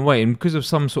to throw them away. And because of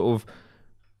some sort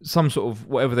of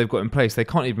whatever they've got in place, they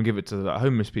can't even give it to the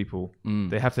homeless people.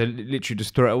 They have to literally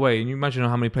just throw it away. And you imagine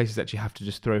how many places actually have to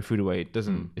just throw food away. It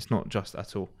doesn't. It's not just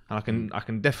at all. And I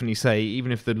can definitely say,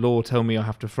 even if the law tell me I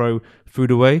have to throw food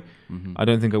away, I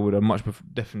don't think I would. I'd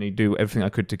definitely do everything I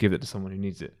could to give it to someone who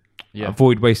needs it. Yeah.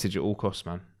 Avoid wastage at all costs,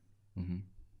 man.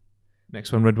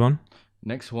 Next one, red one.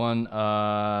 Next one.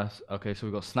 Okay, so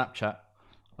we've got Snapchat.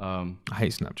 I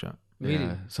hate Snapchat. Really?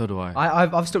 Yeah, so do I.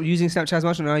 I've stopped using Snapchat as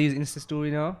much, and I use Insta Story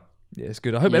now. Yeah, it's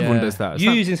good. I hope everyone does that.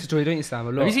 You use Insta Story, don't you, Sam?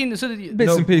 A lot. Have you seen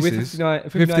Bits and pieces?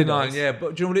 59, yeah.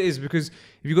 But do you know what it is? Because if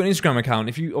you've got an Instagram account,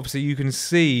 if you obviously you can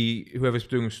see whoever's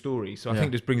doing a story. So I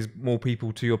think this brings more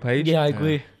people to your page. Yeah, I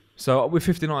agree. So with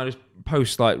 59, I just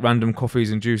post like random coffees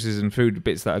and juices and food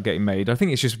bits that are getting made. I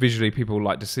think it's just visually people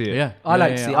like to see it. Yeah, I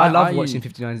like to see. I love watching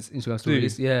 59's Instagram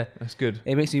stories. Yeah, that's good.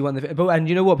 It makes me want the. And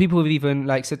you know what? People have even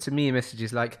like said to me in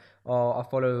messages like, "Oh, I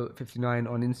follow 59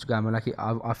 on Instagram, and like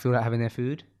I feel like having their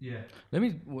food." Yeah. Let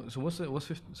me. So what's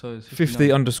 50? So it's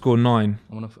 50_9.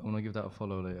 I'm gonna give that a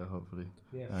follow later, hopefully.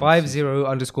 Yeah.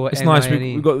 50_. It's nice.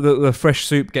 We've got the fresh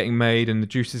soup getting made and the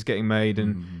juices getting made,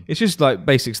 and it's just like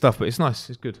basic stuff, but it's nice.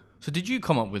 It's good. So did you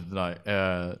come up with like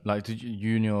did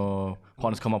you and your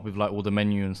partners come up with like all the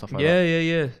menu and stuff like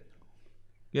that?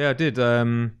 Yeah, I did.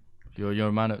 You're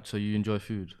a man, so you enjoy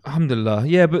food. Alhamdulillah.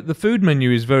 Yeah, but the food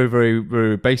menu is very, very,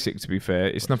 very basic. To be fair,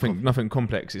 it's nothing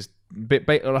complex. It's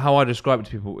how I describe it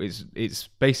to people is it's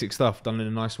basic stuff done in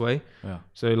a nice way. Yeah.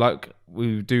 So like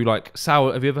we do like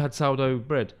sour. Have you ever had sourdough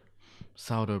bread?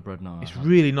 Sourdough bread, no. It's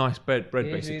really nice bread It's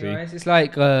basically. really nice. It's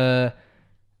like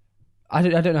I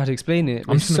don't know how to explain it.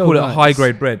 I'm just gonna call it a high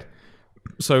grade bread.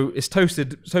 So it's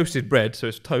toasted bread. So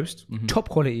it's toast, top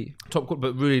quality,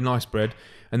 but really nice bread,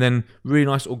 and then really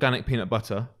nice organic peanut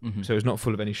butter. So it's not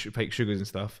full of any fake sugars and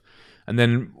stuff, and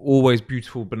then always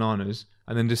beautiful bananas,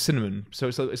 and then just cinnamon. So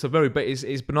it's a very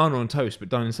it's banana on toast, but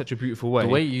done in such a beautiful way. The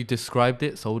way you described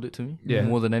it sold it to me.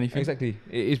 More than anything. Exactly.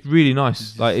 It's really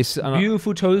nice. Like it's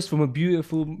beautiful toast from a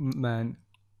beautiful man.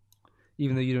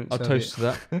 Even though you don't. I'll toast to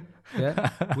that. Yeah.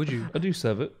 Would you? I do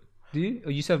serve it. Do you? Oh,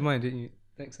 you served mine, didn't you?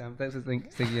 Thanks, Sam. Thanks for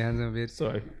sticking your hands on my beard.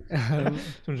 Sorry. Someone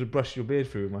just brushed your beard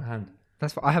through with my hand.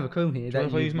 That's I have a comb here. Do you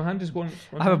mind if I use my hand? Just one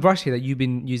I have a brush here that you've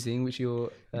been using, which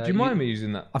you're. Do you mind me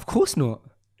using that? Of course not.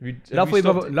 Have love you for your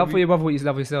stopped- brother. Love for your brother. What you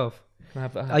love for yourself. Can I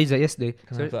have that hat? I used that yesterday.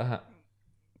 Can I have that hat?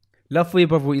 Love for your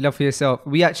brother. What you love for yourself.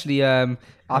 We actually. I'm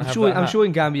have sure. that I'm hat? sure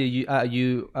in Gambia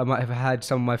you might have had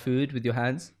some of my food with your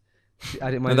hands.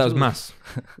 I didn't mind. No, that at was all. mass.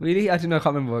 Really? I don't know. I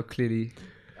can't remember clearly.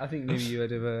 I think maybe you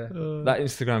had ever. That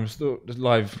Instagram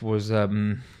live was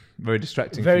very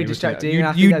distracting. Very for you, wasn't it? distracting.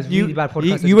 I think that's really bad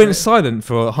podcast. You went silent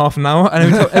for half an hour,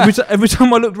 and every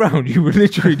time I looked round, you were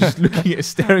literally just looking at,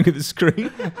 staring at the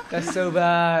screen. That's so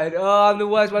bad. Oh, I'm the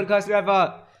worst podcaster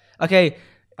ever. Okay,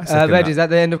 second Reg, that. is that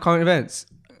the end of current events?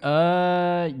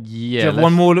 Yeah. Do you have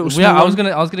one more little small I was one?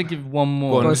 gonna give one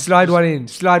more. Go on. Go on, slide one in.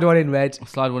 Slide one in, Red.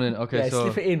 Slide one in. Okay, Yeah, so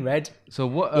slip it in, Red. so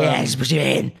what? Just push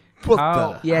it in.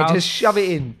 Yeah, just shove it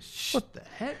in. What the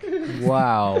heck?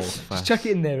 Wow. Just chuck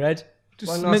it in there, Red.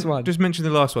 One last one. Just mention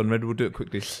the last one, Red. We'll do it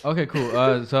quickly. Okay,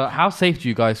 cool. So how safe do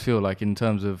you guys feel like in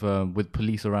terms of with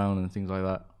police around and things like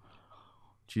that?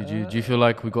 Do you feel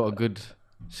like we got a good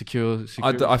secure?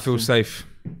 I feel safe.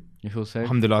 You feel safe?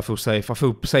 Alhamdulillah, I feel safe. I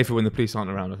feel safer when the police aren't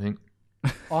around. I think.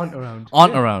 Aren't around.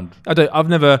 Aren't around. I've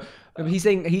never. No, but he's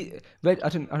saying Red. I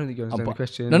don't think you understand the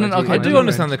question. No, my okay, dear- I my do dear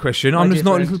understand friend. the question. My I'm dear just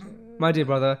not friend. My dear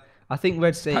brother, I think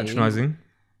Red's saying patronising.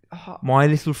 Oh, My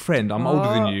little friend, I'm older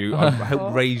than you. I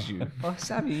helped raise you. oh,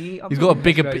 Sammy. He's got a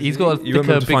bigger. He's got a You won't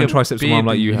be able to thicker, find triceps beard arm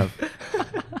like than you have.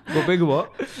 What bigger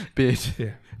what? beard.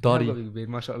 Yeah. Daddy. I've got a big beard,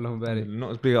 mashallah, long belly.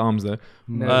 Not as big arms though.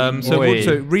 No. So Oi.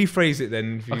 rephrase it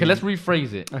then. if you- Okay, let's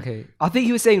rephrase it. Okay. I think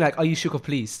he was saying like, are you shook of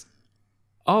police?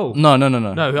 Oh No. no,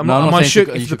 am I saying shook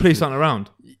are if you the police aren't around?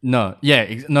 No,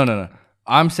 yeah, no.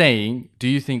 I'm saying, do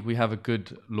you think we have a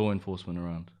good law enforcement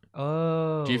around?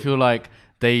 Oh. Do you feel like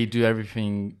they do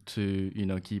everything to,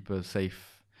 keep us safe?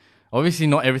 Obviously,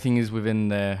 not everything is within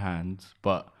their hands,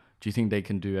 but do you think they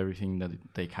can do everything that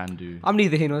they can do? I'm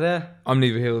neither here nor there. I'm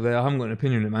neither here nor there. I haven't got an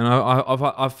opinion on it, man.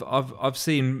 I've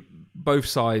seen both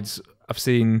sides. I've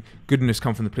seen goodness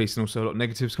come from the police and also a lot of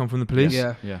negatives come from the police.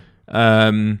 Yeah.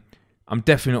 I'm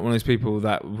definitely not one of those people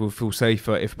that will feel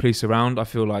safer if police are around. I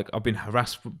feel like I've been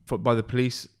harassed by the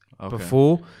police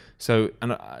before, so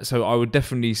I would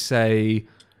definitely say,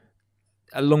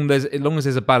 as long as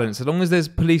there's a balance, as long as there's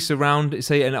police around,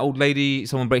 say an old lady,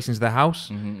 someone breaks into their house,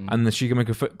 and then she can make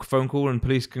a phone call and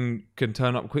police can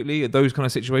turn up quickly. Those kind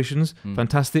of situations,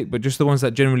 fantastic. But just the ones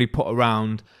that generally put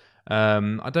around.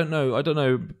 I don't know.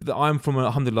 I'm from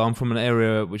an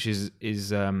area which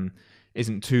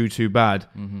isn't too bad.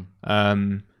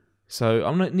 So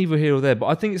I'm not neither here or there, but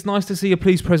I think it's nice to see a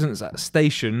police presence at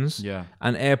stations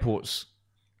and airports.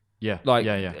 Yeah,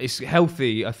 It's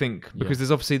healthy, I think, because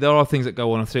there are things that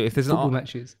go on. If there's Football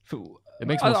matches. It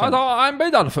makes more sense. I haven't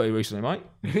been down to footy recently, mate.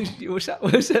 What's that,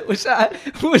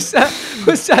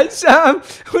 Sam?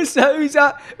 Who's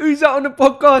that on the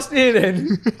podcast here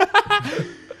then?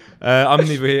 I'm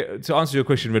neither here. To answer your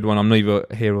question, Red One, I'm neither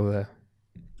here or there.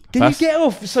 Can you get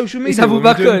off social media? It's Abu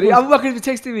Bakr. Abu Bakr is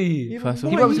texting me. Faisal.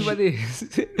 He wants about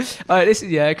this. Alright,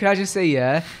 listen, can I just say,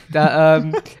 that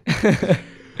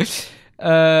I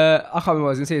can't remember what I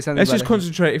was going to say. Something Let's about just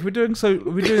concentrate. If we're doing a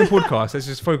podcast, let's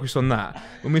just focus on that.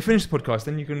 When we finish the podcast,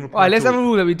 then you can reply. Alright, let's have a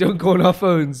rule that we don't go on our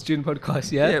phones during the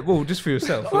podcast, yeah? Yeah, well, just for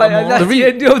yourself. Alright, and that's the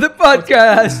end of the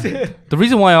podcast. The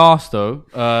reason why I asked, though,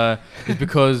 is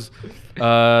because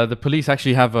the police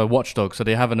actually have a watchdog. So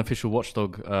they have an official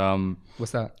watchdog.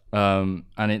 What's that?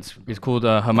 And it's called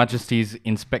Her Majesty's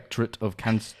Inspectorate of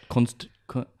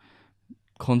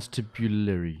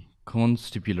Constabulary.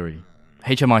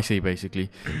 HMIC,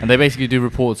 basically. And they basically do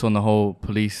reports on the whole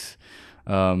police,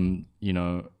 department.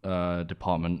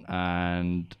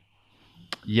 And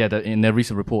in their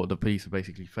recent report, the police have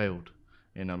basically failed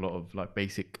in a lot of like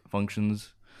basic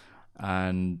functions.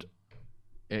 And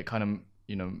it kind of,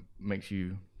 makes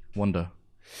you wonder.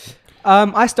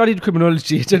 I studied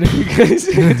criminology. I don't know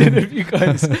if you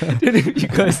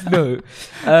guys know.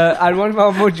 And one of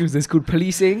our modules is called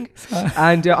policing.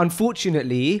 And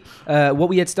unfortunately, what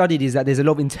we had studied is that there's a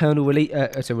lot of internal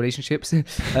relationships,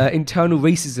 internal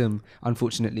racism.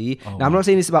 Unfortunately, now I'm not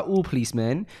saying this about all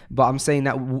policemen, but I'm saying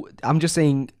that I'm just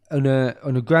saying on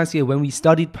a grand scale, when we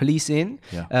studied policing,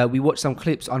 we watched some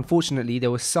clips. Unfortunately,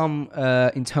 there was some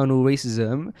internal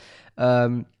racism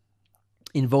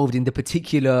involved in the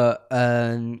particular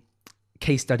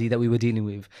case study that we were dealing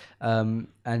with,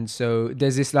 and so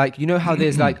there's this like how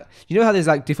there's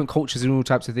different cultures and all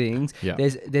types of things.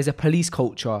 There's a police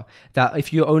culture that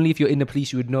if you're in the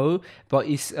police you would know, but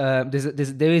it's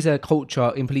there is a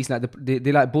culture in police like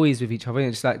they like boys with each other,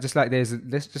 and just like there's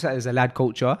a lad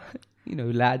culture,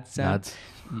 lads.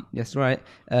 Yes, right.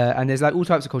 And there's like all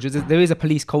types of cultures. There is a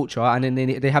police culture, and then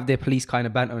they have their police kind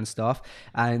of banter and stuff.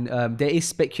 And there is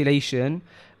speculation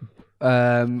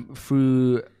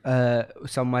through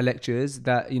some of my lectures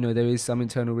that there is some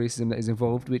internal racism that is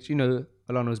involved, which Allah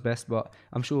knows best. But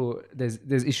I'm sure there's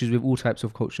issues with all types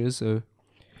of cultures. So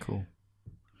cool.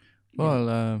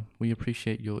 Well, we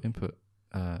appreciate your input,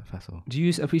 Faisal. Do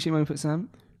you appreciate my input, Sam?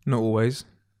 Not always.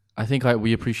 I think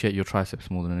we appreciate your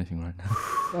triceps more than anything right now.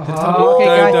 That's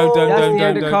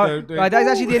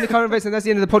actually the end of current events, and that's the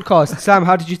end of the podcast. Sam,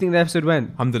 how did you think the episode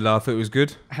went? Alhamdulillah, I thought it was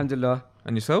good. Alhamdulillah.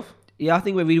 And yourself? Yeah, I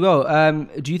think it went really well.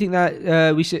 Do you think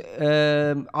that we should?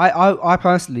 I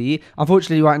personally,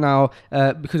 unfortunately, right now,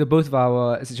 because of both of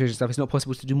our situation stuff, it's not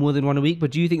possible to do more than one a week.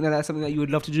 But do you think that that's something that you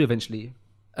would love to do eventually?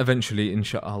 Eventually,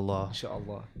 inshallah.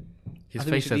 Inshallah. His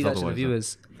face says otherwise.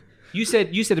 Viewers. You said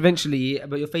eventually,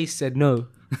 but your face said no.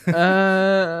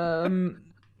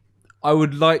 I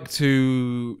would like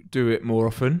to do it more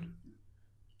often.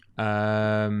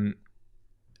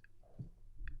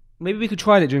 Maybe we could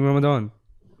try it during Ramadan.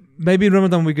 Maybe in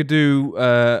Ramadan we could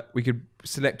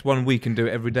select 1 week and do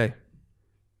it every day.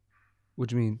 What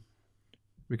do you mean?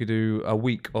 We could do a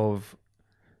week of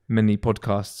many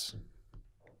podcasts.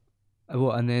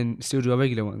 What, and then still do our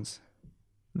regular ones?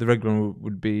 The regular one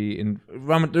would be in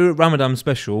Ramadan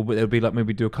special, but it would be like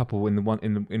maybe do a couple in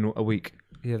a week.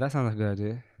 Yeah, that sounds like a good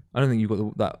idea. I don't think you've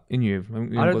got that in you.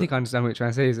 I don't think I understand what you're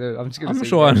trying to say, so I'm just going to I'm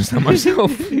sure I understand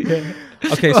myself. Yeah.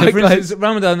 Okay, so Right, for guys. instance,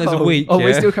 Ramadan, there's a week. We're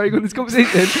yeah? still carrying on this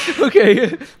conversation.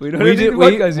 Okay. We don't We have do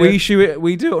any podcast we yet. shoot it.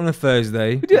 We do it on a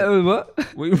Thursday. Yeah, what?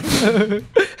 We,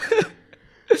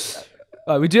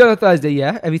 We do it on a Thursday,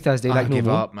 yeah? Every Thursday, like I normal. give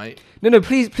up, mate. No,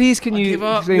 please, can I you give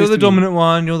up. explain You're this the to me? dominant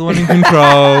one. You're the one in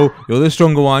control. You're the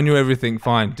stronger one. You're everything.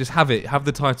 Fine. Just have it. Have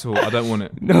the title. I don't want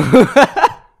it. No.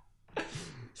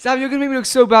 Sam, you're going to make me look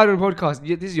so bad on a podcast.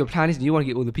 This is your plan, isn't it? You want to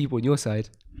get all the people on your side.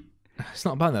 It's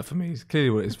not about that for me. It's clearly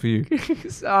what it is for you.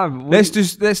 Sam, Let's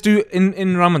do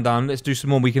in Ramadan. Let's do some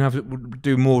more. We can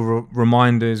do more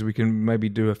reminders. We can maybe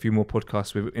do a few more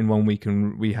podcasts in 1 week,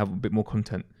 and we have a bit more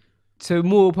content. So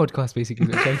more podcasts, basically.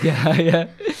 Yeah.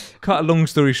 Cut a long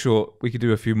story short, we could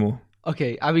do a few more.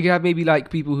 Okay, and we can have maybe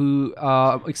like people who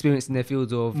are experienced in their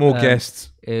fields of More guests.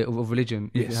 of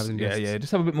religion. We can have Yes. them Yeah. guests. Yeah.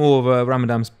 Just have a bit more of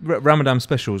Ramadan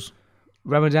specials.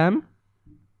 Ramadan.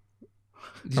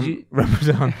 Did you?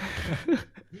 Ramadan.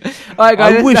 All right,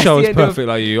 guys. I wish that's I the was end of- perfect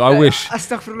like you. I wish.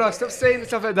 Astaghfirullah. Stop saying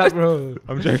stuff like that, bro.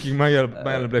 I'm joking. May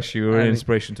Allah bless you. You're an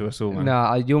inspiration to us all, man.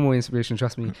 Nah, you're more inspiration.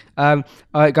 Trust me. All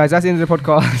right, guys. That's the end of the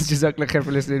podcast. Jazakallah khair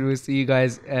for listening. We'll see you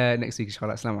guys next week,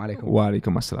 inshallah. Assalamu alaikum. Wa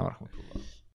alaikum assalam wa rahmatullah.